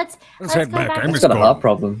 Yeah, let's head go back. He's got a heart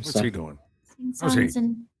problem. What's he doing? Sing songs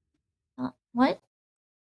and what?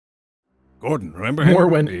 Gordon, remember him?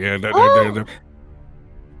 Morwen. Yeah.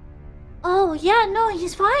 Oh yeah, no,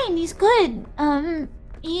 he's fine. He's good.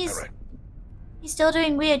 He's still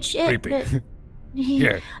doing weird shit. Creepy.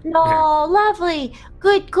 Yeah. No, lovely.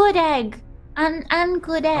 Good egg. And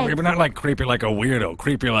good egg. Okay, but not like creepy like a weirdo.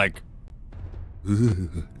 Creepy like...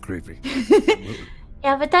 creepy.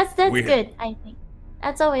 Yeah, but that's Weird. good, I think.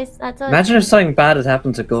 That's always Imagine if something bad had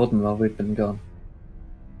happened to Gordon while we've been gone.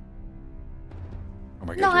 Oh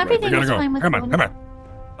my God, No, you're right. everything We gotta is go. fine with Come on, Gordon. come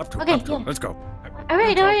on. Up to Okay, it, yeah. let's go.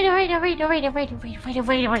 Alright. Oh,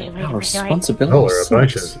 responsibility. Oh, we're a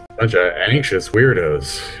bunch of anxious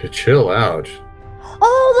weirdos. Chill out.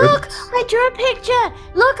 Oh, look! I drew a picture!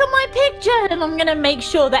 Look at my picture! And I'm gonna make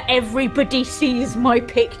sure that everybody sees my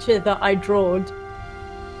picture that I drawed.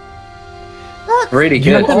 Look! Really You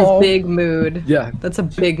good. That's all- a big mood. Yeah. That's a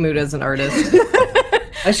big mood as an artist.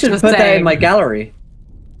 I should Just put that in saying. my gallery.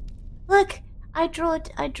 Look! I drawed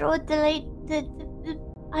the late...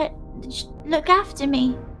 look after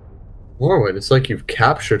me. Warwood, it's like you've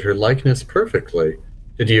captured her likeness perfectly.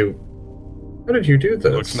 How did you do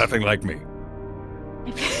this? Looks nothing like me.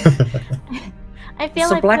 I feel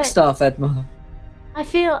It's a like black staff, Edmund. I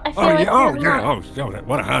feel Oh, like yeah, oh, we're yeah, not-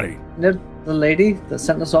 what a hottie. The lady that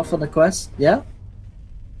sent us off on the quest, yeah?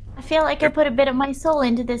 I feel like I put a bit of my soul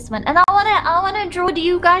into this one, and I wanna draw to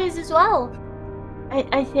you guys as well.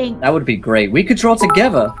 I think That would be great. We could draw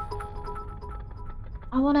together.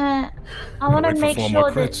 I wanna Wait for make 4 sure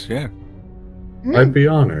more that crits, yeah. I'd be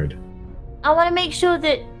honored. I wanna make sure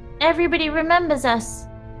that everybody remembers us.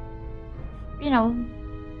 You know,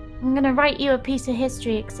 I'm gonna write you a piece of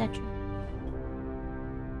history, etc.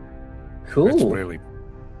 That's Cool. really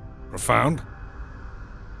profound.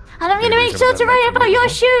 And I'm gonna Maybe make we sure should to have write that about for your you.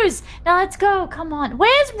 shoes. Now let's go. Come on.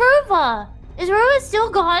 Where's Ruva? Is Ruva still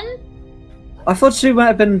gone? I thought she might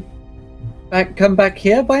have been come back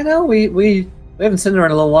here by now. We haven't seen her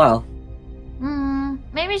in a little while.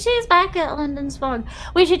 Maybe she's back at London's Fog.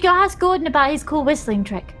 We should go ask Gordon about his cool whistling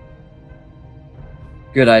trick.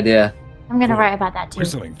 Good idea. I'm gonna Cool. write about that too.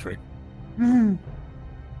 Whistling trick. Mm.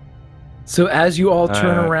 So as you all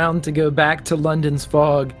turn Uh, around to go back to London's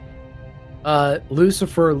Fog,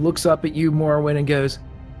 Lucifer looks up at you, Morwen, and goes,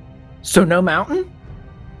 "So no mountain?"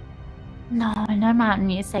 No mountain.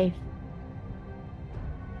 You're safe.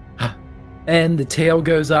 And the tail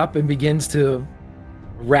goes up and begins to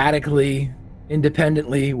radically,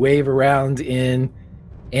 independently wave around in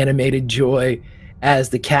animated joy as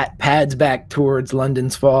the cat pads back towards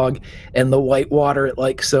London's Fog and the white water it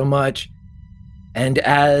likes so much. And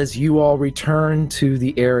as you all return to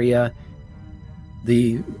the area,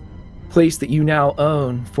 the place that you now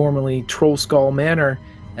own, formerly Troll Skull Manor,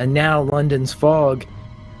 and now London's Fog,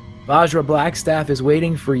 Vajra Blackstaff is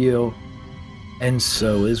waiting for you, and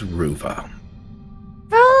so is Ruva.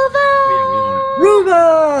 Ruva!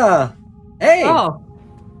 Ruva! Hey! Oh,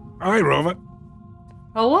 All right, Rover.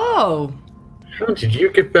 hello. How did you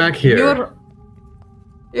get back here?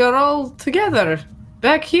 You're all together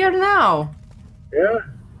back here now. Yeah.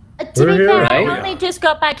 To We're be here, fair, right? I only just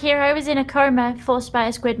got back here. I was in a coma, forced by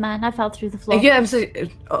a squid man. I fell through the floor. Yeah, I'm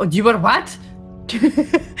sorry. Oh, you were what?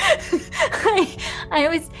 I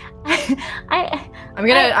was.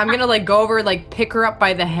 I'm gonna like go over, like pick her up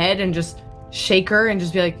by the head and just shake her and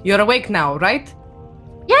just be like, "You're awake now, right?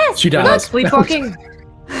 Yes. She You're does. not sleepwalking."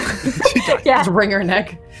 Yeah. Just wring her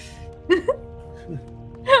neck.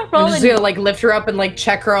 I'm Roland, just gonna like lift her up and like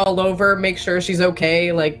check her all over, make sure she's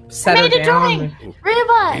okay, like set I her made a down. drawing.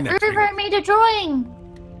 Ruva, Hey, next Ruva made a drawing.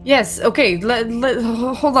 Yes. Okay.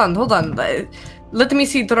 Hold on. Let me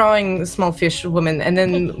see drawing small fish woman, and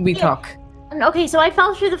then we Yeah. talk. Okay, so I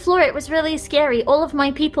fell through the floor. It was really scary. All of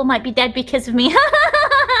my people might be dead because of me.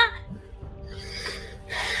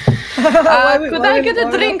 Could I get a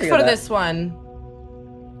drink for this one?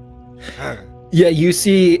 Yeah, you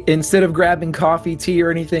see, instead of grabbing coffee, tea, or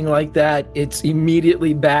anything like that, it's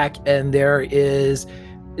immediately back, and there is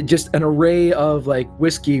just an array of like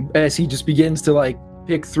whiskey as he just begins to like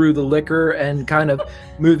pick through the liquor and kind of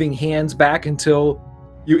moving hands back until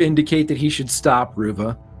you indicate that he should stop,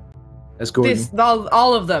 Ruva. As Gordon. This,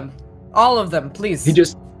 all of them, please. He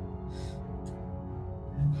just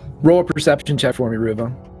roll a perception check for me,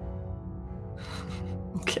 Ruva.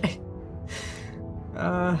 Okay.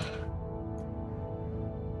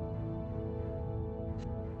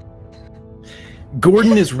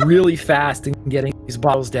 Gordon is really fast in getting these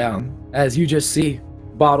bottles down, as you just see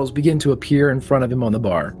bottles begin to appear in front of him on the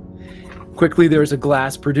bar. Quickly, there's a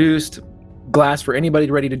glass produced, glass for anybody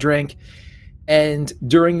ready to drink, and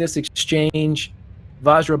during this exchange,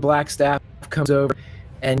 Vajra Blackstaff comes over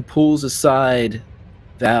and pulls aside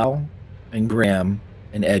Val and Graham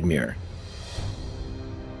and Edmure.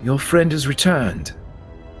 Your friend has returned.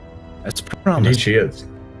 As Indeed promised. she is.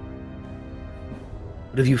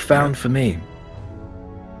 What have you found for me?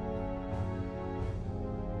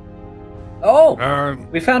 Oh,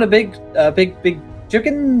 we found a big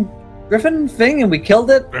chicken griffin thing, and we killed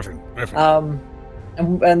it. Griffin.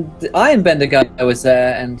 And the Ironbender guy was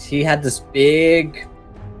there, and he had this big,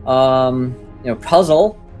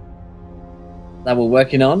 puzzle that we're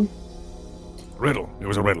working on. Riddle. It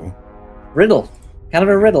was a riddle. Riddle. Kind of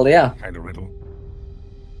a riddle, yeah. Kind of riddle.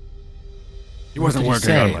 He wasn't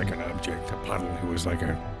working on like an object, a puddle. It was like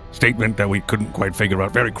a statement that we couldn't quite figure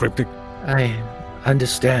out. Very cryptic. I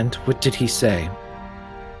understand. What did he say?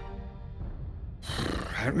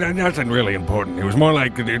 Nothing really important. It was more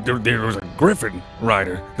like there was a griffin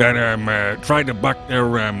rider that tried to buck their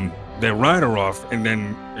rider off and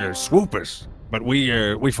then swoop us. But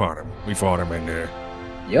we fought him. We fought him, and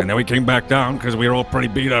and then we came back down because we were all pretty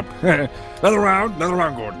beat up. Another round,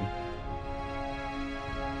 Gordon.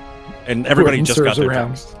 And everybody Gordon just got serves their around.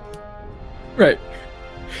 text. Right.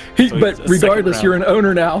 So But it's a second regardless, round. you're an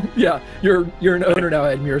owner now. Yeah, you're an owner now,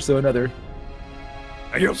 Edmure. So another.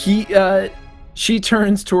 She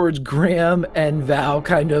turns towards Graham and Val,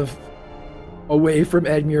 kind of away from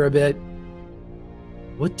Edmure a bit.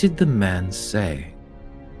 What did the man say?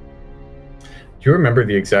 Do you remember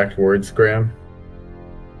the exact words, Graham?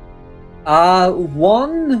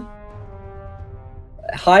 One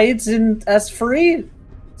hides in as free,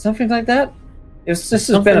 something like that. It's just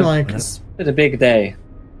it's been a big day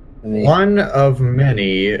for me. One of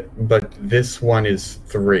many, but this one is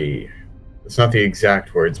 3. It's not the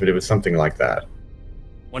exact words, but it was something like that.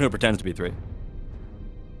 One who pretends to be 3.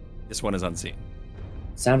 This one is unseen.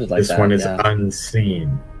 Sounded like this that. This one is yeah.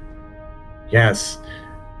 unseen. Yes.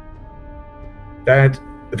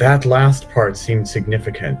 That last part seemed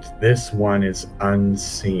significant. This one is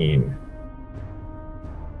unseen.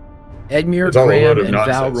 Edmure, It's all a load Graham, of and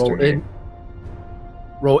Val nonsense to me.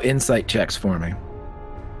 roll insight checks for me.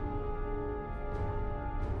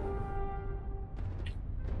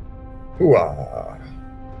 Hooah.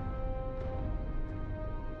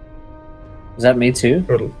 Is that me too?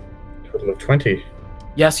 Total of 20.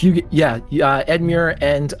 Yes, Edmure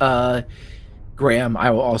and Graham,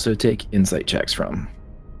 I will also take insight checks from.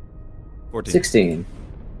 14. 16.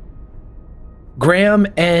 Graham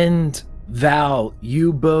and Val,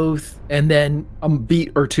 you both, and then a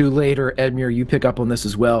beat or two later, Edmure, you pick up on this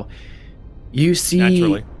as well. You see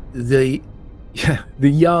Naturally. the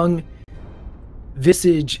young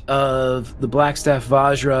visage of the Blackstaff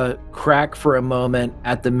Vajra crack for a moment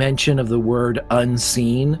at the mention of the word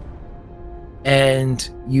unseen, and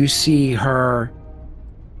you see her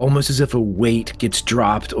almost as if a weight gets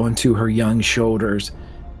dropped onto her young shoulders,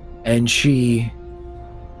 and she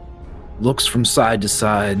looks from side to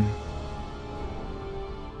side.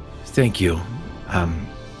 Thank you. That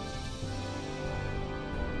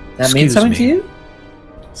means excuse something me. to you?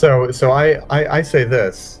 So I say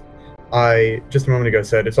this. I just a moment ago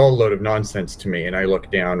said it's all a load of nonsense to me, and I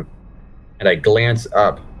look down and I glance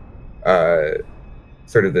up,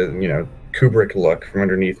 sort of the Kubrick look from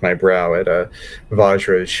underneath my brow at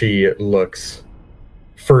Vajra. She looks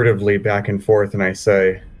furtively back and forth, and I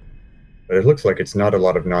say, "But it looks like it's not a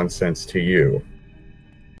lot of nonsense to you."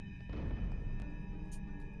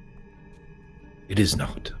 It is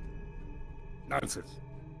not. Nonsense.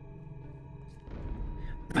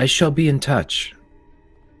 I shall be in touch.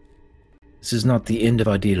 This is not the end of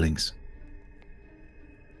our dealings.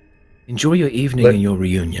 Enjoy your evening and your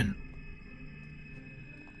reunion.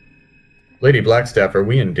 Lady Blackstaff, are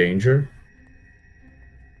we in danger?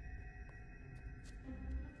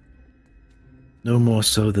 No more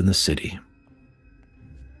so than the city.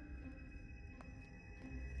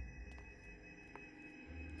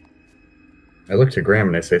 I look to Graham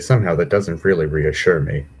and I say, somehow that doesn't really reassure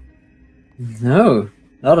me. No,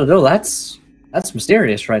 not at all. That's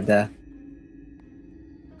mysterious right there.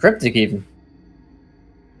 Cryptic even.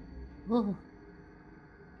 Whoa.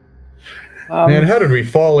 Man, how did we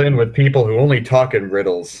fall in with people who only talk in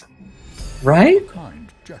riddles? Right?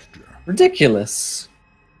 Kind gesture. Ridiculous.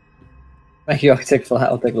 Thank you, Arctic.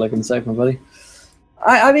 I'll take a look in a second, buddy.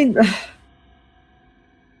 I mean,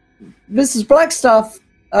 Mrs. Blackstaff,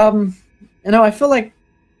 I feel like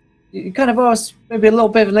you kind of owe us maybe a little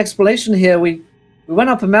bit of an explanation here. We went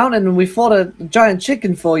up a mountain and we fought a giant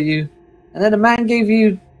chicken for you, and then a man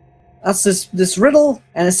gave us this riddle,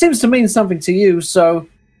 and it seems to mean something to you. So,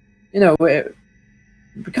 it'd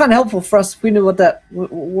be kind of helpful for us if we knew what that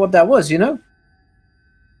was.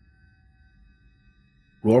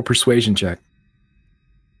 Roll a persuasion check.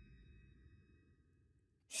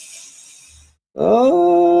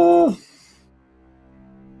 Oh,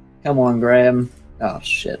 come on, Graham. Oh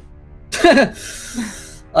shit.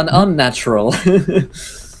 An unnatural.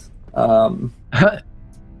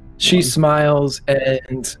 She smiles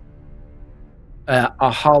and a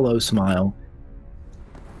hollow smile.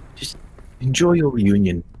 Just enjoy your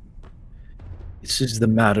reunion. This is the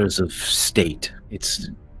matters of state. It's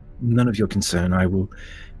none of your concern. I will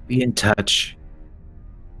be in touch.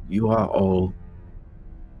 You are all...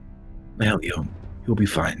 Well, you'll be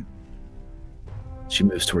fine. She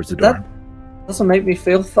moves towards the door. That doesn't make me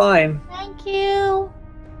feel fine. Thank you.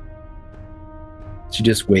 She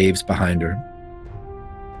just waves behind her.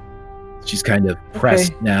 She's kind of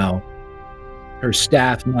pressed now. Her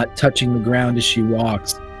staff not touching the ground as she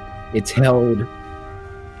walks. It's held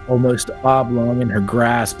almost oblong in her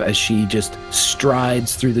grasp as she just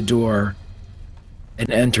strides through the door and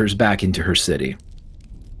enters back into her city.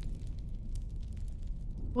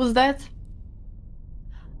 Was that?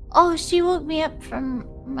 Oh, she woke me up from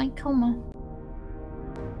my coma.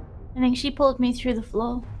 I think she pulled me through the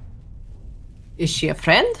floor. Is she a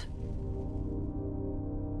friend?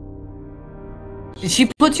 Did she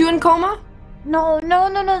put you in coma? No,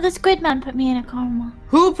 the squid man put me in a coma.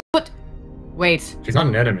 Who put... Wait. She's not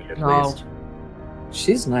an enemy, at No. least.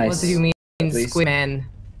 She's nice. What do you mean, at least. Squid Man?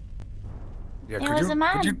 Yeah, It was a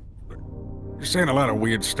man. You're saying a lot of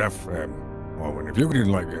weird stuff, Owen. If you could,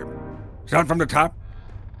 like, start from the top,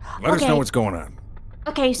 let us Okay. know what's going on.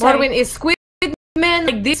 Okay, so Marwin, is Squid Man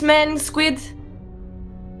like this man, Squid?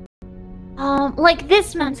 like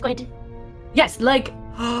this man squid. Yes, like...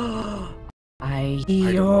 I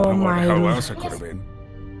don't know oh what my... the hell else it could have been.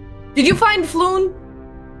 Did you find Floon?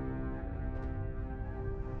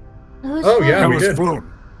 Who's Oh, yeah, That we was did.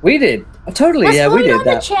 Floon. We did. Totally, Was yeah, we Floyd did on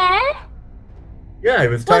that. the chair? Yeah, he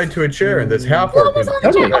was tied to a chair, and this half Floon orc was was on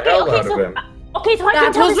the beating chair. the hell Okay, out of him. Okay, so I That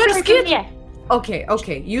can tell was the very story scary. from here.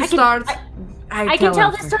 Okay, you I can- start. I can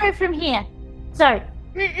tell the after. story from here. So,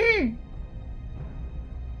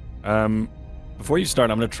 Before you start,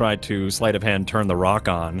 I'm going to try to sleight of hand turn the rock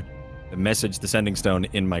on, the message, the sending stone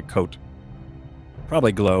in my coat.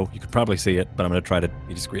 Probably glow. You could probably see it, but I'm going to try to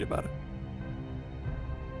be discreet about it.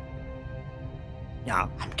 no,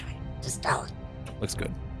 I'm trying to tell it. Looks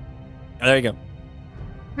good. Oh, there you go.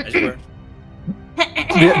 As you were.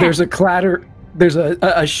 There's a clatter. There's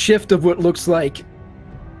a shift of what looks like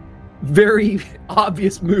very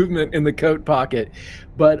obvious movement in the coat pocket,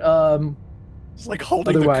 but It's like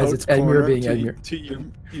holding otherwise the it's coat Edmure corner being to, Edmure. to your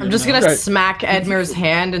I'm just gonna Right. smack Edmure's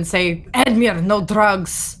hand and say, Edmure, no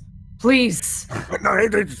drugs. Please. No,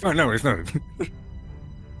 it's not. No, it's not.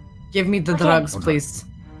 Give me the Okay. drugs, please.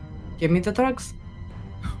 Give me the drugs.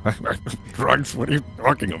 Drugs? What are you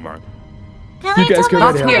talking about? Can You I guys tell go my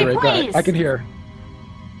right ahead. story, Right back. please? I can hear.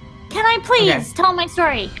 Can I please Okay. tell my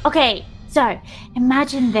story? Okay, so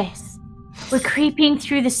imagine this. We're creeping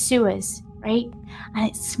through the sewers, right? And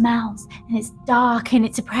it smells, and it's dark, and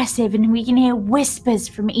it's oppressive, and we can hear whispers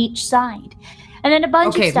from each side. And then a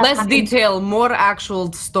bunch of Okay, stuff less happens. detail, more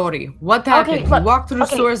actual story. What happened? look, You walked through the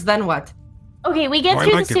okay. sewers, then what? Okay, we get Oh, I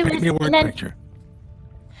through like the it. Paint sewers, me a and word then picture.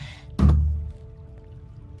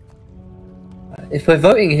 If we're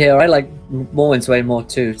voting here, I like Morwen's way more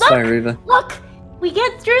too. Sorry, Ruva. look, we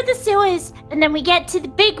get through the sewers, and then we get to the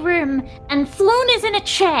big room, and Floon is in a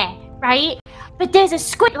chair, right? But there's a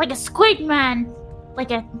squid man,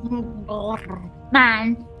 like a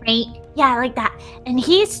man, right? Yeah, like that. And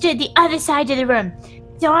he stood the other side of the room.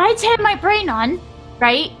 So I turn my brain on,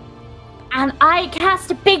 right? And I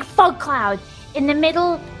cast a big fog cloud in the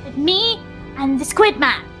middle of me and the squid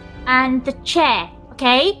man and the chair,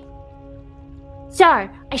 okay? So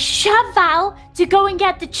I shove Val to go and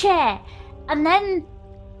get the chair, and then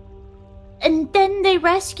they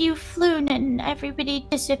rescue Floon, and everybody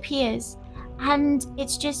disappears, and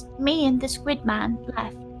it's just me and the squid man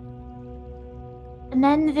left. And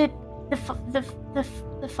then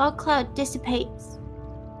the fog cloud dissipates,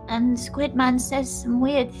 and the squid man says some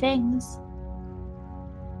weird things,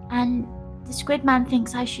 and the squid man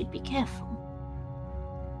thinks I should be careful.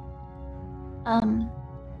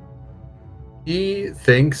 He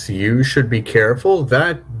thinks you should be careful.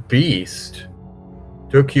 That beast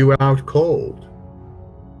took you out cold.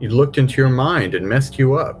 He looked into your mind and messed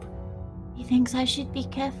you up. He thinks I should be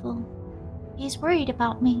careful. He's worried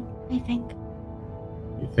about me, I think.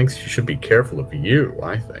 He thinks you should be careful of you,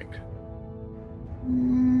 I think.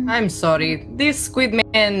 I'm sorry. This squid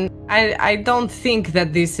man, I don't think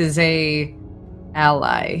that this is a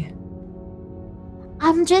ally.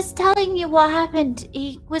 I'm just telling you what happened.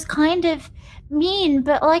 He was kind of mean,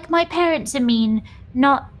 but like my parents are mean,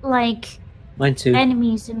 not like Mine too.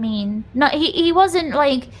 enemies are mean. Not he wasn't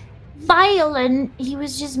like violent. He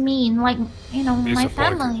was just mean, like my Disappointing.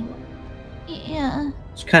 family. Yeah,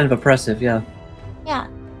 It's kind of oppressive, yeah. yeah,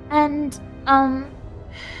 and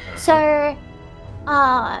so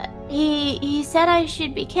He said I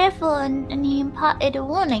should be careful, and he imparted a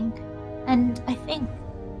warning, and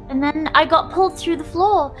then I got pulled through the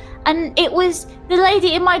floor, and it was the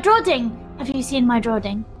lady in my drawing. Have you seen my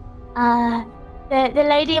drawing? The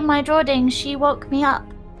lady in my drawing, she woke me up,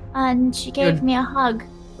 and she gave me a hug.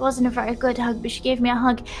 It wasn't a very good hug, but she gave me a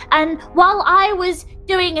hug. And while I was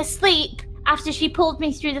doing a sleep, after she pulled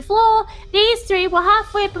me through the floor, these three were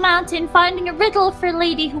halfway up a mountain finding a riddle for a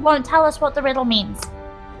lady who won't tell us what the riddle means.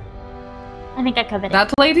 I think I covered it.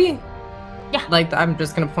 That lady? Yeah. Like, I'm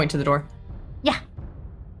just gonna point to the door. Yeah.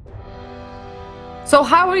 So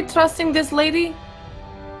how are we trusting this lady?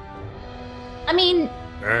 I mean...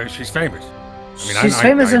 she's famous. She's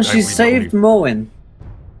famous and she saved Morwen.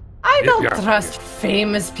 I don't Yeah. trust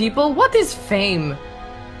famous people. What is fame?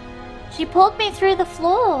 She pulled me through the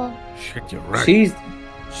floor. Shit, you're right.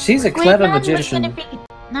 She's a clever Great man was magician. gonna be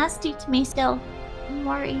nasty to me still. Don't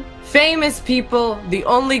worry. Famous people, the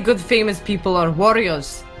only good famous people are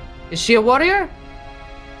warriors. Is she a warrior?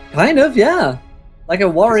 Kind of, yeah. Like a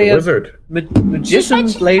He's a warrior wizard. magician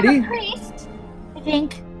She's lady. a priest, I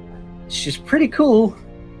think. She's pretty cool,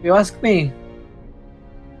 if you ask me.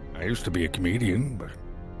 I used to be a comedian, but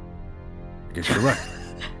I guess you're right.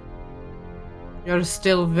 You're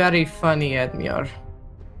still very funny, Edmure.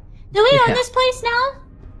 Do we Yeah. own this place now?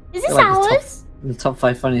 Is this You're like the ours? The top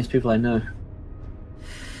 5 funniest people I know.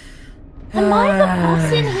 Am I the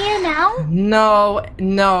boss in here now?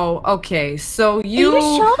 No. Okay, so Are you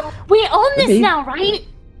sure? We own this Maybe. now, right?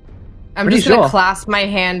 I'm Pretty just gonna sure. clasp my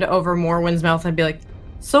hand over Morwin's mouth and be like,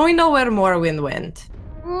 so we know where Morwin went.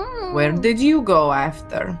 Mm. Where did you go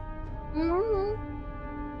after? Mm.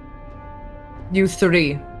 You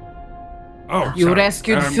three. Oh, You sorry.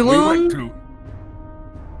 rescued We went Floon? to...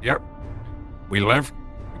 Yep. We left.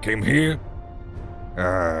 We came here.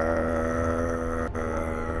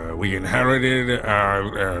 We inherited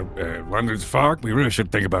London's fog. We really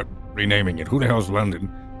should think about renaming it. Who the hell's London?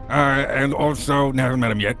 And also, no, I haven't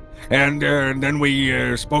met him yet. And then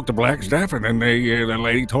we spoke to Blackstaff, and then the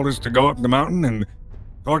lady told us to go up the mountain and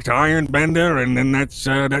talk to Ironbender, and then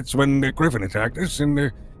that's when the Griffin attacked us,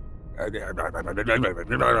 and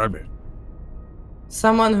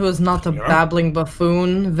Someone who is not a Yeah. babbling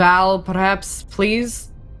buffoon. Val, perhaps, please?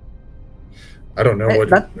 I don't know Hey, what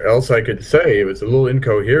that- else I could say. It was a little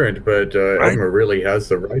incoherent, but Right. Edmure really has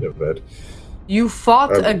the right of it. You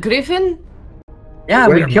fought Um, a griffin? Yeah,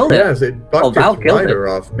 we killed it. Yes, it bucked Val its killed rider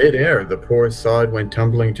off midair. The poor sod went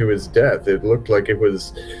tumbling to his death. It looked like it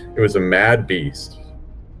was a mad beast.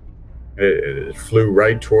 It flew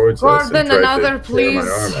right towards us and Gordon, tried another, to tear my please.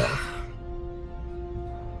 arm off.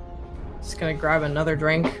 Just gonna grab another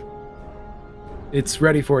drink. It's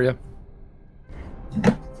ready for you.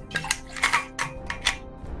 Oh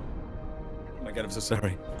my god, I'm so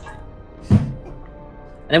sorry.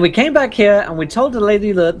 And then we came back here and we told the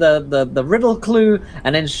lady the riddle clue,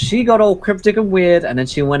 and then she got all cryptic and weird, and then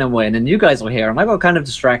she went away, and then you guys were here, and I got kind of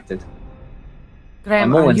distracted.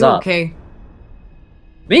 Graham, I'm are always you up. okay?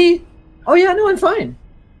 Me? Oh yeah, no, I'm fine.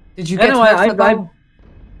 Did you Yeah, get no, hurt at all?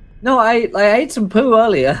 No, I ate some poo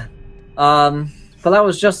earlier. But that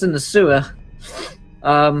was just in the sewer.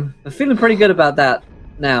 I'm feeling pretty good about that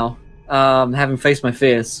now. Having faced my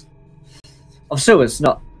fears of sewers,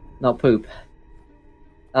 not poop.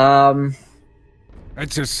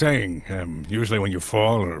 That's a saying. Usually when you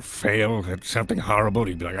fall or fail at something horrible,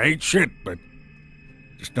 you'd be like, I ate shit, but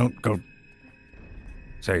just don't go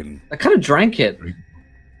saying, I kind of drank it,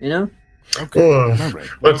 you know. okay, Oh, all right.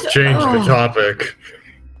 let's change the topic.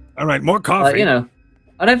 All right, more coffee. You know,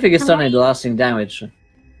 I don't think it's done any lasting damage.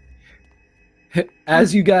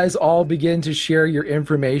 As you guys all begin to share your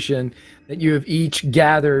information that you have each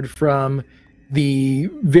gathered from the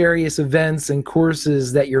various events and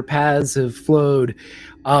courses that your paths have flowed,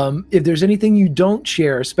 if there's anything you don't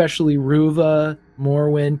share, especially Ruva,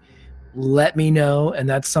 Morwin, let me know, and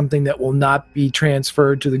that's something that will not be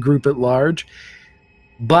transferred to the group at large.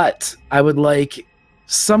 But I would like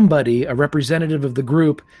somebody, a representative of the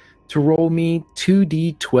group, to roll me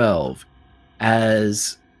 2d12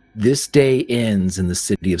 as this day ends in the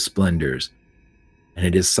City of Splendors, and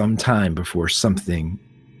it is some time before something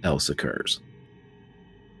else occurs.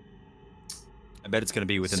 I bet it's gonna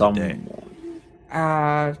be within Some... the day.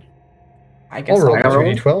 I guess I'll roll I'll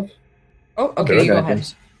roll. 2d12. Oh, okay, Okay, you go okay.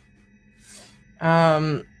 ahead.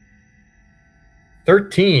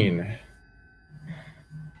 13.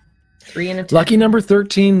 3 and a 10. Lucky number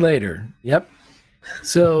 13 later. Yep.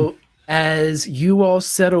 So as you all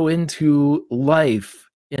settle into life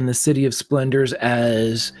in the City of Splendors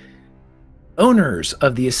as owners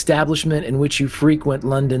of the establishment in which you frequent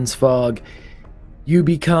London's fog, You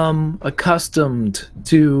become accustomed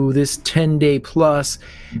to this 10-day plus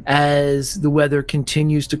as the weather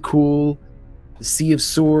continues to cool. The Sea of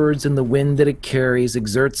Swords and the wind that it carries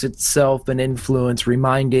exerts itself an influence,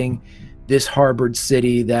 reminding this harbored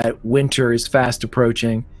city that winter is fast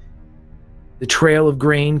approaching. The trail of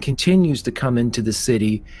grain continues to come into the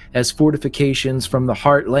city as fortifications from the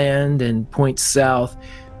heartland and points south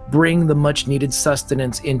bring the much-needed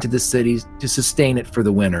sustenance into the city to sustain it for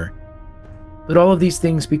the winter. But all of these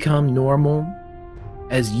things become normal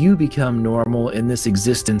as you become normal in this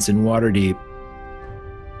existence in Waterdeep.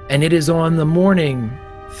 And it is on the morning,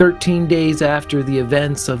 13 days after the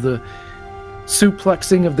events of the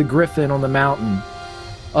suplexing of the griffin on the mountain,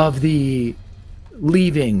 of the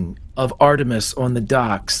leaving of Artemis on the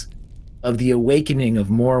docks, of the awakening of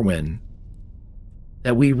Morwen,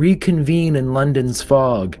 that we reconvene in London's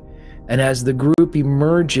fog. And as the group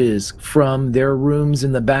emerges from their rooms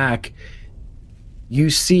in the back, you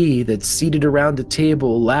see that seated around a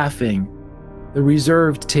table laughing, the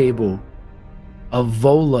reserved table of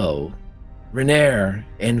Volo, Renair,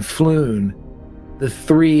 and Floon, the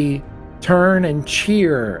three turn and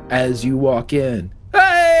cheer as you walk in.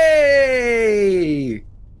 Hey!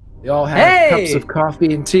 They all have cups of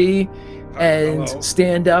coffee and tea and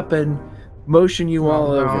stand up and motion you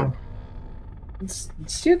all over. It's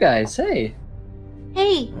you guys, hey.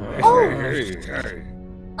 Hey. Hey.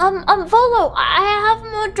 Volo, I have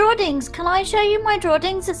more drawings. Can I show you my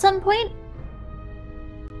drawings at some point?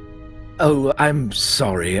 Oh, I'm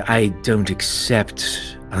sorry. I don't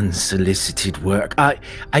accept unsolicited work. I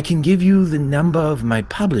can give you the number of my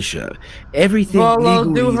publisher. Everything Volo,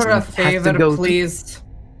 legal do her a reasons have to favor, go please.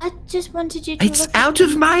 I just wanted you to It's look out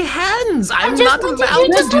of my hands. I'm just not wanted allowed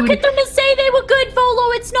you to to do look at them and say they were good,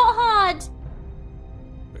 Volo. It's not hard.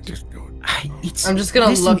 Just do it. I'm just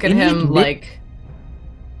gonna look at him like...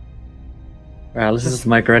 Wow, this is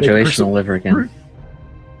my graduation all over again.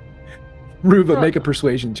 Ruva, make a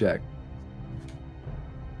persuasion check.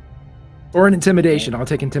 Or an intimidation. I'll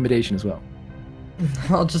take intimidation as well.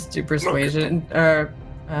 I'll just do persuasion. Or,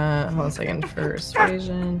 hold on a second.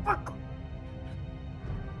 Persuasion.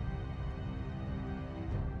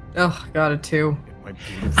 Oh, got a 2.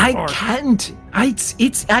 I can't. I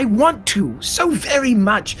want to so very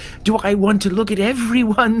much. Do I want to look at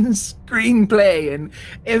everyone's screenplay and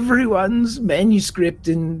everyone's manuscript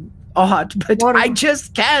and art, but I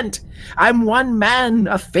just can't. I'm one man,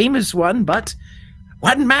 a famous one, but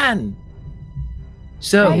one man.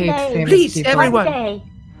 So please, everyone,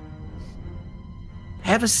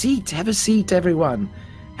 have a seat. Have a seat, everyone.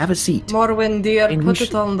 Have a seat. Morwen, dear, put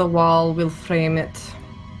it on the wall. We'll frame it.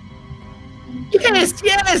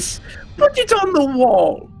 Yes! Put it on the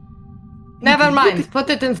wall! Never mind, put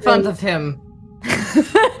it in front of him.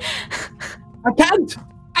 I can't!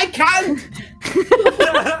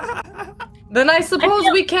 Then I suppose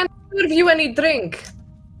we can't serve you any drink.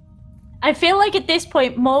 I feel like at this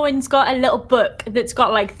point, Morwen's got a little book that's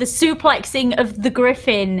got like the suplexing of the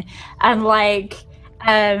griffin and like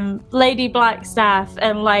Lady Blackstaff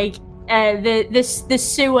and like the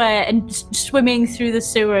sewer and swimming through the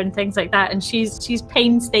sewer and things like that, and she's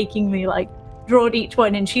painstakingly like drawn each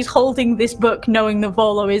one, and she's holding this book knowing that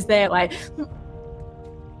Volo is there like...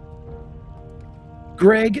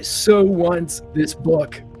 Greg so wants this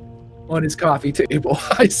book on his coffee table.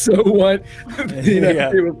 I so want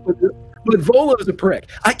but Volo's a prick.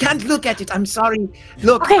 I can't look at it. I'm sorry.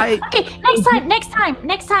 Look, okay, next time.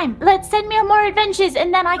 Let's send me on more adventures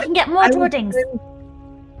and then I can get more drawings.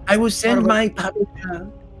 I will send my publisher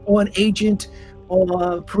or an agent or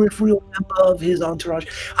a peripheral member of his entourage.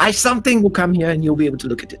 Something will come here and you'll be able to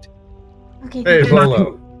look at it. Okay. Hey,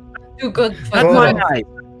 Volo. Too good for Volo.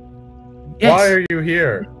 Yes. Why are you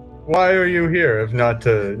here? Why are you here if not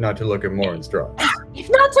to look at Morin's drawings? If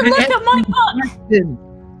not to look at my book!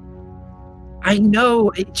 I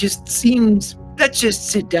know, it just seems... Let's just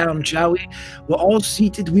sit down, shall we? We're all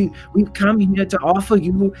seated. We've come here to offer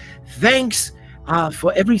you thanks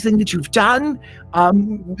for everything that you've done.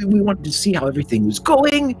 We wanted to see how everything was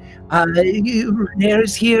going.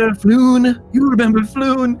 Renair's here, Floon. You remember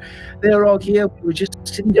Floon? They're all here. We were just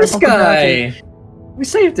sitting down. This guy! We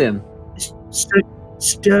saved him.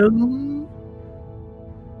 Stone?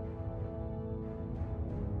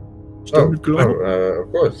 Of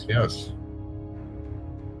course, yes.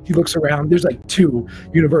 He looks around. There's like 2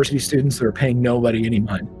 university students that are paying nobody any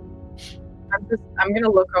mind. I'm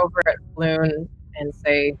gonna look over at Floon and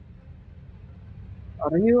say,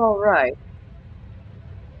 "Are you all right?"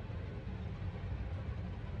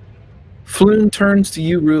 Floon turns to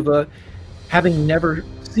you, Ruva, having never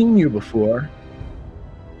seen you before.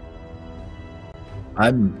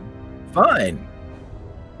 I'm fine.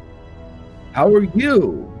 How are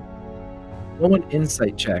you? Roll an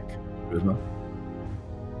insight check, Ruva.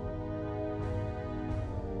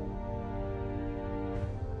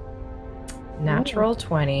 Natural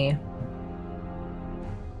 20.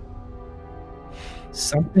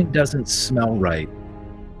 Something doesn't smell right,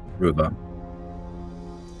 Ruva.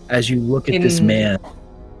 As you look at this man,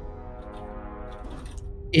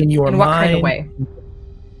 in your In mind, what kind of way?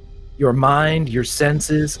 your mind, your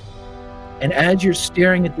senses, and as you're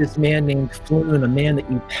staring at this man named Floon, a man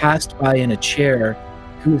that you passed by in a chair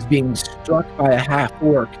who was being struck by a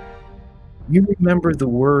half-orc, you remember the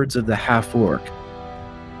words of the half-orc.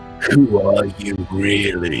 Who are you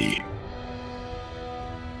really?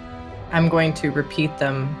 I'm going to repeat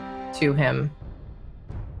them to him.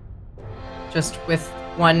 Just with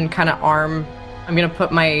one kind of arm. I'm going to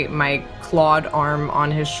put my clawed arm on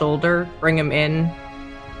his shoulder, bring him in,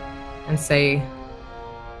 and say,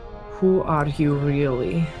 who are you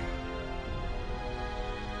really?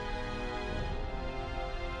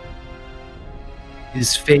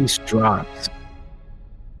 His face drops.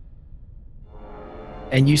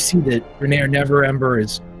 And you see that Renair Neverember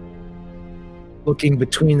is looking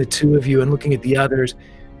between the two of you and looking at the others.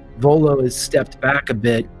 Volo has stepped back a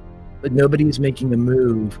bit, but nobody's making a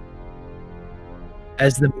move.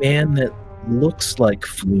 As the man that looks like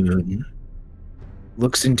Floon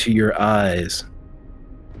looks into your eyes.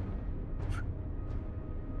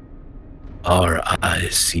 Our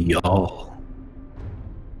eyes see all.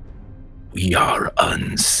 We are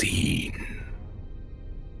unseen.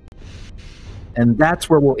 And that's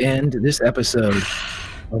where we'll end this episode of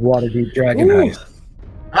Waterdeep Dragon Heist.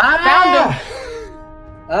 Found him!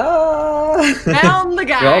 Found the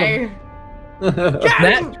guy!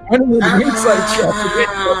 That 20 with the insight check to get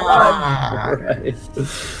to the Right.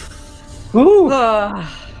 Woo.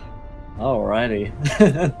 Alrighty.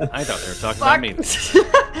 I thought they were talking about me.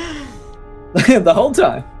 The whole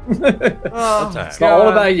time. It's not all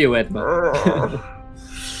about you, Edmund.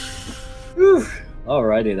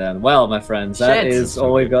 Alrighty then. Well, my friends, that is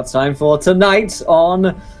all we've got time for tonight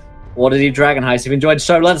on Waterdeep Dragon Heist. If you enjoyed the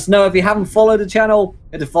show, let us know. If you haven't followed the channel,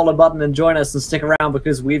 hit the follow button and join us and stick around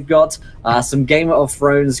because we've got some Game of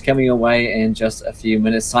Thrones coming your way in just a few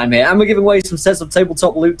minutes' time here. And we're giving away some sets of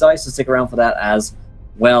tabletop loot dice, so stick around for that as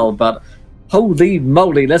well. But holy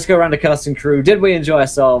moly, let's go around the cast and crew. Did we enjoy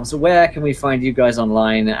ourselves? Where can we find you guys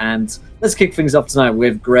online? And let's kick things off tonight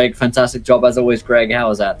with Greg. Fantastic job as always, Greg. How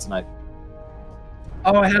was that tonight?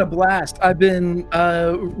 Oh, I had a blast. I've been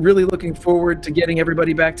really looking forward to getting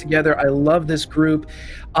everybody back together. I love this group.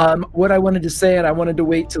 What I wanted to say, and I wanted to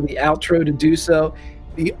wait till the outro to do so,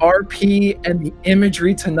 the RP and the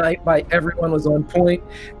imagery tonight by everyone was on point.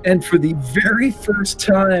 And for the very first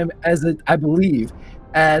time, I believe,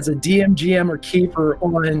 as a DM, GM, or keeper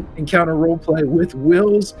on Encounter Roleplay with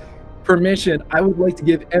Will's permission, I would like to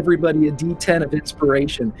give everybody a D10 of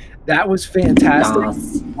inspiration. That was fantastic.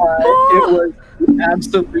 It was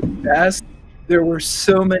absolutely best. There were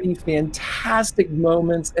so many fantastic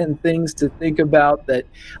moments and things to think about that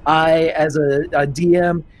I, as a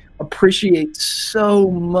DM, appreciate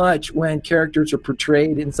so much when characters are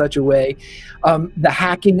portrayed in such a way. The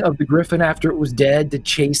hacking of the griffin after it was dead to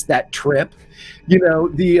chase that trip. You know,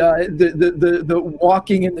 the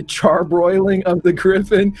walking and the charbroiling of the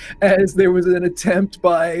griffin as there was an attempt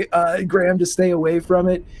by Graham to stay away from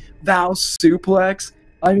it. Val's suplex.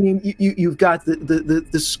 I mean, you've got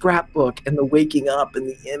the scrapbook and the waking up and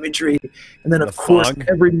the imagery, and then of course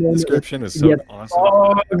every moment description is so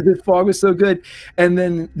awesome. The fog was so good, and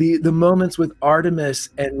then the moments with Artemis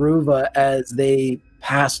and Ruva as they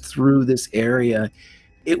passed through this area,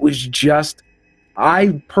 it was just.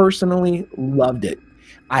 I personally loved it.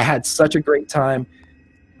 I had such a great time.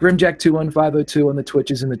 Grimjack21502 on the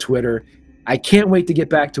Twitches and the Twitter. I can't wait to get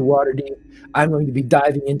back to Waterdeep. I'm going to be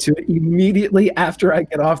diving into it immediately after I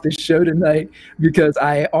get off this show tonight because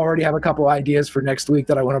I already have a couple ideas for next week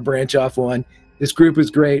that I want to branch off on. This group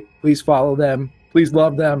is great. Please follow them. Please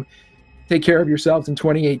love them. Take care of yourselves in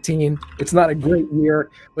 2018. It's not a great year,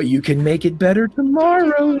 but you can make it better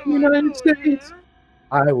tomorrow in the United States.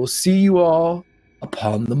 I will see you all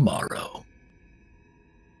upon the morrow.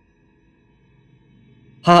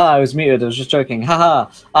 Haha, I was muted. I was just joking. Haha.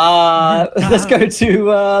 Let's go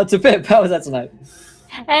to Pip. How was that tonight?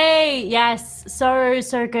 Hey, yes, so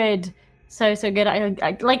good, so good. I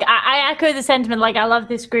echo the sentiment. Like, I love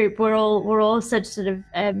this group. We're all such sort of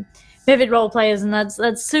vivid role players, and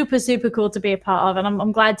that's super cool to be a part of. And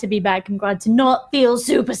I'm glad to be back. I'm glad to not feel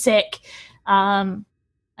super sick.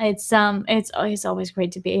 It's always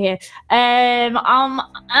great to be here. I'm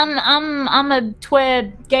a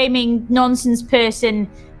Twitter gaming nonsense person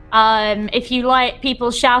If you like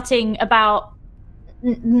people shouting about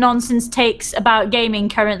nonsense takes about gaming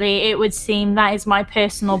currently, it would seem that is my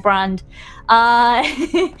personal brand.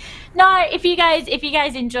 No, if you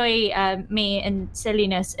guys enjoy me and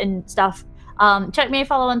silliness and stuff, check me a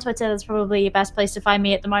follow on Twitter. That's probably the best place to find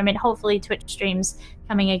me at the moment. Hopefully Twitch streams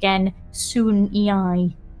coming again soon.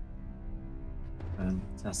 EI.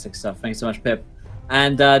 Fantastic stuff. Thanks so much, Pip.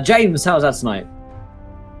 And James, how was that tonight?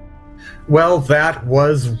 Well, that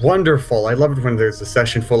was wonderful. I love it when there's a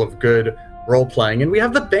session full of good role-playing, and we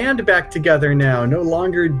have the band back together now, no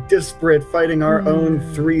longer disparate, fighting our own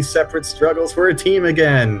 3 separate struggles. We're a team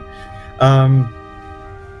again.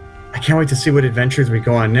 I can't wait to see what adventures we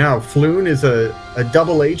go on now. Floon is a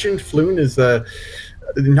double agent. Floon is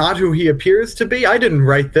not who he appears to be. I didn't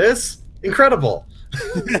write this. Incredible.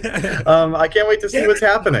 I can't wait to see what's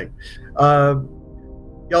happening.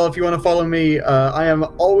 Y'all, if you want to follow me, I am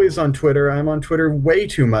always on Twitter. I'm on Twitter way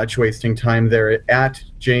too much, wasting time there at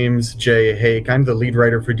James J. Hake. I'm the lead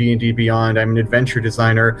writer for D&D Beyond. I'm an adventure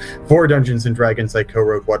designer for Dungeons & Dragons. I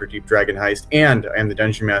co-wrote Waterdeep Dragon Heist, and I'm the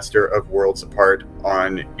Dungeon Master of Worlds Apart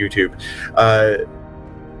on YouTube.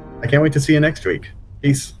 I can't wait to see you next week.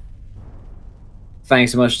 Peace.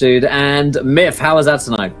 Thanks so much, dude. And Myth, how was that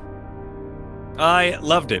tonight? I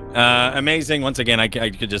loved it. Amazing. Once again, I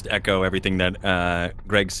could just echo everything that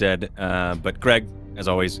Greg said. But Greg, as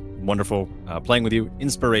always, wonderful playing with you.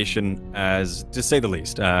 Inspiration, as to say the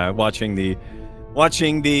least. Watching the,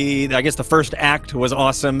 I guess the first act was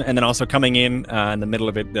awesome, and then also coming in the middle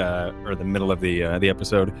of it, or the middle of the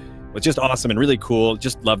episode, was just awesome and really cool.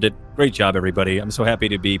 Just loved it. Great job, everybody. I'm so happy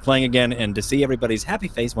to be playing again and to see everybody's happy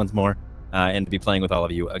face once more, and to be playing with all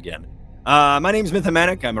of you again. My name's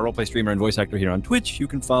Mythomanic. I'm a roleplay streamer and voice actor here on Twitch. You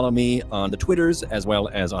can follow me on the Twitters as well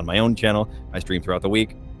as on my own channel. I stream throughout the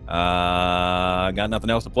week. Got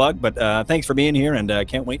nothing else to plug, but thanks for being here, and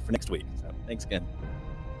can't wait for next week. So thanks again.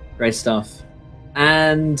 Great stuff.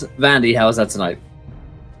 And Vandy, how was that tonight?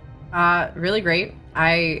 Really great.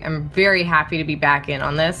 I am very happy to be back in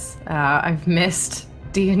on this. I've missed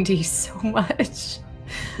D&D so much.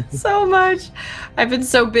 So much. I've been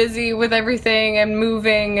so busy with everything and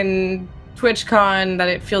moving and TwitchCon that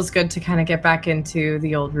it feels good to kind of get back into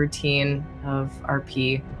the old routine of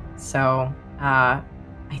RP. So I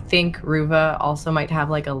think Ruva also might have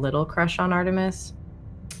like a little crush on Artemis.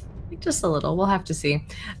 Like just a little. We'll have to see.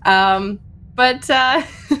 No,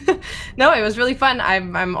 it was really fun.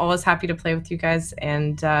 I'm always happy to play with you guys,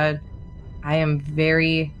 and I am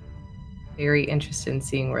very interested in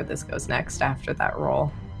seeing where this goes next after that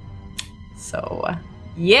role. So,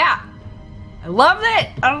 yeah, I love it.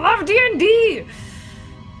 I love D&D.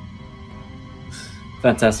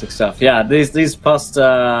 Fantastic stuff. Yeah, these past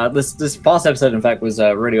this past episode, in fact, was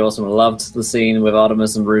really awesome. I loved the scene with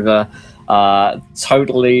Artemis and Ruva.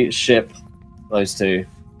 Totally ship those two,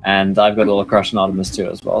 and I've got a little crush on Artemis too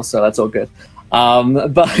as well. So that's all good.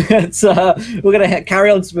 But we're going to carry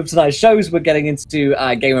on with tonight's shows. We're getting into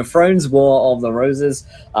Game of Thrones, War of the Roses,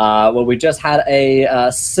 where we just had a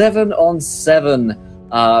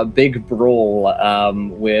 7-on-7 big brawl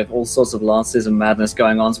with all sorts of lances and madness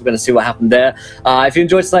going on. So we're going to see what happened there. If you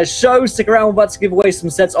enjoyed tonight's show, stick around. We're about to give away some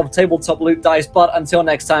sets of tabletop loot dice. But until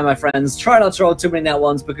next time, my friends, try not to roll too many net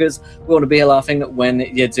ones, because we want to be here laughing when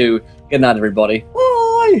you do. Good night, everybody.